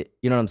make it,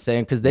 you know what I'm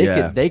saying? Because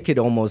they could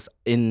almost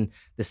in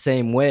the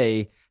same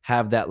way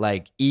have that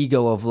like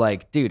ego of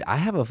like, dude, I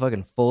have a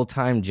fucking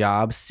full-time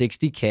job,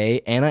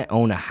 60K, and I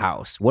own a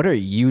house. What are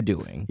you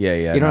doing? Yeah.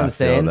 You know what I'm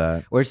saying?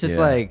 Where it's just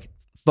like,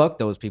 fuck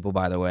those people,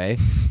 by the way.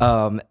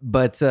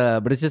 But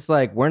it's just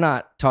like, we're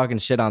not talking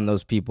shit on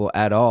those people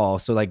at all.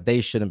 So like, they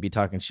shouldn't be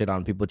talking shit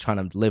on people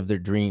trying to live their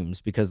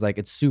dreams, because like,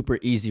 it's super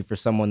easy for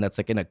someone that's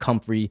like in a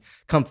comfy,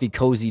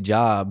 cozy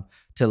job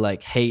to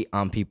like hate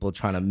on people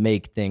trying to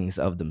make things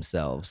of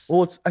themselves.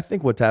 Well, I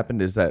think what's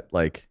happened is that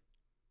like,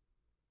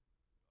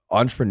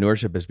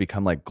 entrepreneurship has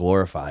become like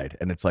glorified,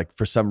 and it's like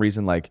for some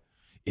reason, like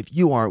if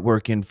you aren't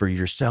working for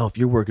yourself,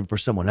 you're working for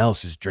someone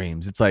else's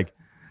dreams. It's like,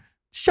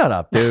 shut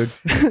up, dude.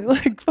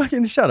 Like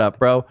fucking shut up,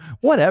 bro.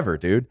 Whatever,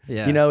 dude.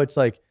 Yeah. You know, it's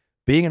like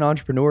being an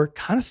entrepreneur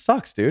kind of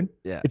sucks, dude.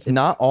 Yeah. It's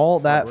not all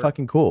that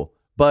fucking cool,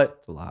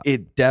 but lot.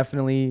 It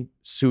definitely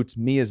suits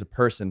me as a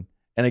person.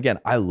 And again,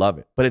 I love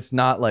it, but it's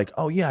not like,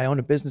 oh yeah, I own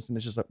a business and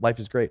it's just like, life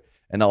is great.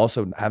 And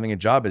also having a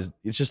job it's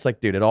just like,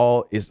 dude, it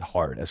all is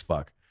hard as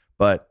fuck.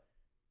 But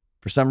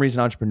for some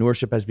reason,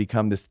 entrepreneurship has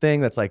become this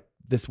thing that's like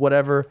this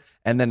whatever.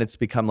 And then it's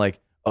become like,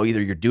 oh, either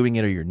you're doing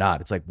it or you're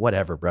not. It's like,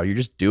 whatever, bro. You're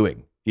just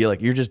doing.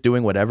 You're just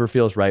doing whatever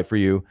feels right for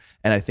you.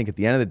 And I think at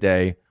the end of the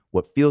day,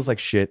 what feels like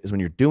shit is when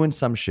you're doing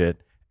some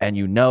shit and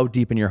you know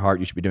deep in your heart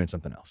you should be doing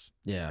something else.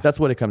 Yeah. That's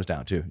what it comes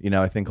down to. You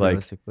know, I think like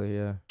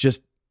realistically,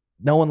 just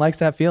no one likes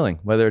that feeling,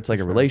 whether it's like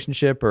a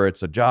relationship or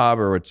it's a job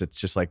or it's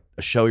just like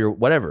a show,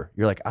 whatever.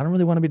 You're like, I don't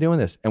really want to be doing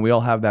this. And we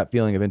all have that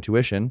feeling of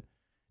intuition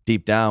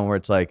deep down where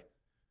it's like,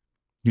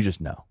 you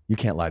just know. You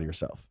can't lie to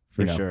yourself.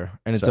 For sure.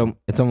 And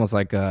it's almost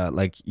like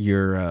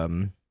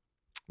your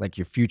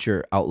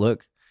future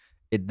outlook.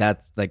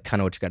 That's like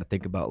kind of what you got to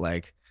think about.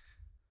 Like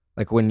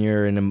when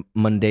you're in a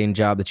mundane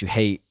job that you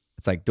hate,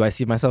 it's like, do I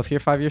see myself here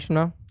 5 years from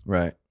now?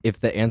 Right. If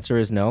the answer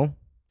is no,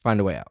 find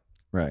a way out.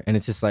 Right. And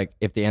it's just like,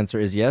 if the answer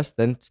is yes,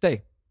 then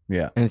stay.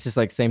 Yeah. And it's just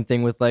like same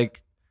thing with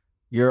like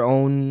your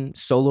own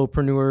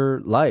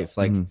solopreneur life.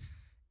 Like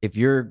if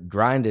you're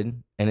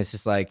grinding and it's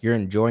just like you're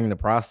enjoying the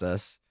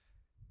process,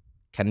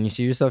 can you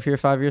see yourself here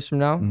 5 years from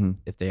now?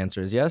 If the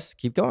answer is yes,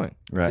 keep going.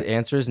 Right. If the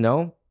answer is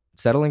no,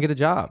 settle and get a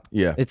job.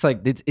 Yeah. It's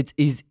like, it's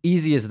as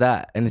easy as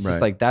that. And it's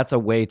just like, that's a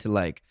way to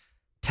like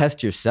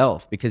test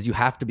yourself, because you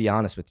have to be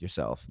honest with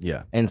yourself.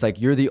 Yeah. And it's like,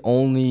 you're the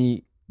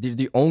only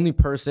the only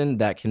person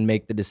that can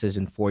make the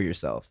decision for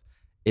yourself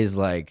is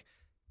like,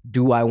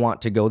 do I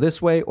want to go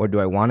this way or do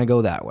I want to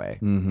go that way?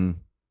 Mm-hmm.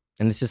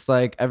 And it's just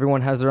like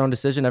everyone has their own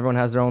decision. Everyone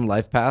has their own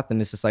life path.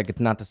 And it's just like,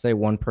 it's not to say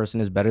one person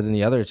is better than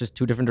the other. It's just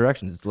two different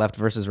directions. It's left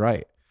versus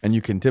right. And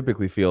you can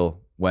typically feel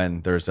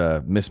when there's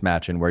a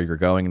mismatch in where you're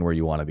going and where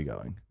you want to be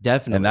going.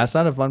 Definitely. And that's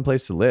not a fun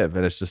place to live.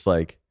 And it's just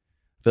like,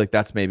 I feel like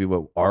that's maybe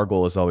what our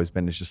goal has always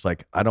been. It's just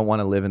like, I don't want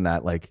to live in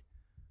that like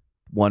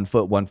 1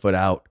 foot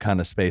out kind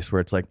of space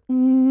where it's like,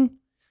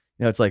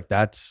 it's like,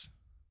 that's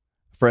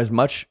for as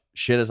much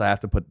shit as I have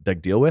to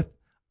like deal with,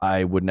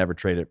 I would never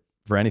trade it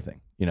for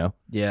anything,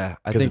 Yeah.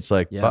 Because it's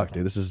like, fuck,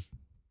 dude, this is,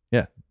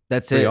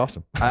 that's pretty it.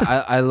 awesome.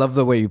 I love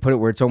the way you put it,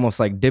 where it's almost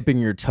like dipping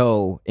your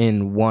toe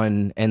in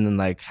one and then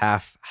like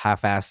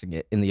half-assing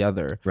it in the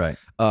other. Right.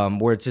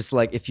 Where it's just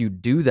like, if you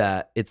do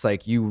that, it's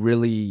like you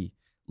really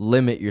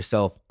limit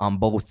yourself on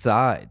both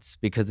sides,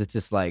 because it's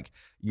just like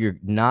you're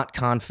not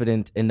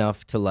confident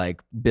enough to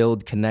like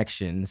build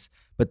connections,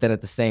 but then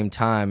at the same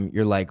time,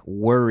 you're like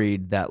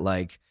worried that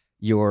like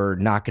you're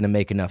not going to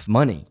make enough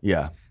money.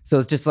 Yeah. So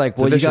it's just like,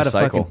 It's a well, you got to vicious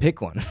cycle. fucking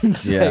pick one.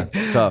 It's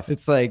It's tough.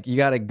 It's like you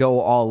got to go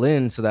all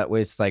in, so that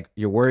way it's like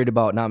you're worried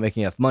about not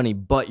making enough money,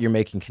 but you're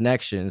making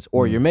connections,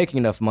 or you're making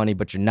enough money,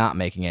 but you're not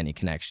making any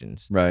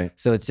connections. Right.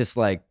 So it's just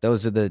like,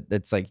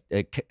 it's like,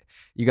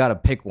 you got to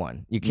pick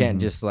one. You can't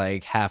just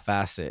like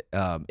half-ass it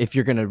if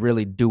you're going to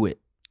really do it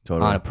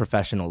on a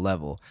professional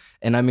level.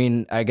 And I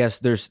mean, I guess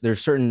there's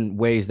certain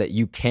ways that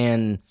you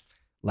can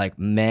like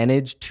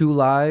manage two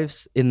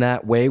lives in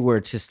that way, where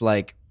it's just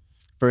like,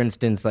 for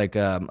instance, like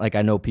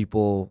I know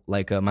people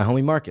like my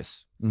homie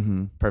Marcus,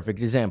 perfect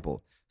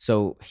example.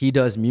 So he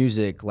does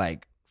music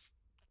like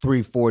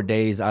 3-4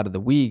 days out of the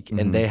week,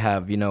 and they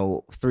have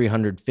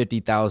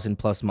 350,000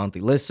 plus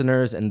monthly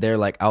listeners, and they're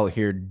like out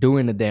here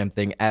doing the damn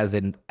thing as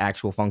an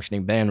actual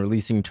functioning band,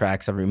 releasing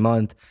tracks every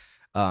month,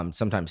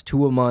 sometimes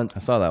 2 a month. I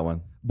saw that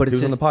one. But he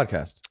was on the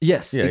podcast.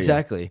 Yes, Yeah,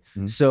 exactly.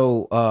 Yeah.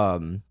 So,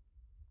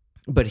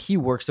 but he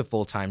works a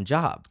full-time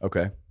job.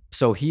 Okay.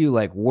 So he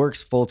like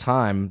works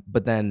full-time,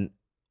 but then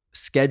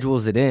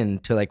schedules it in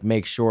to like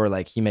make sure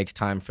like he makes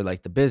time for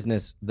like the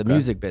business, the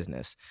music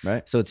business.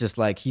 Right. So it's just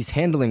like he's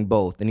handling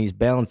both and he's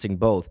balancing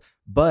both,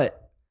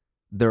 but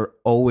there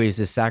always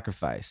is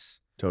sacrifice.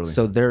 Totally.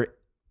 So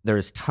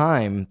there's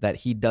time that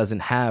he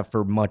doesn't have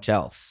for much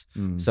else.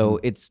 So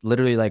it's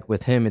literally like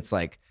with him, it's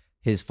like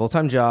his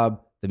full-time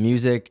job, the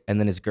music, and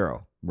then his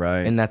girl.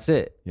 Right. And that's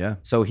it. Yeah.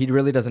 So he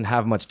really doesn't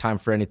have much time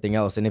for anything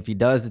else. And if he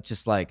does, it's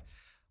just like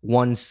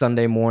one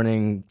Sunday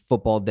morning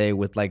football day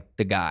with like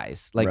the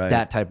guys, like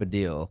that type of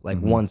deal, like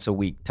once a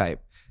week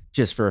type,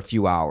 just for a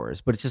few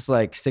hours. But it's just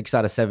like 6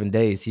 out of 7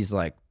 days, he's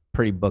like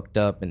pretty booked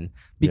up. And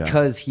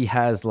because he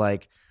has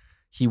like,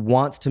 he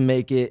wants to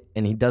make it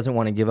and he doesn't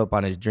want to give up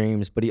on his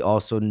dreams, but he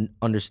also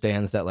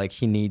understands that like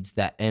he needs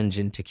that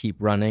engine to keep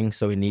running.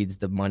 So he needs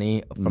the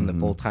money from the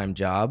full-time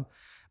job.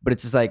 But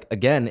it's just like,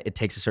 again, it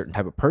takes a certain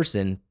type of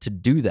person to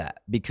do that,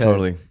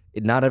 because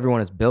not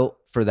everyone is built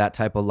for that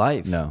type of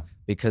life. No.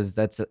 Because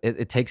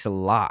it takes a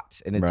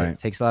lot, and it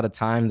takes a lot of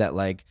time that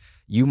like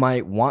you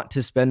might want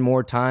to spend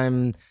more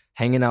time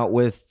hanging out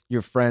with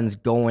your friends,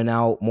 going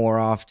out more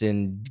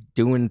often,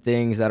 doing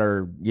things that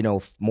are,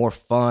 more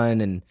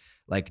fun, and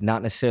like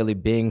not necessarily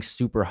being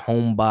super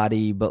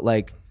homebody, but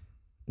like,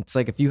 it's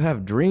like if you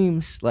have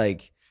dreams,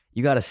 like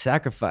you got to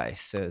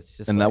sacrifice. So it's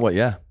just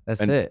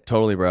that's it.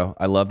 Totally, bro.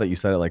 I love that you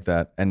said it like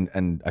that.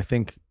 And I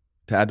think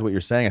to add to what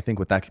you're saying, I think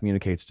what that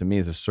communicates to me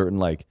is a certain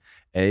like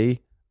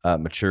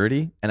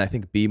maturity, and I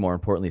think B, more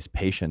importantly, is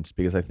patience,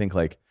 because I think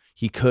like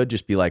he could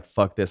just be like,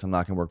 fuck this, I'm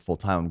not gonna work full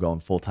time, I'm going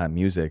full time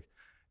music,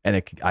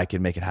 and I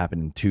could make it happen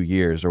in 2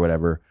 years or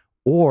whatever,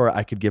 or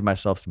I could give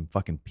myself some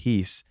fucking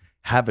peace,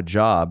 have a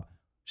job,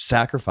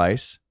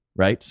 sacrifice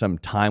some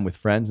time with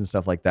friends and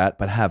stuff like that,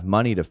 but have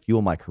money to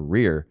fuel my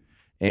career,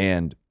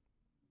 and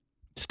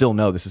still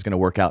know this is going to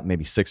work out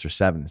maybe 6 or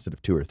 7 instead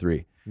of 2 or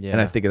 3. And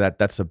I think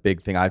that's a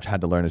big thing I've had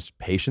to learn is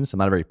patience. I'm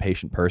not a very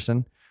patient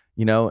person,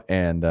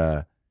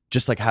 and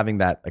just like having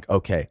that, like,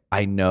 okay,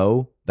 I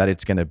know that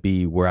it's going to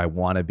be where I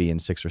want to be in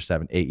 6 or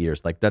 7, 8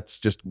 years. Like, that's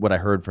just what I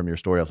heard from your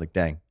story. I was like,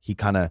 dang, he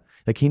kind of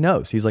like, he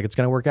knows, he's like, it's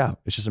going to work out.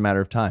 It's just a matter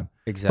of time.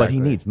 Exactly. But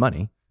he needs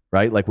money,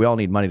 right? Like we all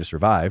need money to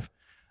survive.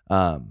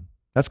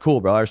 That's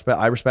cool, bro. I listen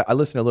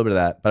to a little bit of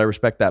that, but I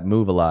respect that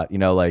move a lot.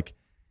 Like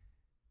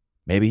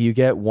maybe you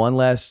get one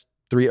less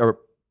 3, or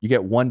you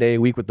get 1 day a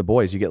week with the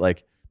boys. You get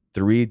like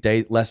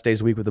 3 less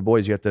days a week with the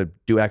boys. You have to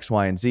do X,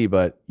 Y, and Z,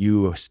 but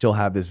you still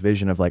have this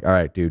vision of like, all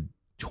right, dude,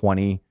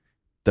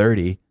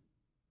 2030,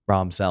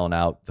 bro, I'm selling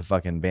out the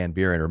fucking Van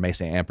Buren or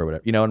Mesa Amp or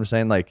whatever. You know what I'm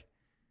saying? Like,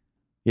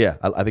 yeah,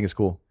 I think it's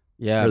cool.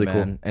 Yeah, really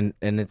man. Cool.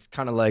 And it's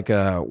kind of like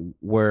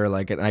where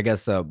like, and I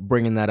guess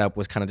bringing that up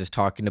was kind of just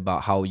talking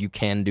about how you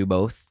can do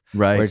both.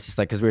 Right. Where it's just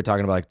like, because we were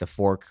talking about like the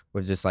fork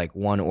was just like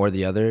one or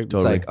the other.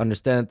 Totally. It's like,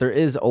 understand that there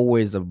is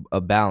always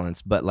a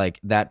balance, but like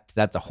that's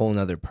a whole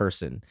nother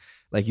person.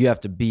 Like you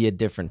have to be a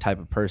different type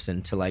of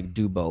person to like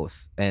do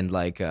both, and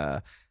like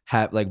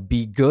have like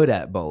be good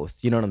at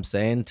both. You know what I'm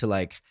saying? To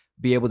like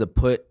be able to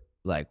put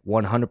like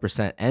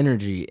 100%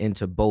 energy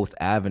into both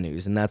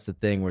avenues. And that's the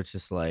thing where it's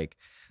just like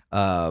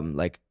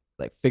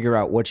figure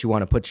out what you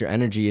want to put your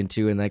energy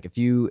into. And like, if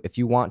you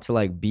want to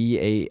like be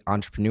a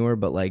entrepreneur,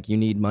 but like you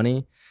need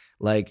money,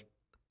 like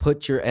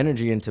put your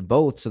energy into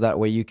both so that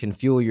way you can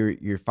fuel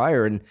your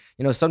fire. And,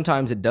 you know,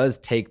 sometimes it does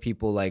take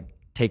people like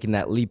taking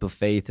that leap of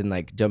faith and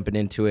like jumping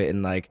into it,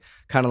 and like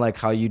kind of like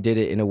how you did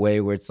it in a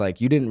way where it's like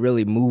you didn't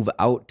really move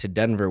out to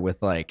Denver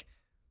with like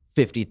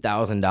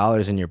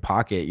 $50,000 in your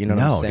pocket. You know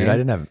what I'm saying?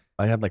 No, dude,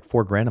 I had like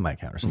 $4,000 in my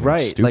account or something.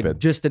 Right. Stupid. Like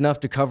just enough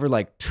to cover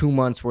like 2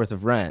 months worth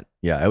of rent.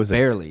 Yeah, it was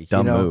barely a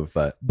dumb move,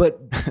 but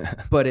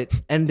it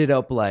ended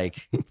up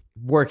like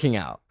working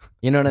out.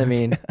 You know what I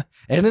mean? It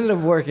ended up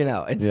working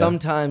out. And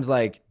sometimes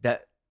like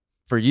that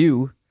for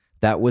you,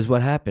 that was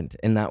what happened,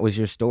 and that was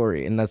your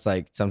story. And that's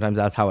like, sometimes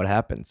that's how it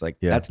happens. Like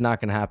that's not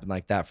going to happen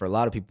like that for a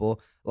lot of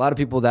people. A lot of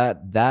people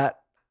that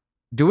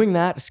doing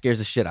that scares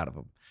the shit out of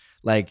them.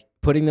 Like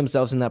putting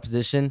themselves in that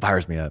position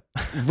fires me up.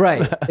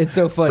 Right. It's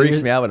so funny.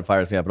 Freaks me out, but it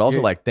fires me up. But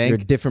also like, you're a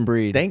different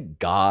breed. Thank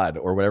God,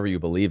 or whatever you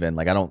believe in.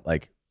 Like, I don't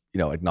like, you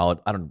know, acknowledge,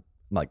 I'm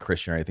not like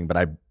Christian or anything, but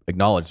I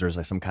acknowledge there's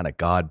like some kind of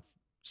God,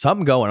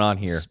 something going on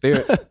here.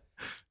 Spirit.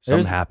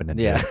 Something happening.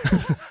 Yeah.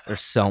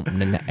 There's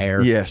something in the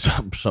air. Yeah.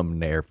 Something in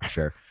the air for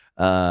sure.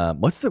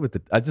 What's with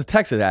the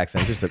Texas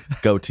accent? It's just a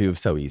go-to,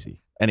 so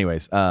easy.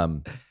 Anyways,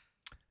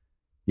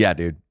 yeah,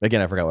 dude. Again,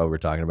 I forgot what we were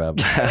talking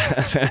about.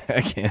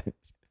 I can't.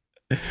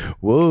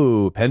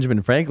 Whoa,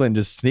 Benjamin Franklin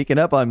just sneaking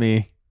up on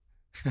me.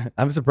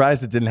 I'm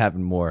surprised it didn't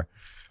happen more.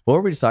 What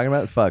were we just talking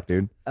about? Fuck,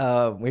 dude.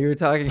 We were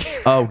talking.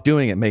 Oh,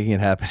 doing it, making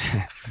it happen.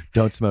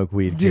 Don't smoke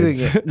weed, doing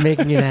kids. it,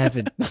 making it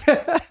happen.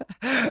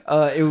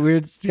 We were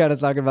just kind of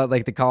talking about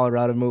like the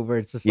Colorado move, where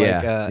it's just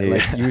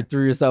like you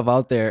threw yourself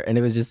out there, and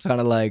it was just kind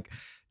of like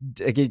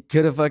it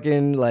could have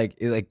fucking like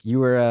you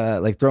were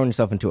like throwing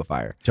yourself into a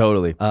fire.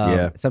 Totally.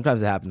 Yeah.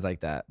 Sometimes it happens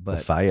like that, but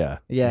the fire.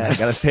 Yeah. I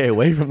gotta stay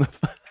away from the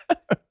fire.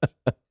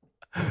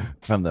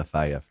 From the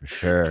fire for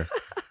sure.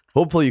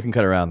 Hopefully you can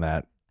cut around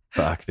that.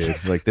 Fuck,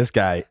 dude. Like, this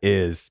guy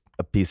is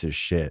a piece of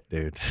shit,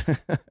 dude.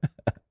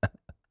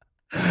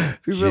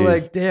 People are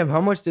like, damn,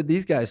 how much did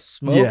these guys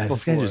smoke? Yeah, before?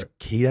 this guy just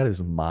keyed out of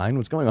his mind.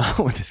 What's going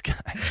on with this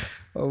guy?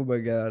 Oh my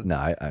God.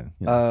 No,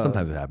 you know,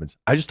 sometimes it happens.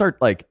 I just start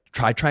like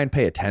try and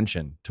pay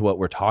attention to what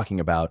we're talking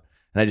about,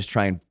 and I just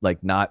try and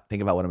like not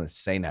think about what I'm going to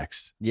say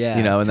next. Yeah,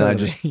 you know, and totally.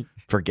 then I just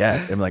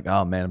forget. I'm like,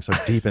 oh man, I'm so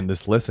deep in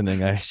this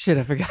listening. I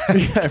forgot.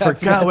 I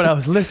forgot what I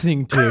was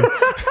listening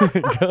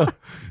to. Go,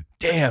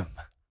 damn.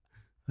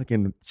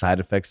 Fucking side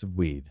effects of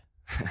weed.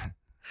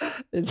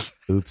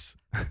 Oops.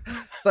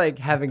 It's like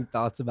having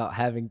thoughts about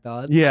having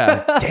thoughts.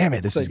 Yeah. Damn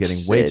it. This is like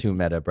getting way too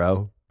meta,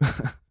 bro.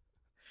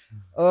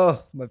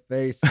 Oh, my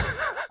face.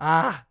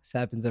 This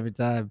happens every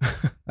time.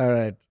 All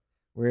right.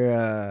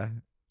 We're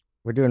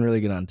doing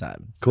really good on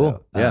time.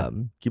 Cool. So, yeah.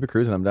 Keep it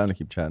cruising. I'm down to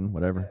keep chatting.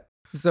 Whatever.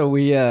 So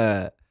we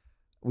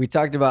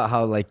talked about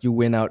how like you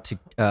went out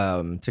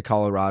to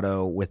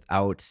Colorado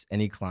without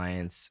any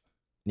clients,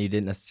 and you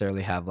didn't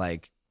necessarily have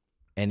like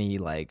any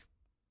like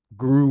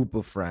group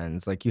of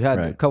friends. Like you had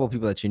a couple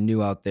people that you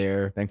knew out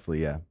there.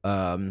 Thankfully, yeah.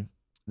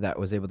 That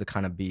was able to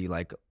kind of be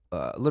like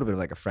a little bit of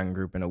like a friend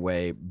group in a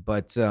way.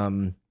 But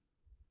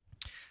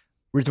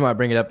reason why I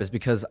bring it up is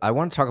because I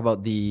want to talk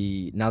about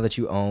now that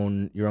you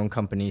own your own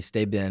company,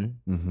 Stay Bien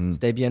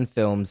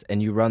Films,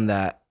 and you run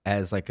that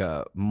as like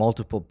a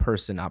multiple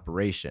person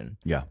operation.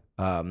 Yeah.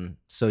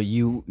 So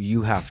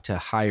you have to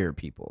hire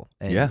people,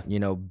 and you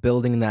know,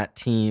 building that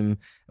team.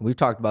 And we've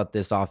talked about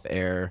this off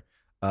air.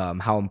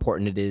 How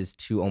important it is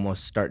to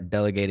almost start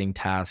delegating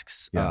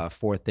tasks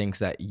for things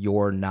that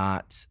you're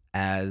not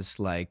as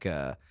like,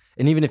 and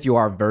even if you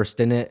are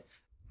versed in it,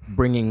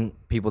 bringing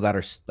people that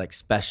are like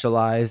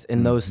specialized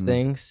in those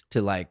things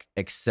to like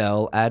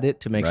excel at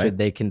it to make sure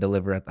they can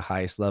deliver at the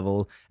highest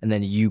level, and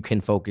then you can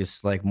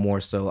focus like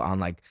more so on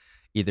like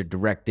either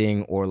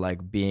directing or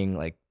like being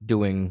like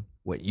doing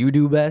what you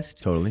do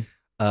best. Totally.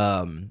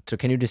 So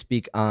can you just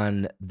speak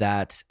on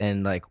that,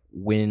 and like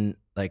when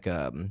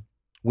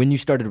you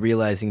started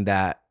realizing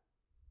that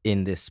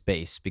in this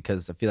space?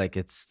 Because I feel like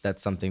that's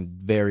something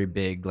very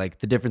big. Like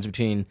the difference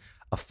between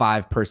a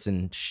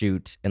 5-person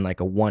shoot and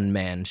like a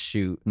 1-man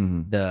shoot,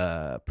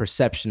 the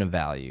perception of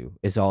value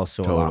is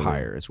also a lot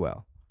higher as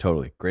well.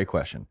 Totally. Great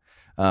question.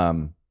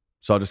 So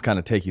I'll just kind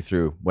of take you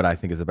through what I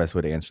think is the best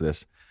way to answer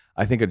this.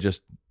 I think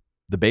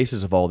the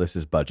basis of all this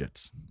is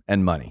budgets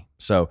and money.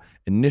 So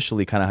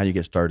initially, kind of how you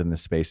get started in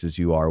this space is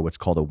you are what's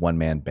called a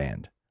 1-man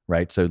band,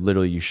 right? So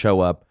literally you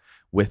show up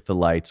with the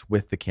lights,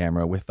 with the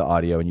camera, with the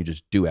audio, and you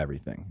just do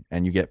everything.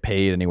 And you get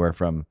paid anywhere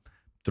from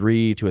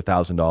 $300 to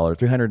 $1,000,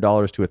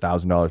 $300 to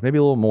 $1,000, maybe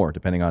a little more,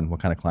 depending on what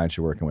kind of clients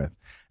you're working with.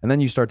 And then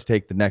you start to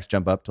take the next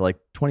jump up to like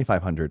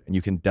 $2,500, and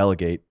you can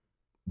delegate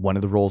one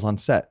of the roles on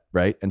set,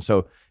 right? And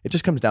so it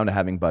just comes down to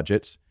having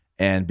budgets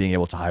and being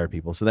able to hire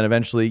people. So then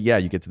eventually,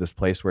 you get to this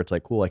place where it's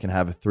like, cool, I can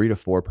have a 3 to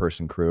 4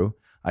 person crew.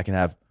 I can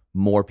have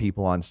more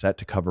people on set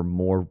to cover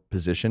more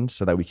positions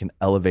so that we can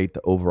elevate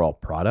the overall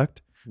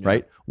product.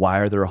 Right? Why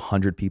are there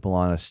 100 people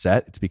on a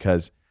set? It's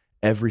because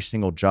every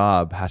single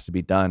job has to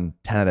be done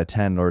 10 out of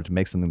 10 in order to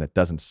make something that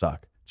doesn't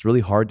suck. It's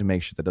really hard to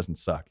make shit that doesn't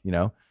suck, you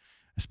know,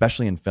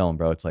 especially in film,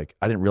 bro. It's like,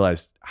 I didn't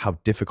realize how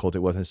difficult it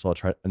was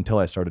until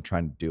I started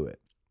trying to do it.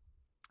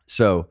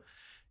 So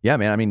yeah,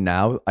 man, I mean,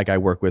 now like I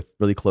work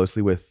really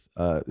closely with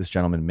this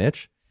gentleman,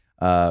 Mitch,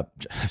 my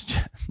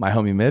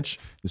homie Mitch,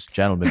 this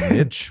gentleman,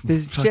 Mitch,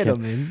 This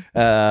gentleman.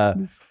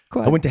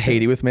 I went to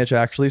Haiti with Mitch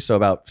actually. So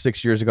about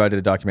 6 years ago, I did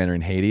a documentary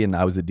in Haiti and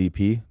I was the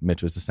DP.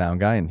 Mitch was the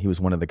sound guy and he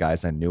was one of the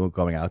guys I knew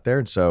going out there.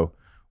 And so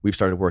we've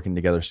started working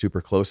together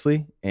super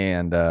closely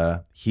and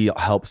he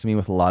helps me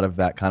with a lot of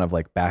that kind of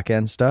like back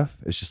end stuff.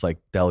 It's just like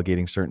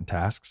delegating certain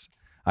tasks.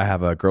 I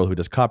have a girl who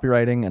does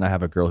copywriting and I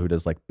have a girl who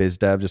does like biz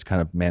dev, just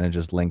kind of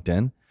manages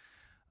LinkedIn.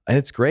 And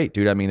it's great,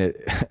 dude. I mean,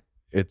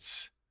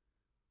 it's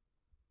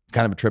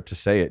kind of a trip to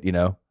say it, you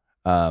know?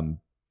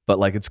 But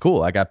like, it's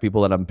cool. I got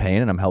people that I'm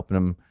paying and I'm helping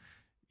them.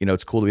 You know,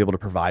 it's cool to be able to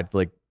provide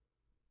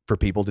for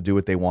people to do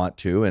what they want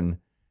to. And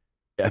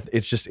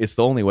it's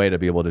the only way to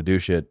be able to do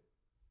shit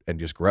and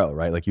just grow,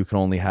 right? Like you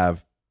only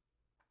have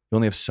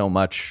so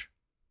much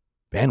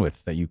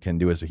bandwidth that you can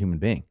do as a human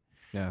being.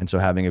 Yeah. And so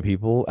having a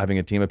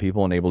team of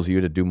people enables you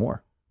to do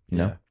more, you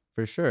know?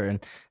 For sure. And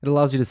it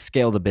allows you to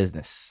scale the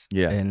business.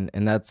 Yeah.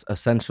 And that's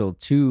essential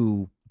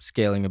to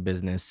scaling a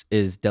business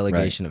is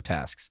delegation of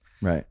tasks.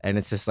 Right. And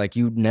it's just like,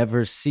 you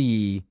never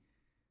see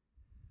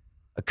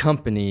a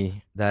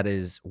company that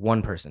is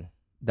one person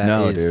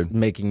that is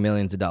making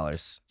millions of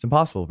dollars. It's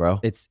impossible, bro.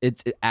 It's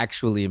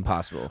actually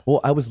impossible. Well,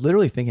 I was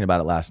literally thinking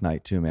about it last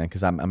night too, man,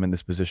 because I'm in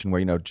this position where,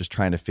 you know, just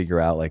trying to figure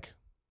out like,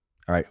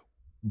 all right,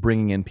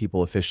 bringing in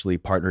people officially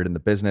partnered in the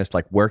business,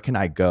 like where can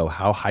I go?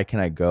 How high can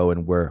I go?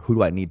 And who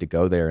do I need to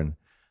go there? And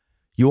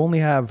we only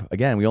have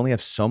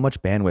so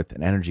much bandwidth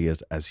and energy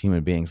as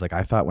human beings. Like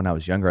I thought when I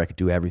was younger, I could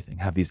do everything,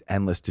 have these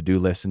endless to-do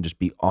lists and just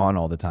be on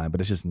all the time, but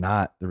it's just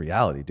not the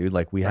reality, dude.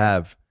 Like we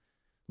have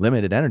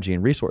limited energy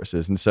and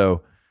resources. And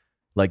so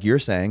like you're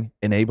saying,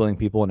 enabling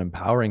people and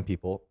empowering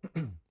people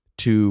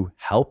to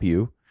help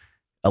you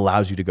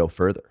allows you to go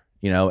further,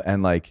 you know?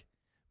 And like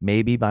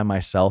maybe by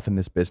myself in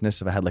this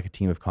business, if I had like a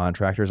team of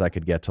contractors, I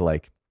could get to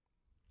like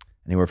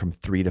anywhere from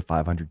 300 to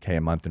 500K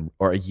a month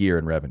or a year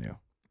in revenue.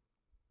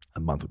 A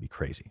month would be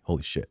crazy.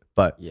 Holy shit.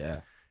 But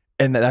yeah.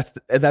 And that's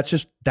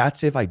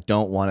if I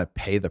don't want to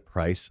pay the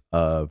price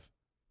of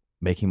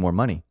making more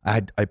money.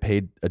 I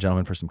paid a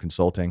gentleman for some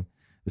consulting.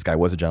 This guy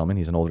was a gentleman.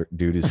 He's an older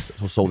dude who's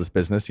sold his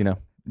business, you know,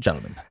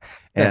 gentleman.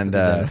 And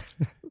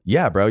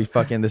yeah, bro,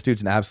 this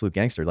dude's an absolute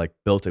gangster. Like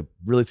built a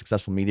really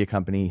successful media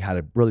company, had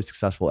a really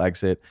successful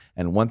exit.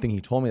 And one thing he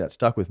told me that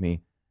stuck with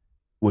me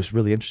was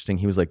really interesting.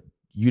 He was like,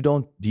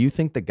 do you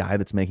think the guy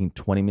that's making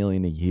 20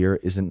 million a year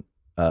isn't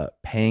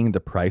paying the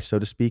price, so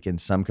to speak, in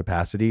some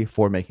capacity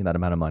for making that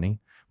amount of money,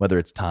 whether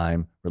it's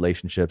time,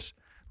 relationships,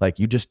 like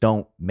you just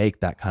don't make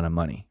that kind of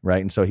money,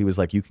 right? And so he was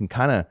like, you can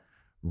kind of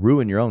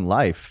ruin your own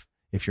life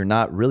if you're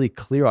not really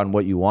clear on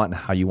what you want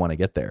and how you want to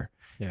get there.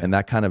 Yeah. And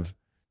that kind of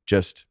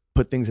just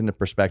put things into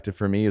perspective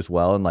for me as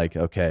well. And like,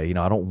 okay, you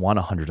know, I don't want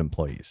 100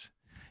 employees.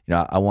 You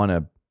know, I want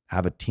to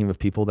have a team of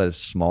people that is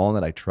small and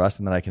that I trust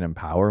and that I can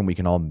empower and we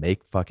can all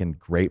make fucking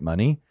great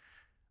money.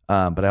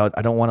 But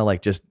I don't want to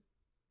like just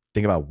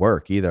think about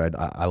work either.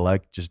 I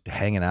like just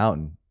hanging out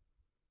and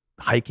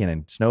hiking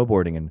and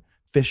snowboarding and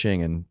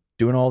fishing and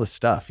doing all this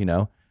stuff, you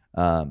know?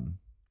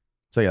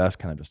 So yeah, that's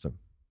kind of just a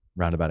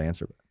roundabout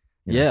answer.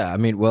 Yeah, I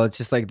mean, well, it's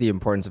just like the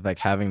importance of like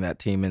having that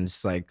team, and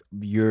it's like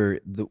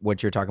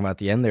what you're talking about at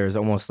the end there is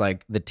almost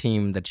like the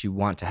team that you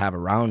want to have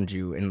around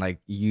you, and like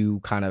you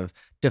kind of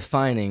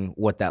defining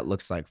what that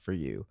looks like for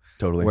you.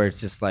 Totally. Where it's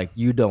just like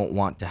you don't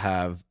want to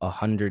have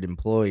 100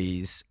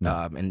 employees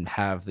and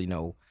have, you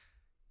know,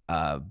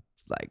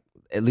 like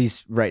at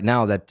least right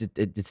now that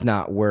it's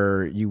not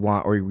where you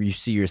want or you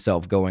see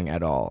yourself going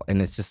at all.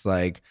 And it's just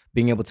like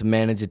being able to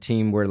manage a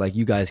team where like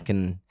you guys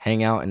can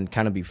hang out and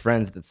kind of be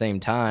friends at the same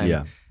time.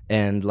 Yeah.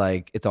 And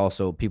like it's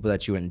also people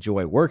that you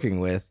enjoy working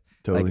with.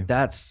 Totally. Like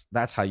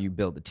that's how you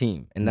build a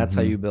team, and that's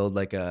how you build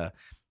like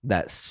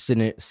that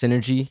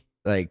synergy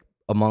like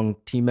among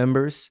team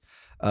members,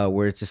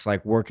 where it's just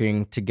like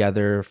working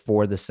together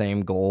for the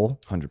same goal,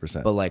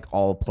 100%, but like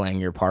all playing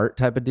your part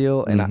type of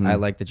deal. And I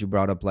like that you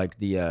brought up like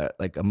the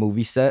like a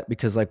movie set,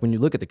 because like when you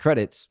look at the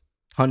credits,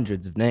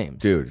 hundreds of names,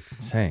 dude, it's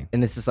insane.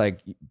 And it's just like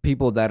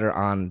people that are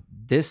on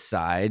this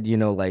side, you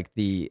know, like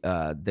the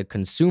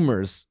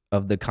consumers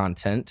of the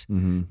content,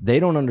 they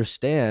don't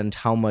understand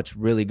how much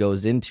really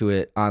goes into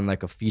it on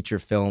like a feature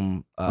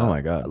film oh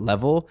my God.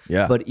 Level.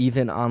 Yeah. But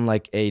even on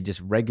like a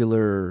just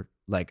regular,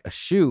 like a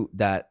shoot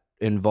that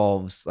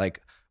involves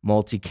like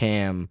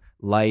multicam,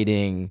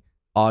 lighting,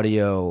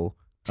 audio,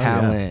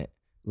 talent,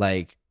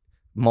 like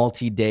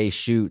multi-day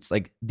shoots,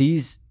 like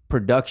these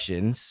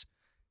productions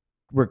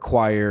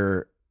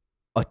require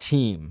a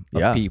team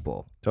of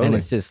people. Totally. And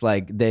it's just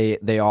like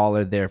they all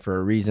are there for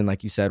a reason,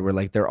 like you said, where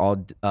like they're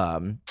all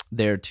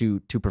there to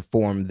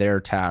perform their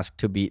task,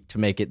 to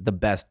make it the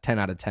best 10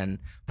 out of 10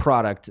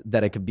 product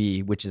that it could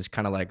be, which is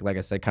kind of like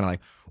I said, kind of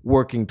like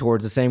working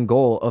towards the same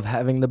goal of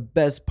having the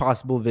best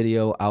possible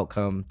video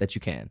outcome that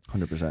you can.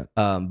 100%.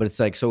 But it's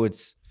like, so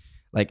it's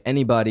like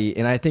anybody,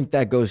 and I think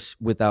that goes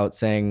without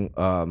saying,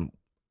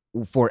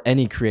 for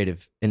any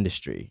creative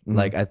industry.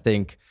 Like I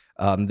think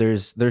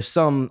there's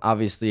some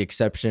obviously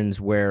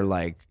exceptions where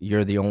like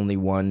you're the only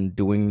one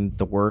doing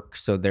the work,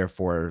 so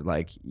therefore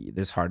like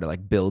there's hard to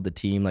like build a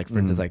team. Like for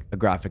instance, like a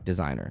graphic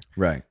designer,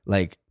 right?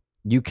 Like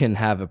you can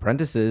have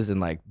apprentices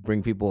and like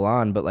bring people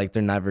on, but like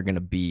they're never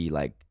gonna be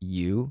like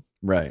you,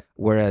 right?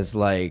 Whereas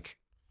like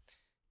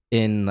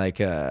in like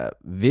a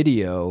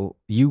video,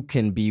 you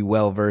can be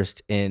well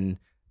versed in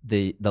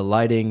the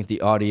lighting,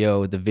 the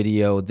audio, the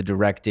video, the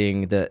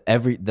directing,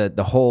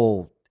 the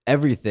whole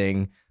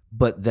everything,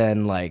 but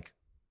then like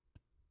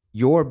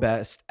you're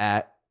best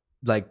at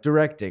like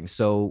directing,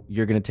 so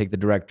you're gonna take the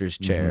director's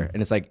chair.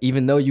 And it's like,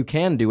 even though you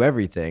can do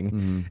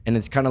everything, and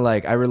it's kind of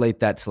like I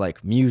relate that to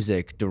like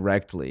music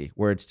directly,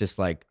 where it's just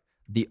like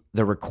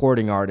the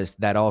recording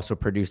artist that also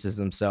produces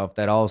himself,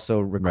 that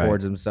also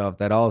records himself,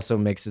 that also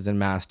mixes and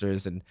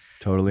masters, and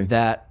totally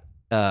that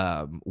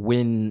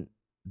when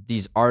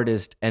these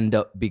artists end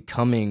up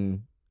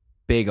becoming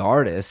big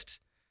artists,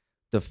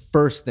 the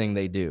first thing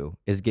they do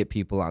is get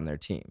people on their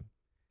team.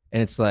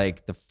 And it's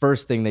like the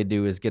first thing they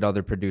do is get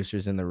other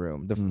producers in the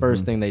room. The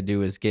first thing they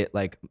do is get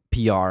like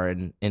PR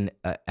and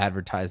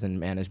advertising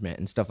management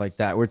and stuff like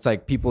that, where it's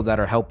like people that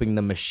are helping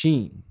the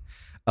machine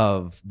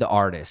of the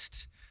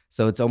artist.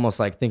 So it's almost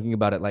like thinking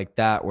about it like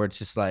that, where it's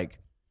just like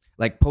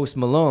Post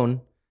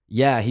Malone,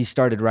 yeah, he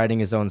started writing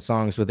his own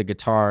songs with a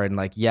guitar, and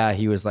like, yeah,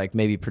 he was like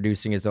maybe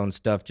producing his own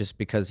stuff just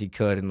because he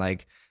could, and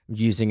like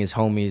using his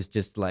homies,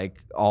 just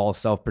like all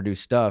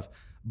self-produced stuff.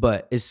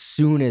 But as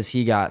soon as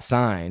he got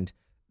signed,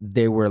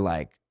 they were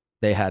like,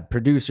 they had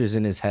producers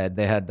in his head.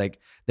 They had like,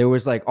 there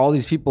was like all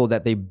these people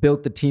that they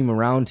built the team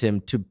around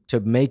him to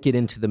make it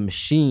into the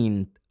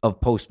machine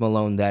of Post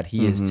Malone that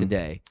he is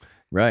today.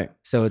 Right.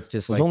 So it's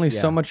just there's only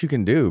so much you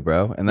can do,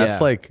 bro. And that's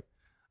like,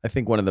 I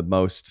think one of the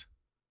most,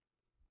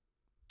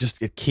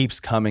 just it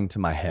keeps coming to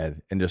my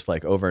head and just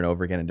like over and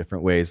over again in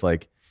different ways.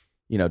 Like,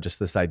 you know, just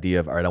this idea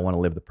of, all right, I want to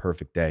live the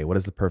perfect day. What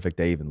does the perfect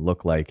day even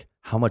look like?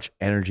 How much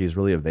energy is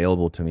really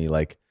available to me?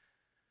 Like,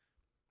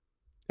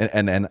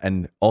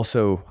 and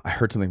also I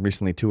heard something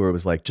recently too, where it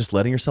was like just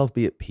letting yourself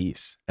be at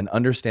peace and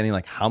understanding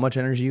like how much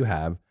energy you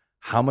have,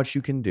 how much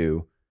you can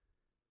do,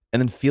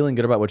 and then feeling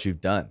good about what you've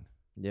done,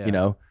 you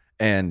know?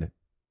 And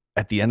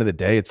at the end of the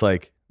day, it's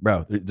like,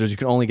 bro, you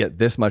can only get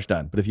this much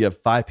done. But if you have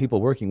 5 people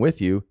working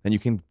with you, then you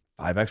can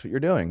 5x what you're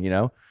doing, you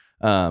know?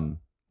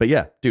 But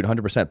yeah, dude,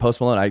 100%.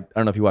 Post Malone, I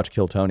don't know if you watch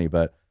Kill Tony,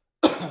 but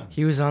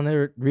he was on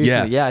there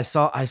recently. Yeah, I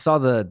saw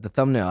the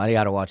thumbnail. I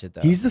gotta watch it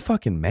though. He's the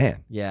fucking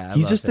man. Yeah,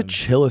 he's just the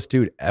chillest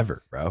dude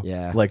ever, bro.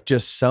 Yeah, like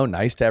just so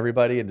nice to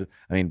everybody. And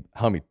I mean,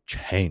 homie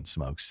chain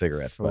smokes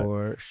cigarettes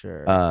for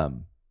sure.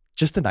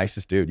 Just the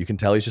nicest dude. You can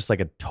tell he's just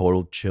like a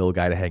total chill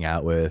guy to hang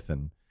out with.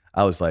 And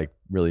I was like,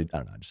 really, I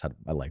don't know.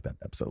 I like that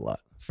episode a lot.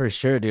 For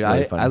sure, dude.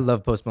 Really I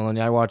love Post Malone.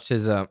 I watched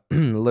his a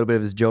little bit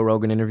of his Joe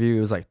Rogan interview.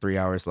 It was like 3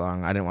 hours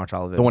long. I didn't watch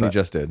all of it. The one he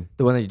just did.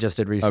 The one that he just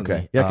did recently.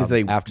 Okay. Yeah, because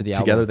they after the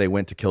together album. they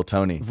went to Kill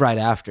Tony. Right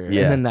after.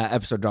 Yeah. And then that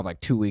episode dropped like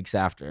 2 weeks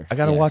after. I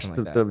gotta watch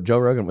the Joe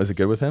Rogan. Was it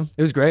good with him?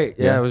 It was great.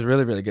 Yeah, it was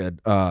really, really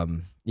good.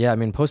 Yeah, I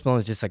mean, Post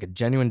Malone is just like a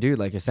genuine dude,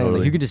 like you're saying.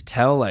 Totally. Like you could just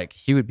tell, like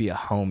he would be a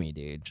homie,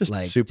 dude. Just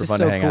like super just fun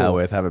so to hang out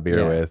with, have a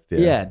beer with.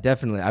 Yeah,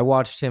 definitely. I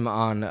watched him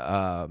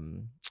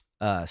on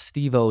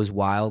Steve-O's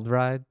Wild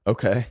Ride.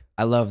 Okay.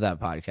 I love that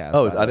podcast.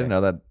 Oh, I didn't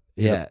know that.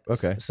 Yeah.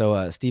 Okay.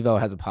 So Steve-O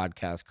has a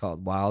podcast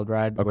called Wild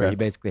Ride, where he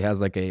basically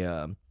has like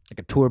a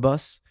tour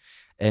bus,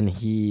 and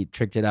he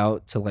tricked it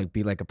out to like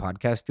be like a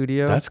podcast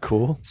studio. That's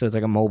cool. So it's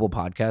like a mobile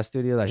podcast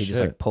studio that he just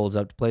like pulls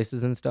up to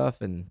places and stuff,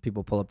 and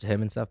people pull up to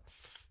him and stuff.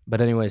 But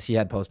anyways, he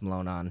had Post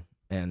Malone on,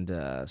 and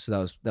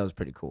so that was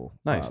pretty cool.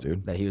 Nice,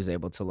 dude. That he was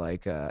able to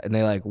like, and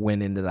they like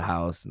went into the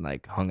house and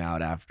like hung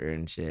out after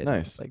and shit.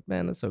 Nice. It's like,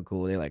 man, that's so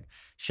cool. They like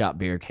shot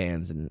beer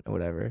cans and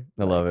whatever.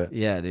 I love it.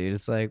 Yeah, dude.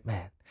 It's like,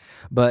 man.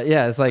 But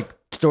yeah, it's like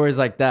stories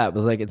like that.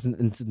 But like, it's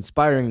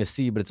inspiring to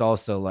see, but it's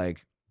also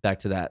like back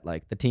to that,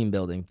 like the team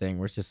building thing,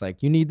 where it's just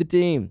like, you need the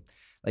team.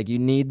 Like you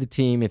need the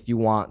team if you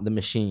want the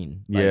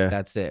machine. Like, yeah.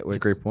 That's it. That's a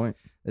great point.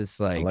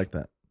 It's like, I like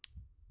that.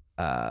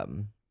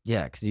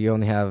 Yeah, because you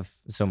only have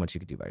so much you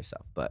could do by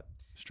yourself. But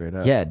straight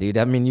up. Yeah, dude.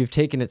 I mean, you've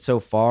taken it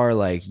so far.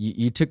 Like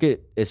you took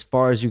it as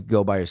far as you could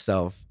go by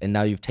yourself, and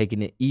now you've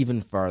taken it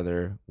even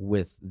farther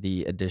with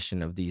the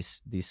addition of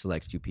these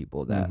select few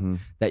people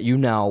that you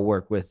now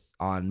work with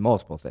on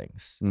multiple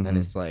things. And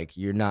it's like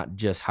you're not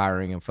just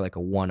hiring them for like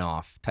a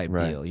one-off type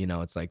deal. You know,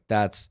 it's like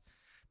that's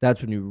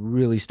when you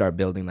really start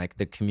building like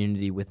the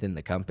community within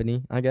the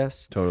company, I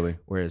guess. Totally.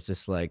 Where it's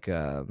just like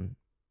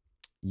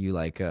you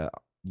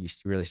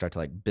really start to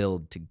like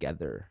build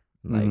together.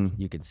 Like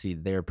you can see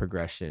their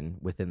progression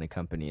within the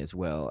company as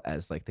well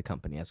as like the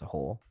company as a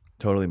whole.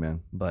 Totally,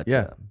 man. But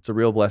yeah, it's a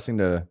real blessing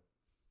to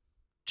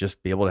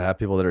just be able to have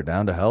people that are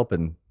down to help,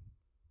 and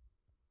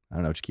I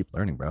don't know, just keep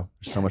learning, bro.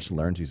 There's so much to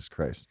learn. Jesus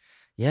Christ.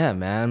 Yeah,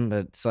 man.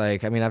 But it's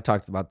like, I mean, I've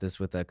talked about this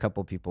with a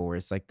couple people where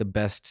it's like the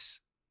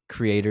best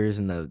creators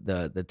and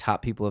the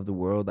top people of the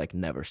world like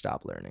never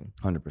stop learning.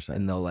 100%.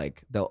 And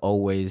they'll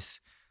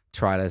always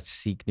try to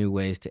seek new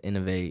ways to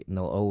innovate, and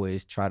they'll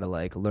always try to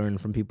like learn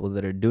from people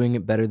that are doing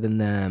it better than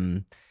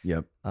them.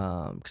 Yep.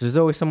 Because there's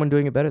always someone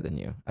doing it better than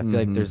you. I feel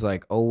like there's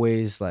like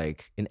always,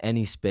 like in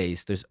any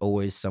space, there's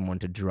always someone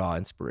to draw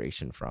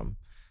inspiration from.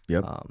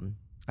 Yep.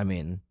 I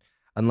mean,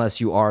 unless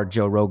you are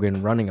Joe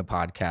Rogan running a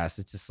podcast,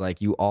 it's just like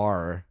you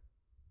are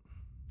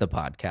the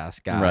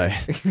podcast guy.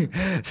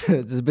 Right. So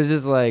it's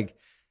just like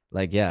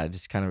yeah,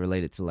 just kind of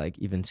related to like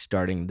even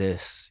starting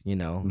this, you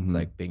know, it's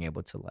like being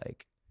able to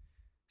like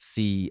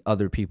see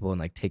other people and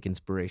like take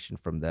inspiration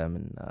from them.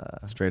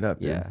 And straight up.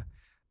 Yeah. Dude.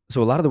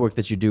 So a lot of the work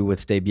that you do with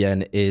Stay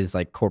Bien is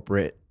like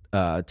corporate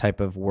type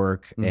of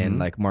work and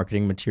like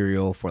marketing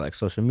material for like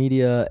social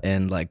media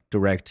and like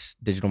direct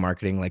digital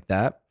marketing like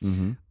that.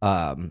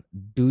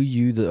 Do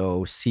you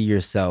though see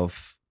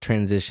yourself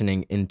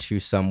transitioning into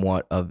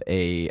somewhat of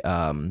a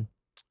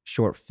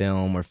short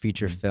film or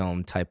feature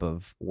film type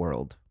of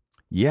world?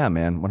 Yeah,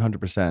 man,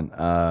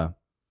 100%.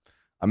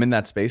 I'm in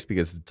that space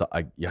because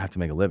you have to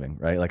make a living,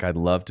 right? Like I'd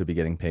love to be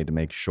getting paid to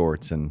make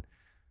shorts and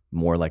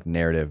more like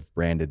narrative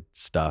branded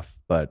stuff,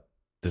 but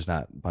there's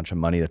not a bunch of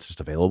money that's just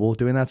available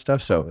doing that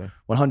stuff. So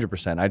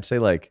 100%, I'd say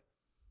like,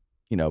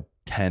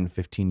 10,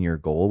 15-year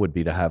goal would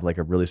be to have like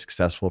a really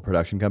successful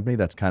production company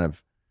that's kind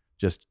of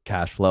just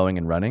cash flowing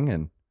and running,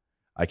 and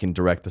I can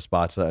direct the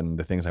spots and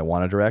the things I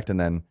want to direct, and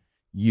then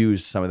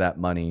use some of that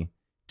money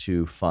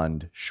to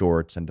fund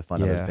shorts and to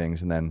fund other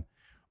things. And then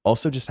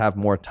also just have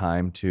more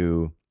time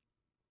to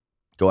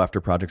go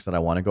after projects that I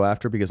want to go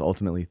after, because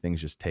ultimately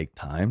things just take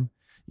time,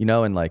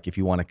 and like if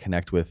you want to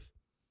connect with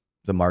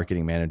the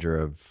marketing manager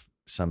of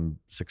some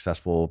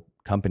successful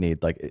company,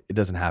 like it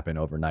doesn't happen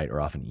overnight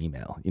or off an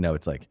email.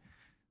 It's like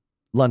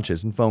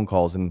lunches and phone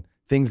calls and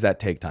things that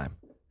take time.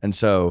 And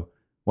so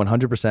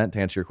 100%, to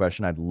answer your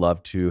question, I'd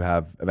love to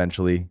have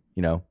eventually,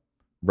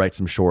 write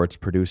some shorts,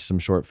 produce some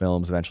short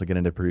films, eventually get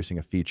into producing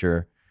a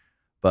feature,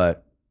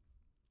 but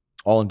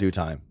all in due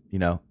time,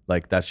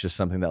 like that's just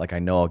something that like I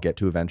know I'll get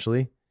to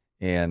eventually.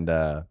 And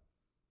I'm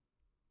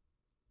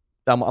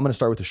going to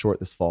start with the short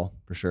this fall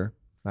for sure.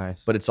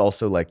 Nice. But it's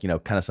also like,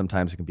 kind of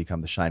sometimes it can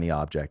become the shiny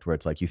object where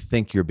it's like you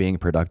think you're being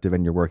productive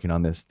and you're working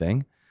on this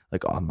thing.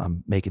 Like, oh,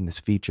 I'm making this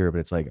feature, but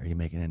it's like, are you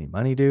making any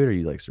money, dude? Are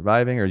you like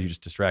surviving, or are you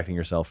just distracting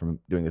yourself from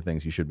doing the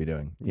things you should be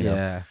doing? You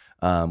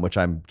know? Which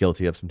I'm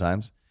guilty of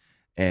sometimes.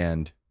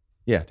 And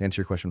yeah, to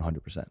answer your question,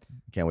 100%.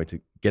 Can't wait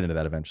to get into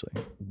that eventually.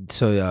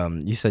 So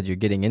you said you're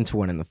getting into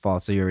one in the fall,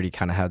 so you already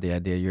kind of have the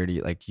idea. You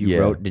already like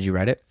wrote. Did you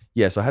write it?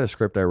 Yeah, so I had a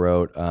script I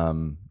wrote. I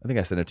think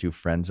I sent it to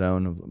Friend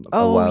Zone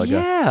a while ago.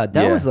 Yeah,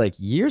 that was like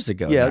years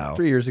ago. Yeah, now. Like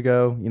 3 years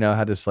ago. I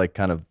had this like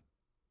kind of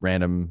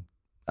random,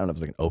 I don't know if it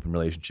was like an open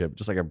relationship,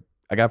 just like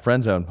I got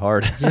friend zoned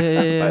hard.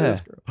 Yeah. By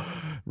this girl.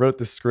 Wrote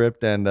the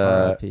script and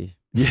R.I.P.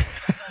 Yeah.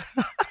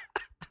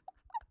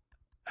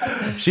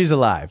 She's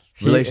alive.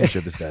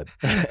 Relationship is dead.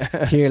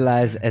 Here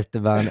lies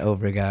Esteban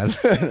Obregon.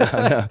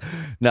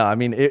 No, I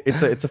mean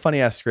it's a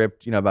funny ass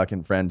script, about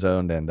getting friend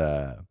zoned, and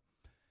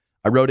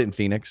I wrote it in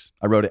Phoenix.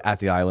 I wrote it at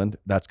the island.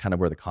 That's kind of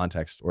where the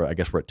context, or I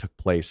guess where it took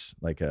place,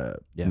 like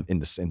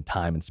in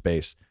time and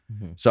space.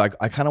 So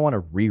I kind of want to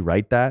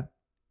rewrite that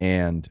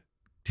and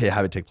to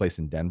have it take place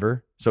in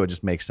Denver, so it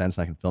just makes sense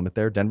and I can film it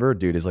there. Denver,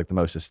 dude, is like the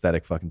most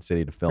aesthetic fucking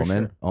city to film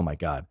in. Oh my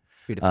god.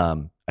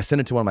 Beautiful. I sent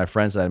it to one of my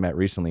friends that I met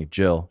recently,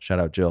 Jill. Shout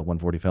out Jill,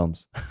 140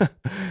 Films.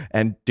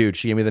 And dude,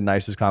 she gave me the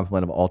nicest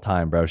compliment of all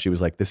time, bro. She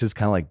was like, "This is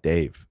kind of like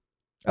Dave."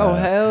 Oh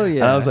hell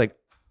yeah! And I was like,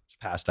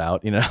 passed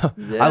out.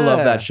 I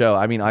love that show.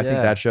 I mean, I think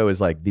that show is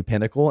like the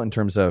pinnacle in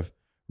terms of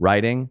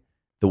writing,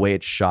 the way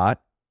it's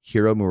shot.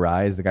 Hiro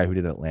Murai is the guy who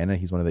did Atlanta.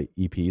 He's one of the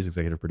EPs,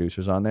 executive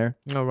producers on there.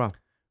 Oh, wrong.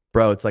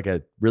 Bro, it's like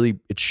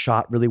it's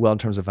shot really well in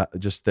terms of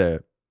just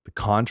the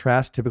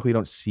contrast. Typically, you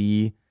don't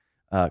see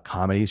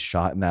comedies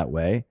shot in that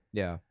way.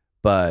 Yeah.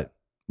 But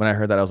when I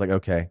heard that, I was like,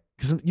 okay.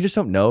 Because you just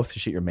don't know if the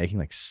shit you're making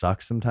like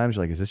sucks sometimes.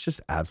 You're like, is this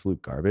just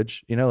absolute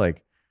garbage?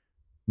 Like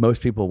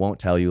most people won't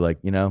tell you like,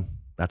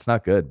 that's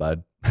not good,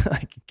 bud.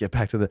 Like get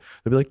back to they'll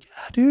be like,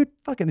 yeah, dude,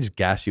 fucking just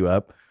gas you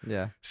up.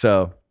 Yeah.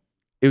 So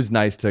it was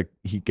nice to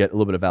get a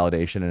little bit of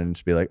validation and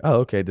just be like, oh,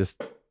 okay,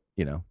 just,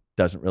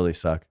 doesn't really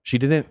suck. She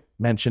didn't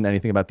mention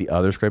anything about the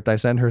other script I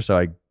sent her, so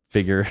I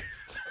figure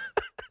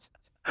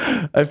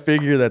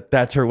that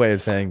that's her way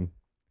of saying,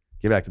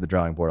 get back to the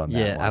drawing board on that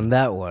one. Yeah, on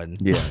that one.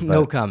 Yeah.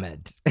 No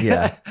comment.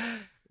 Yeah.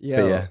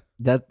 Yeah.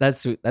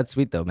 That's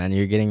sweet though, man.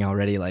 You're getting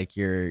already like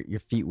your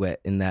feet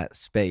wet in that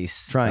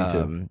space. Trying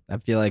to. I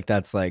feel like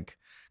that's like,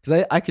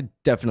 because I could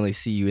definitely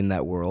see you in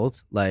that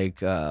world. Like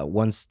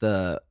once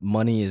the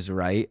money is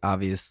right,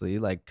 obviously,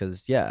 like,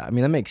 because I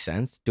mean that makes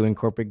sense, doing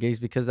corporate gigs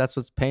because that's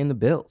what's paying the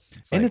bills.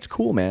 And it's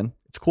cool, man.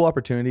 It's a cool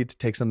opportunity to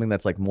take something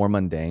that's like more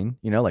mundane,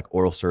 like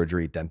oral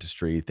surgery,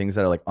 dentistry, things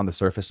that are like on the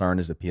surface aren't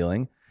as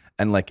appealing,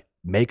 and like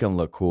make them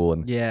look cool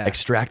and Yeah.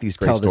 extract these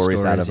great Tell the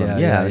stories out of them.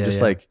 yeah, and just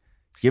yeah. like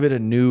give it a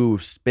new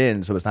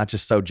spin so it's not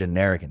just so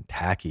generic and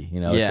tacky.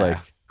 You know, it's Yeah.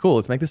 like cool.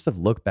 Let's make this stuff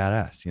look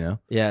badass. You know?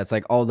 Yeah, it's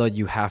like although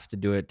you have to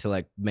do it to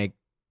like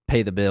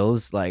pay the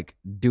bills, like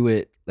do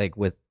it like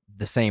with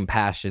the same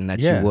passion that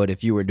Yeah. you would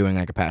if you were doing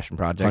like a passion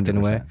project in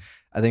a way. 100%.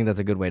 I think that's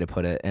a good way to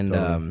put it. And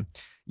Totally.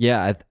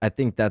 yeah, I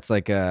think that's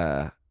like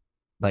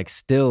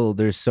still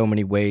there's so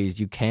many ways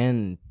you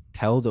can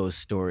tell those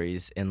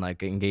stories in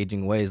like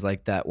engaging ways,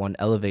 like that one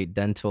Elevate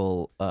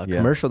Dental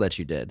commercial that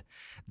you did.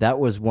 That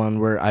was one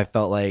where I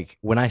felt like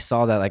when I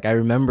saw that, like I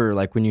remember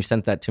like when you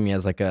sent that to me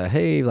as like a,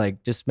 hey,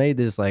 like just made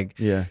this, like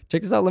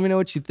check this out, let me know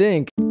what you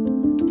think.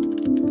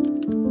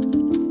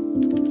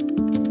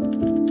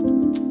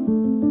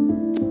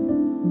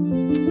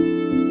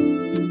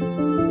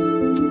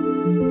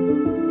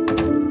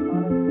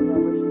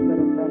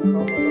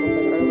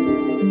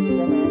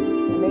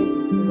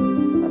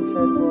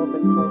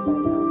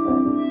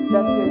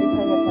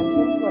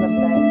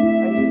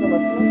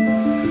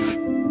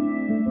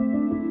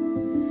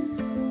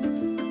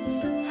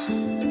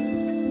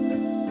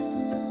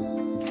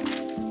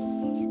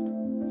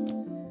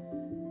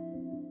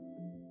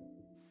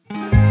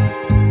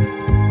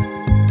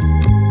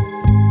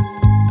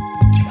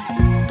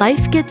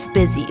 Life gets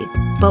busy,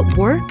 but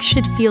work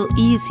should feel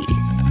easy.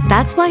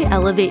 That's why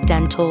Elevate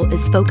Dental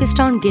is focused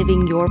on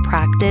giving your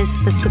practice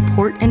the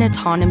support and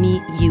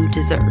autonomy you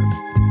deserve.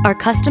 Our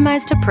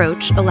customized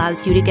approach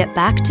allows you to get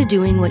back to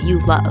doing what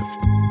you love,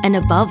 and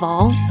above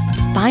all,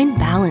 find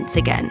balance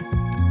again.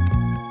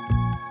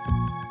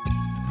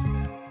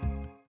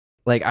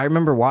 Like I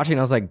remember watching,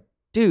 I was like,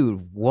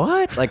 dude,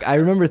 what? Like I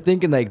remember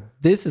thinking like,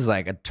 this is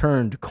like a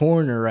turned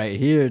corner right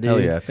here, dude. Hell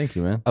yeah. Thank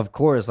you, man. Of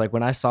course, like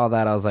when I saw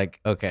that, I was like,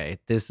 okay,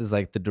 this is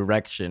like the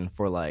direction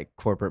for like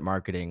corporate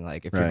marketing.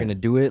 Like if you're gonna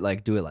do it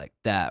like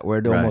that. Where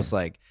it almost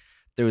like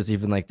there was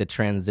even like the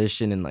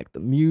transition in like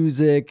the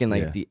music and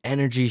like the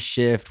energy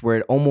shift, where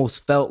it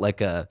almost felt like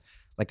a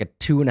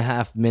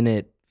 2.5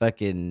 minute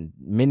fucking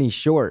mini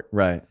short.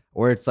 Right.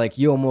 Where it's like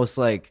you almost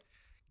like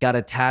got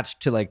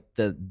attached to like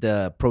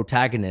the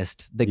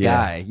protagonist, the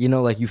guy, you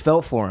know, like you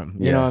felt for him,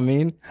 you know what I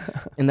mean?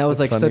 And that was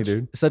like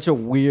funny, such a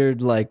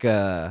weird, like,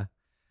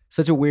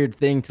 such a weird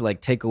thing to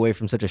like take away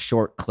from such a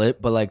short clip,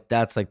 but like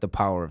that's like the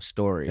power of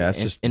story. Yeah, it's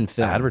just in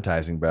film.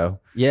 advertising, bro.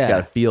 Yeah, you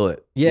gotta feel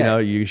it. Yeah, you know,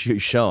 you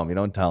show them, you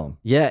don't tell them.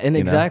 Yeah, and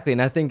exactly,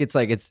 and I think it's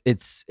like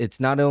it's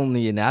not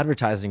only in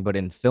advertising but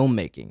in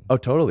filmmaking. Oh,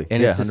 totally.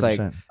 And it's just 100%.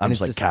 like I'm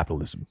just like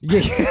capitalism.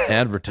 Yeah,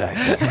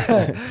 advertising.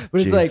 But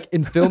it's like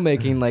in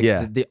filmmaking,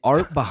 like the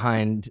art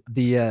behind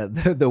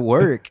the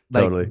work,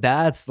 like totally.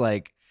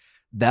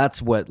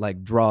 that's what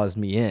like draws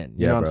me in.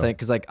 You know what I'm saying?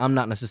 Because like I'm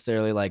not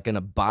necessarily like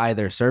gonna buy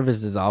their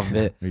services off of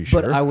it,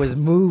 but I was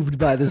moved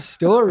by the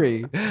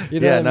story. You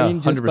know what I mean?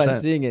 Just 100%. by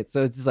seeing it.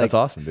 So it's just like that's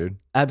awesome, dude.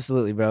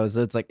 Absolutely, bro.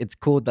 So it's like it's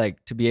cool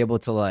like to be able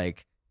to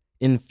like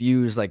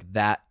infuse like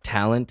that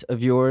talent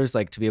of yours,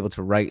 like to be able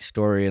to write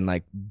story and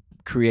like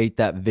create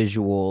that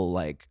visual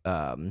like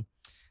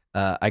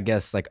I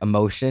guess like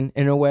emotion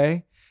in a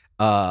way.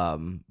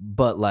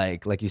 But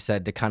like you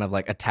said, to kind of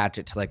like attach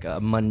it to like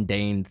a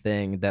mundane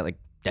thing that like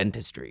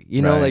dentistry,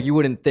 you know, like you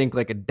wouldn't think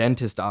like a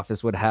dentist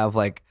office would have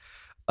like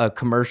a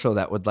commercial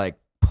that would like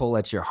pull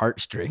at your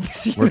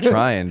heartstrings. We're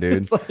trying,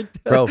 dude.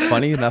 Like bro,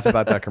 funny enough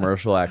about that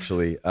commercial,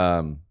 actually,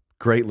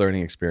 great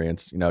learning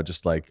experience, you know,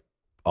 just like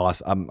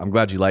awesome. I'm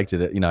glad you liked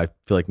it. You know, I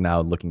feel like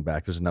now looking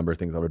back, there's a number of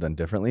things I would have done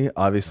differently.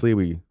 Obviously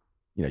you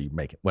know, you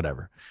make it,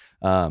 whatever.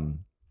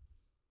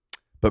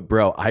 But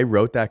bro, I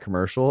wrote that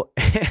commercial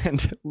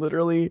and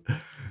literally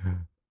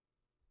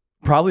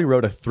probably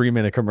wrote a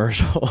 3-minute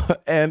commercial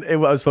and it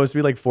was supposed to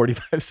be like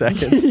 45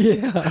 seconds.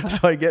 Yeah.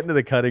 So I get into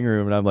the cutting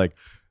room and I'm like,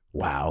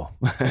 wow,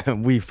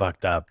 we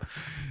fucked up.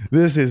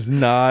 This is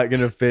not going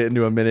to fit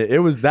into a minute.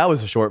 That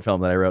was a short film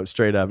that I wrote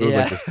straight up. It was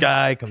like this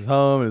guy comes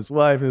home and his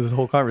wife and this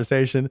whole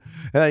conversation.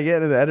 And I get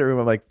into the edit room.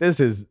 I'm like,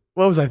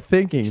 what was I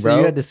thinking, bro? So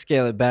you had to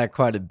scale it back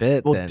quite a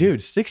bit. Well, then.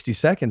 dude, 60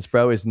 seconds,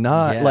 bro, is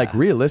not like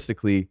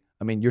realistically.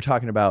 I mean, you're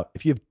talking about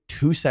if you have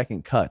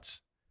 2-second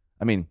cuts,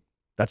 I mean,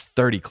 that's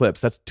 30 clips.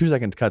 That's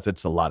 2-second cuts.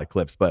 It's a lot of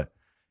clips, but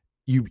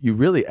you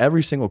really,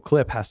 every single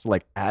clip has to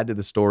like add to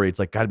the story. It's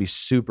like got to be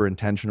super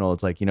intentional.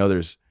 It's like, you know,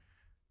 there's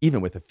even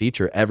with a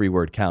feature, every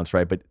word counts,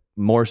 right? But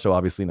more so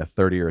obviously in a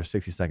 30 or a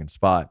 60-second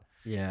spot.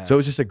 Yeah. So it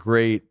was just a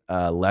great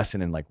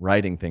lesson in like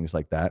writing things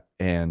like that.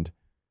 And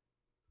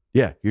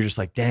yeah, you're just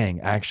like,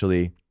 dang,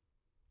 actually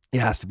it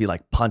has to be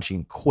like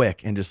punching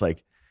quick and just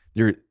like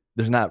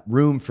there's not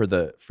room for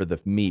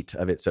the meat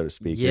of it, so to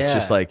speak. Yeah. It's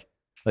just like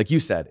you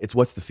said, it's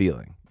what's the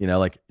feeling, you know,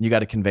 like you got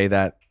to convey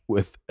that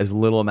with as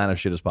little amount of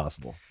shit as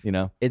possible, you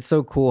know? It's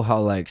so cool how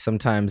like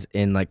sometimes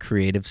in like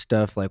creative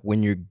stuff, like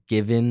when you're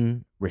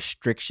given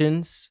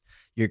restrictions,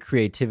 your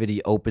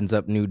creativity opens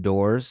up new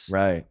doors.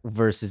 Right.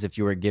 Versus if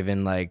you were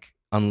given like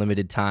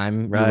unlimited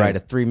time. Right. You write a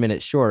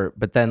 3-minute short,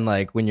 but then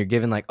like when you're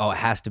given like, oh, it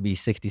has to be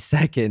 60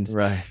 seconds.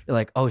 Right. You're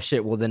like, oh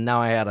shit. Well, then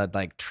now I gotta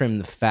like trim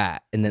the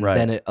fat, and then Right.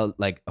 then it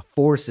like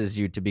forces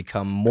you to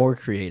become more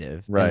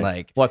creative. Right. And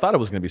like, well, I thought it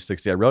was going to be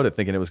 60. I wrote it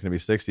thinking it was going to be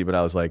 60, but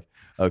I was like,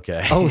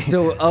 okay. oh,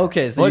 so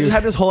okay, so well, I you just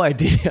had this whole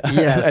idea.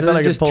 yeah, I so thought I there's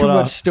could just pull too it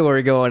much off.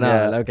 story going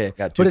Yeah, on. Okay,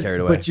 got too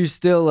carried away. But you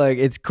still like,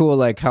 it's cool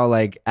like how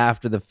like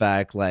after the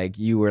fact, like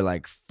you were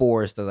like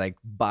forced to like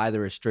by the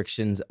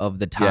restrictions of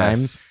the time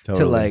Yes, to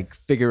totally. like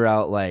figure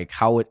out like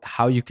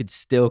how you could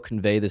still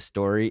convey the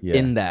story Yeah,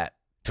 in that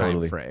time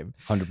totally. frame.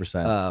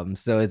 100%.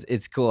 So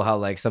it's cool how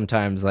like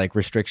sometimes like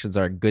restrictions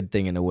are a good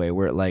thing in a way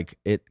where it, like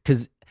it,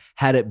 because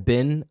had it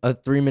been a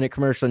 3-minute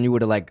commercial and you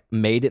would have like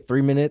made it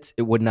 3 minutes,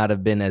 it would not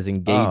have been as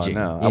engaging.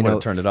 Oh, no. I you would know? have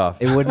turned it off.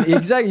 It wouldn't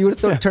exactly. You would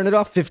have turned it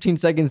off 15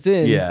 seconds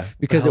in. Yeah.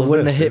 because The it hell is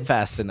wouldn't this, have hit dude?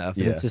 fast enough.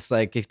 And Yeah. it's just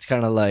like it's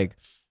kind of like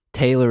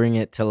tailoring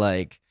it to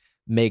like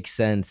make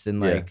sense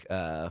and Yeah.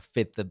 like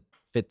fit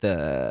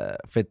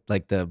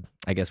like the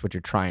I guess what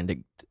you're trying to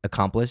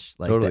accomplish,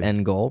 like Totally. the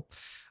end goal.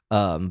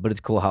 But it's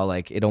cool how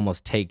like it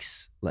almost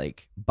takes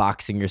like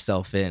boxing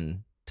yourself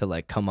in to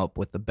like come up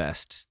with the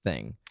best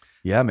thing.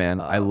 Yeah, man.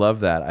 I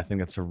love that. I think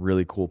that's a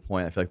really cool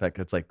point. I feel like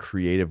that's like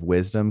creative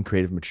wisdom,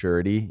 creative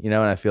maturity, you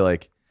know, and I feel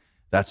like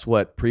that's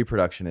what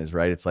pre-production is,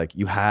 right? It's like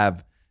you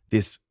have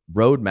this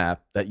roadmap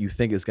that you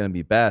think is going to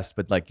be best,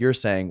 but like you're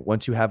saying,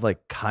 once you have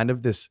like kind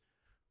of this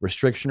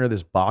restriction or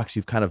this box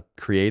you've kind of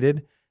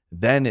created,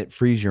 then it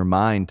frees your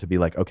mind to be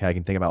like, okay, I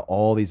can think about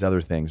all these other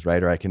things,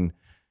 right? Or I can,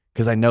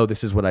 because I know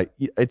this is what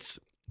it's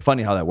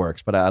funny how that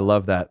works, but I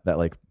love that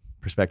like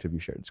perspective you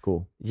shared. It's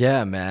cool.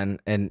 Yeah, man.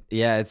 And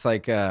yeah, it's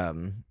like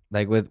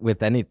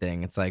with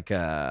anything, it's like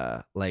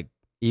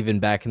even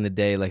back in the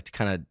day, like to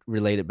kind of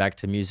relate it back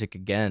to music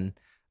again,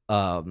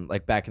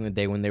 like back in the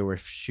day when they were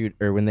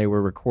when they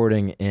were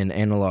recording in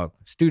analog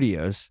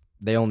studios,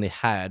 they only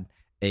had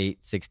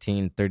 8,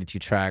 16, 32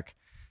 track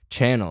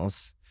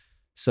channels.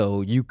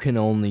 So you can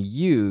only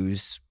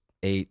use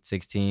 8,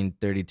 16,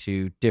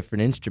 32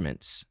 different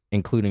instruments,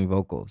 including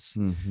vocals.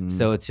 Mm-hmm.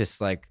 So it's just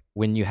like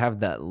when you have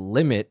that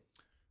limit,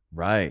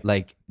 right.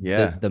 like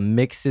Yeah. the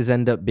mixes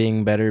end up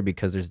being better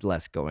because there's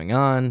less going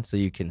on. So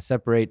you can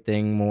separate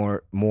things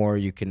more.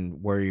 You can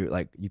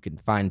you can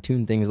fine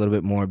tune things a little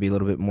bit more, be a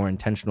little bit more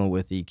intentional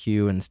with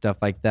EQ and stuff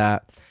like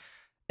that.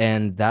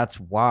 And that's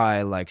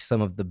why like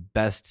some of the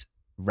best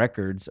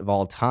records of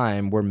all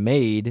time were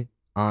made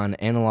on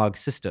analog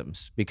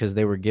systems because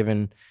they were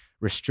given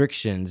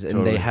restrictions and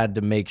Totally. they had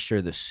to make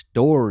sure the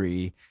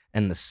story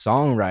and the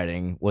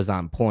songwriting was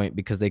on point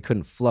because they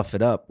couldn't fluff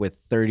it up with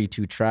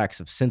 32 tracks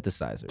of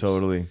synthesizers.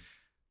 Totally.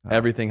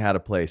 Everything had a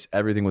place.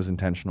 Everything was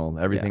intentional.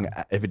 Everything,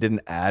 if it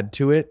didn't add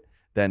to it,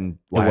 then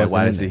why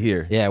is it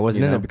here? Yeah, it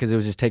wasn't You in know? it because it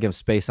was just taking up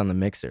space on the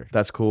mixer.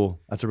 That's cool.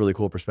 That's a really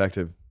cool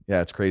perspective.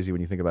 Yeah, it's crazy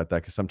when you think about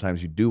that because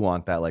sometimes you do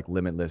want that like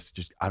limitless,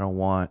 just I don't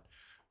want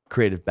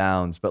creative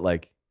bounds, but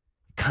like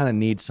kind of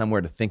need somewhere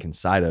to think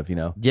inside of, you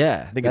know?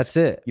 Yeah, I think that's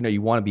it. You know,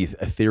 you want to be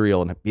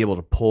ethereal and be able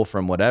to pull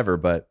from whatever,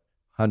 but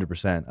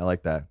 100%. I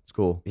like that. It's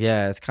cool.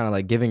 Yeah, it's kind of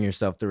like giving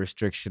yourself the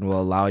restriction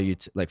will allow you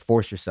to like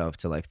force yourself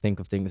to like think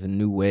of things in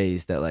new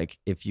ways that like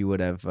if you would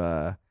have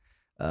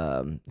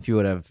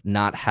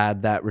not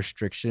had that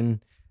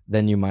restriction,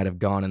 then you might have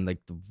gone in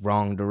like the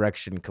wrong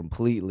direction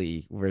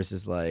completely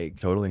versus like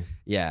Totally.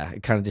 yeah,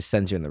 it kind of just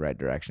sends you in the right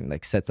direction,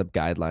 like sets up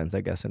guidelines,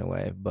 I guess, in a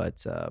way.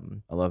 But I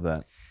love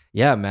that.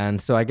 yeah, man.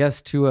 So I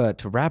guess to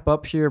wrap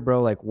up here,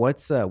 bro, like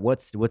what's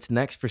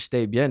next for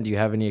Stay Bien? Do you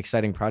have any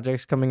exciting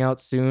projects coming out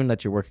soon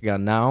that you're working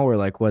on now, or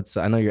like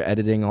I know you're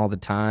editing all the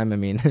time. I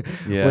mean,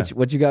 Yeah.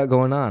 what you got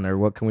going on, or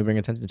what can we bring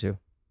attention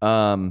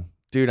to?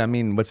 Dude, I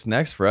mean, what's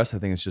next for us? I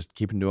think it's just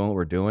keeping doing what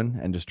we're doing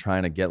and just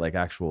trying to get like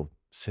actual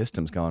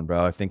systems going,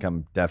 bro. I think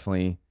I'm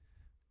definitely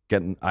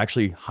I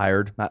actually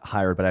not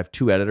hired, but I have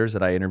 2 editors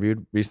that I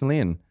interviewed recently,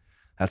 and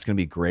that's going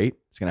to be great.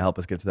 It's going to help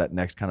us get to that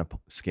next kind of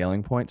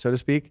scaling point, so to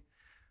speak.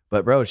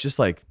 But bro, it's just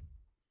like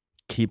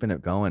keeping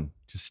it going,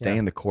 just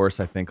staying the course.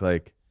 I think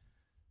like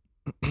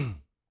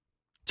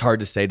it's hard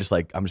to say, just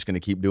like I'm just going to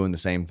keep doing the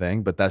same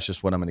thing, but that's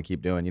just what I'm going to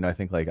keep doing. You know, I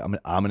think like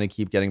I'm going to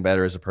keep getting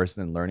better as a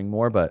person and learning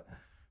more. But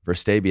for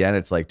Stay Bien,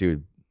 it's like,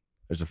 dude,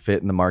 there's a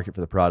fit in the market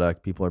for the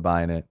product. People are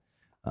buying it,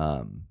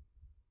 and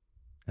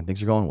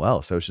things are going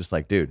well. So it's just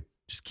like, dude,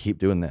 just keep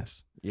doing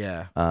this.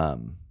 Yeah.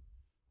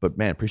 But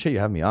man, appreciate you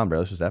having me on, bro.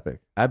 This was epic.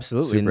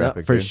 Absolutely, Super no,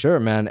 epic, for dude. sure,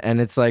 man. And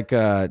it's like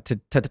to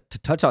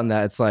touch on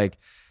that, it's like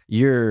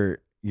you're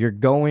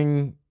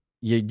doing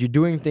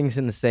things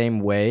in the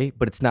same way,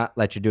 but it's not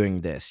like you're doing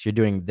this. You're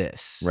doing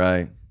this,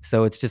 Right.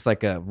 So it's just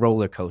like a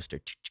roller coaster.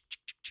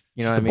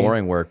 You know Just what I the mean?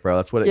 boring work, bro.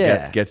 That's what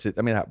it gets it.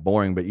 I mean, not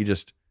boring, but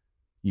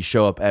you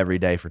show up every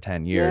day for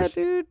 10 years.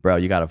 Yeah, dude. Bro,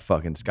 you got a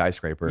fucking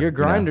skyscraper. You're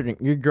grinding.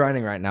 You're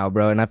grinding right now,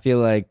 bro. And I feel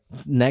like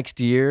next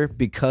year,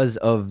 because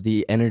of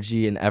the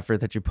energy and effort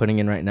that you're putting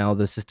in right now,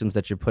 the systems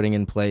that you're putting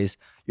in place,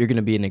 you're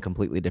gonna be in a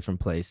completely different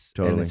place.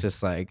 Totally. And it's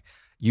just like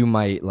you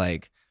might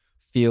like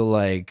feel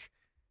like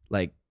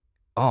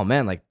oh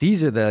man, like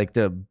these are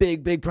the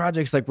big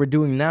projects like we're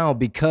doing now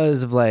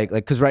because of like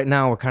because right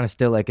now we're kind of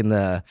still like in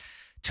the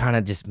trying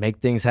to just make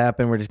things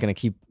happen. We're just gonna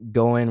keep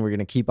going. We're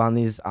gonna keep on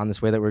this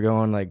way that we're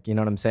going. Like, you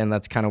know what I'm saying?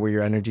 That's kind of where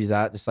your energy's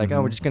at. Just like,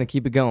 oh, we're just gonna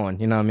keep it going.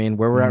 You know what I mean?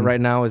 Where we're at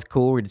right now is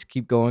cool. We just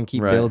keep going,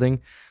 keep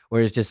building.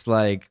 Whereas just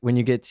like when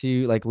you get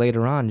to like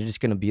later on, you're just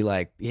gonna be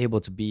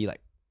able to be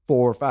like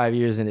 4 or 5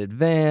 years in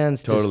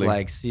advance. Just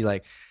like see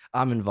like,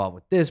 I'm involved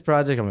with this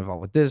project. I'm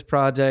involved with this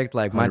project.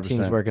 Like my 100%.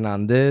 Team's working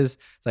on this.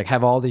 It's like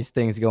have all these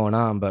things going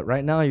on. But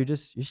right now you're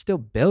still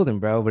building,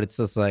 bro. But it's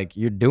just like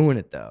you're doing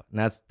it though. And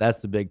that's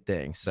the big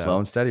thing. So slow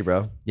and steady,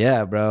 bro.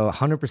 Yeah, bro.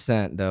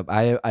 100% dope.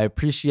 I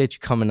appreciate you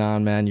coming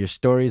on, man. Your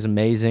story is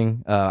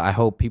amazing. I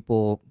hope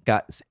people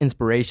got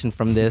inspiration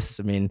from this.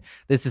 I mean,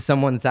 this is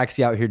someone that's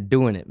actually out here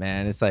doing it,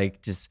 man. It's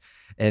like just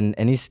and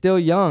he's still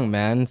young,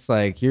 man. It's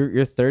like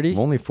you're 30. I'm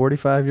only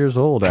 45 years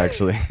old,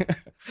 actually.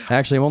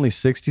 Actually, I'm only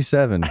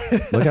 67.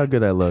 Look how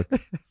good I look.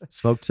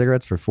 Smoked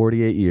cigarettes for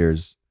 48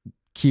 years.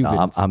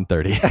 Cubans. No, I'm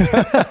 30.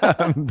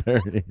 I'm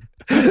 30.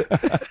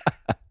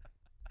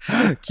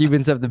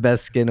 Cubans have the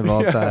best skin of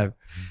all time.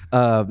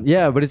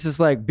 Yeah, but it's just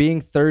like being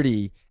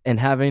 30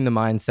 and having the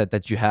mindset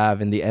that you have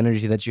and the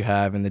energy that you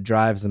have and the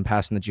drives and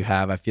passion that you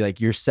have. I feel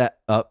like you're set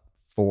up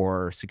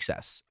for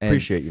success. And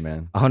appreciate you,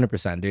 man.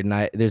 100%, dude.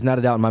 And there's not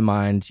a doubt in my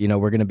mind, you know,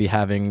 we're going to be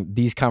having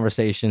these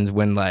conversations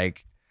when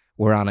like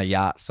we're on a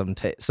yacht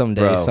someday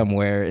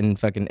somewhere in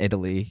fucking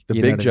Italy.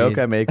 The big joke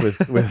I make with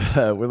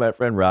my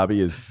friend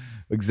Robbie is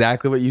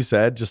exactly what you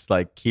said. Just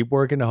like keep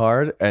working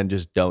hard and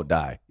just don't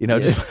die. You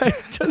know, just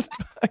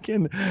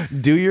fucking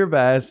do your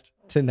best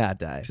to not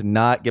die, to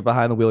not get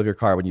behind the wheel of your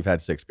car when you've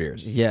had 6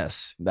 beers.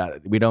 Yes,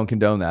 that we don't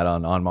condone that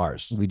on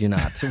Mars. We do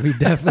not. We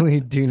definitely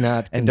do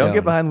not. And don't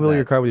get behind the wheel of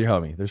your car with your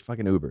homie. There's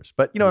fucking Ubers.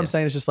 But you know what I'm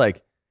saying? It's just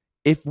like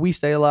if we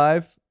stay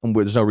alive, and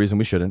there's no reason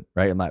we shouldn't,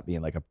 right? I'm not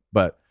being like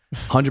but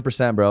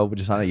 100%, bro. We're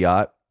just on a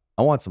yacht.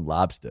 I want some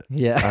lobster.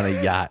 Yeah, on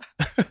a yacht.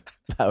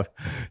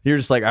 You're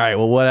just like, all right,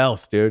 well, what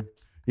else, dude?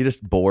 You're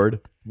just bored.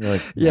 You're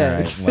like, yeah,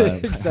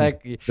 right,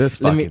 exactly. This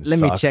fucking let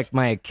me check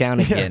my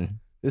account again.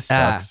 This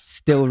sucks.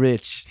 Still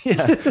rich.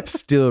 Yeah,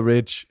 still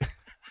rich.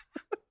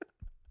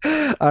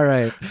 All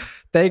right.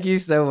 Thank you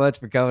so much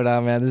for coming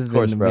on, man. This has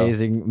been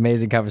an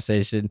amazing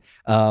conversation.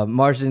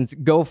 Martians,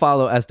 go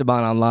follow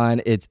Esteban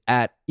online. It's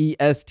at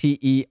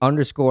ESTE_SLS.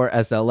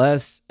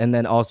 And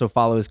then also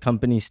follow his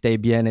company, Stay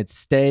Bien. It's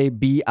Stay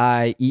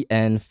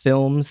BIEN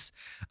Films.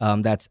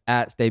 That's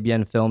at Stay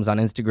Bien Films on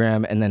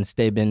Instagram, and then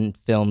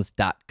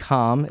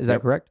staybienfilms.com. Is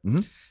that correct?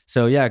 Mm-hmm.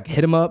 So yeah,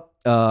 hit him up.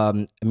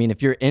 I mean,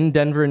 if you're in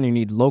Denver and you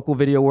need local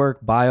video work,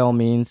 by all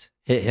means,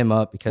 hit him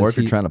up. Because or if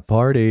you're trying to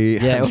party.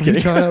 Yeah, if you're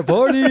trying to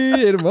party,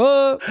 hit him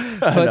up.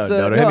 But,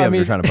 no, don't hit me up if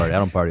you're trying to party. I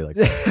don't party like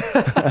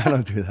that. I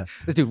don't do that.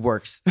 This dude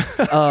works.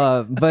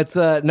 No,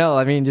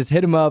 I mean, just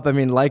hit him up. I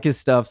mean, like his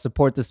stuff,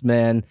 support this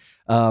man.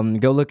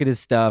 Go look at his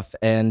stuff.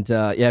 And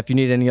yeah, if you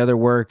need any other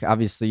work,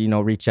 obviously, you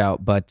know, reach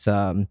out. But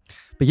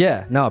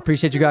yeah, no,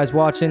 appreciate you guys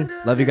watching.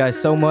 Love you guys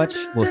so much.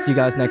 We'll see you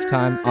guys next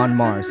time on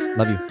Mars.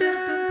 Love you.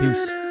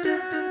 Peace.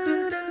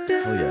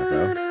 Oh yeah,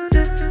 bro.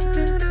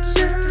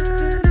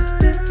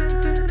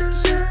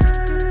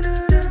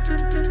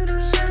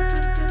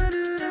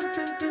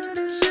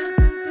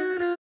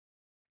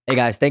 Hey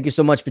guys, thank you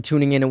so much for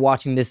tuning in and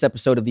watching this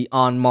episode of the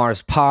On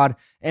Mars Pod,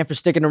 and for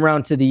sticking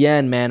around to the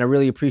end, man. I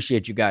really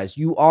appreciate you guys.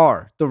 You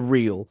are the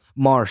real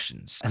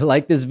Martians.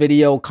 Like this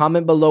video,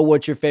 comment below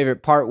what your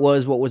favorite part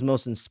was, what was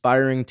most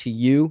inspiring to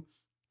you.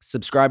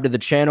 Subscribe to the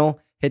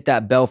channel, hit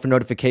that bell for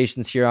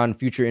notifications here on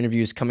future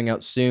interviews coming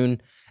out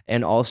soon,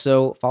 and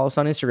also follow us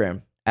on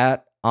Instagram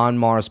at On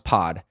Mars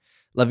Pod.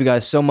 Love you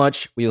guys so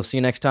much. We will see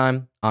you next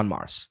time on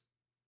Mars.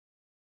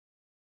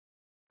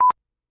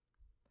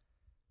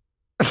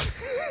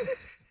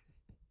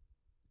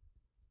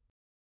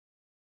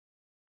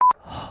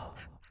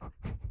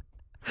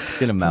 Just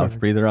get a mouth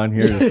breather on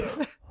here.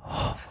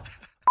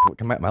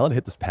 Am I allowed to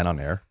hit this pen on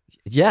air?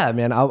 Yeah,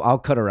 man. I'll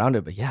cut around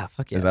it, but yeah,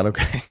 fuck yeah. Is that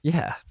okay?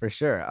 Yeah, for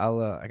sure.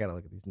 I gotta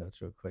look at these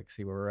notes real quick,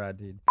 see where we're at,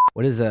 dude.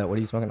 What are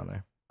you smoking on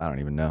there? I don't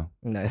even know.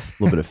 Nice.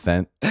 A little bit of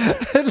Fent. A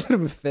little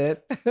bit of Fent.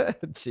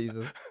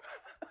 Jesus.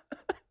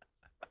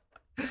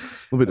 A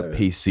little bit of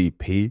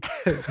PCP.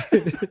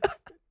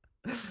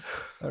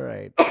 All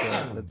right.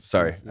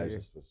 Sorry, I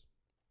just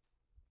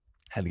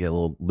had to get a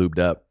little lubed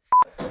up.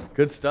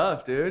 Good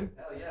stuff, dude.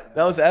 Hell yeah, man.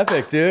 That was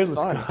epic, dude.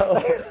 Let's go.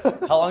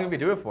 How long did we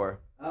do it for?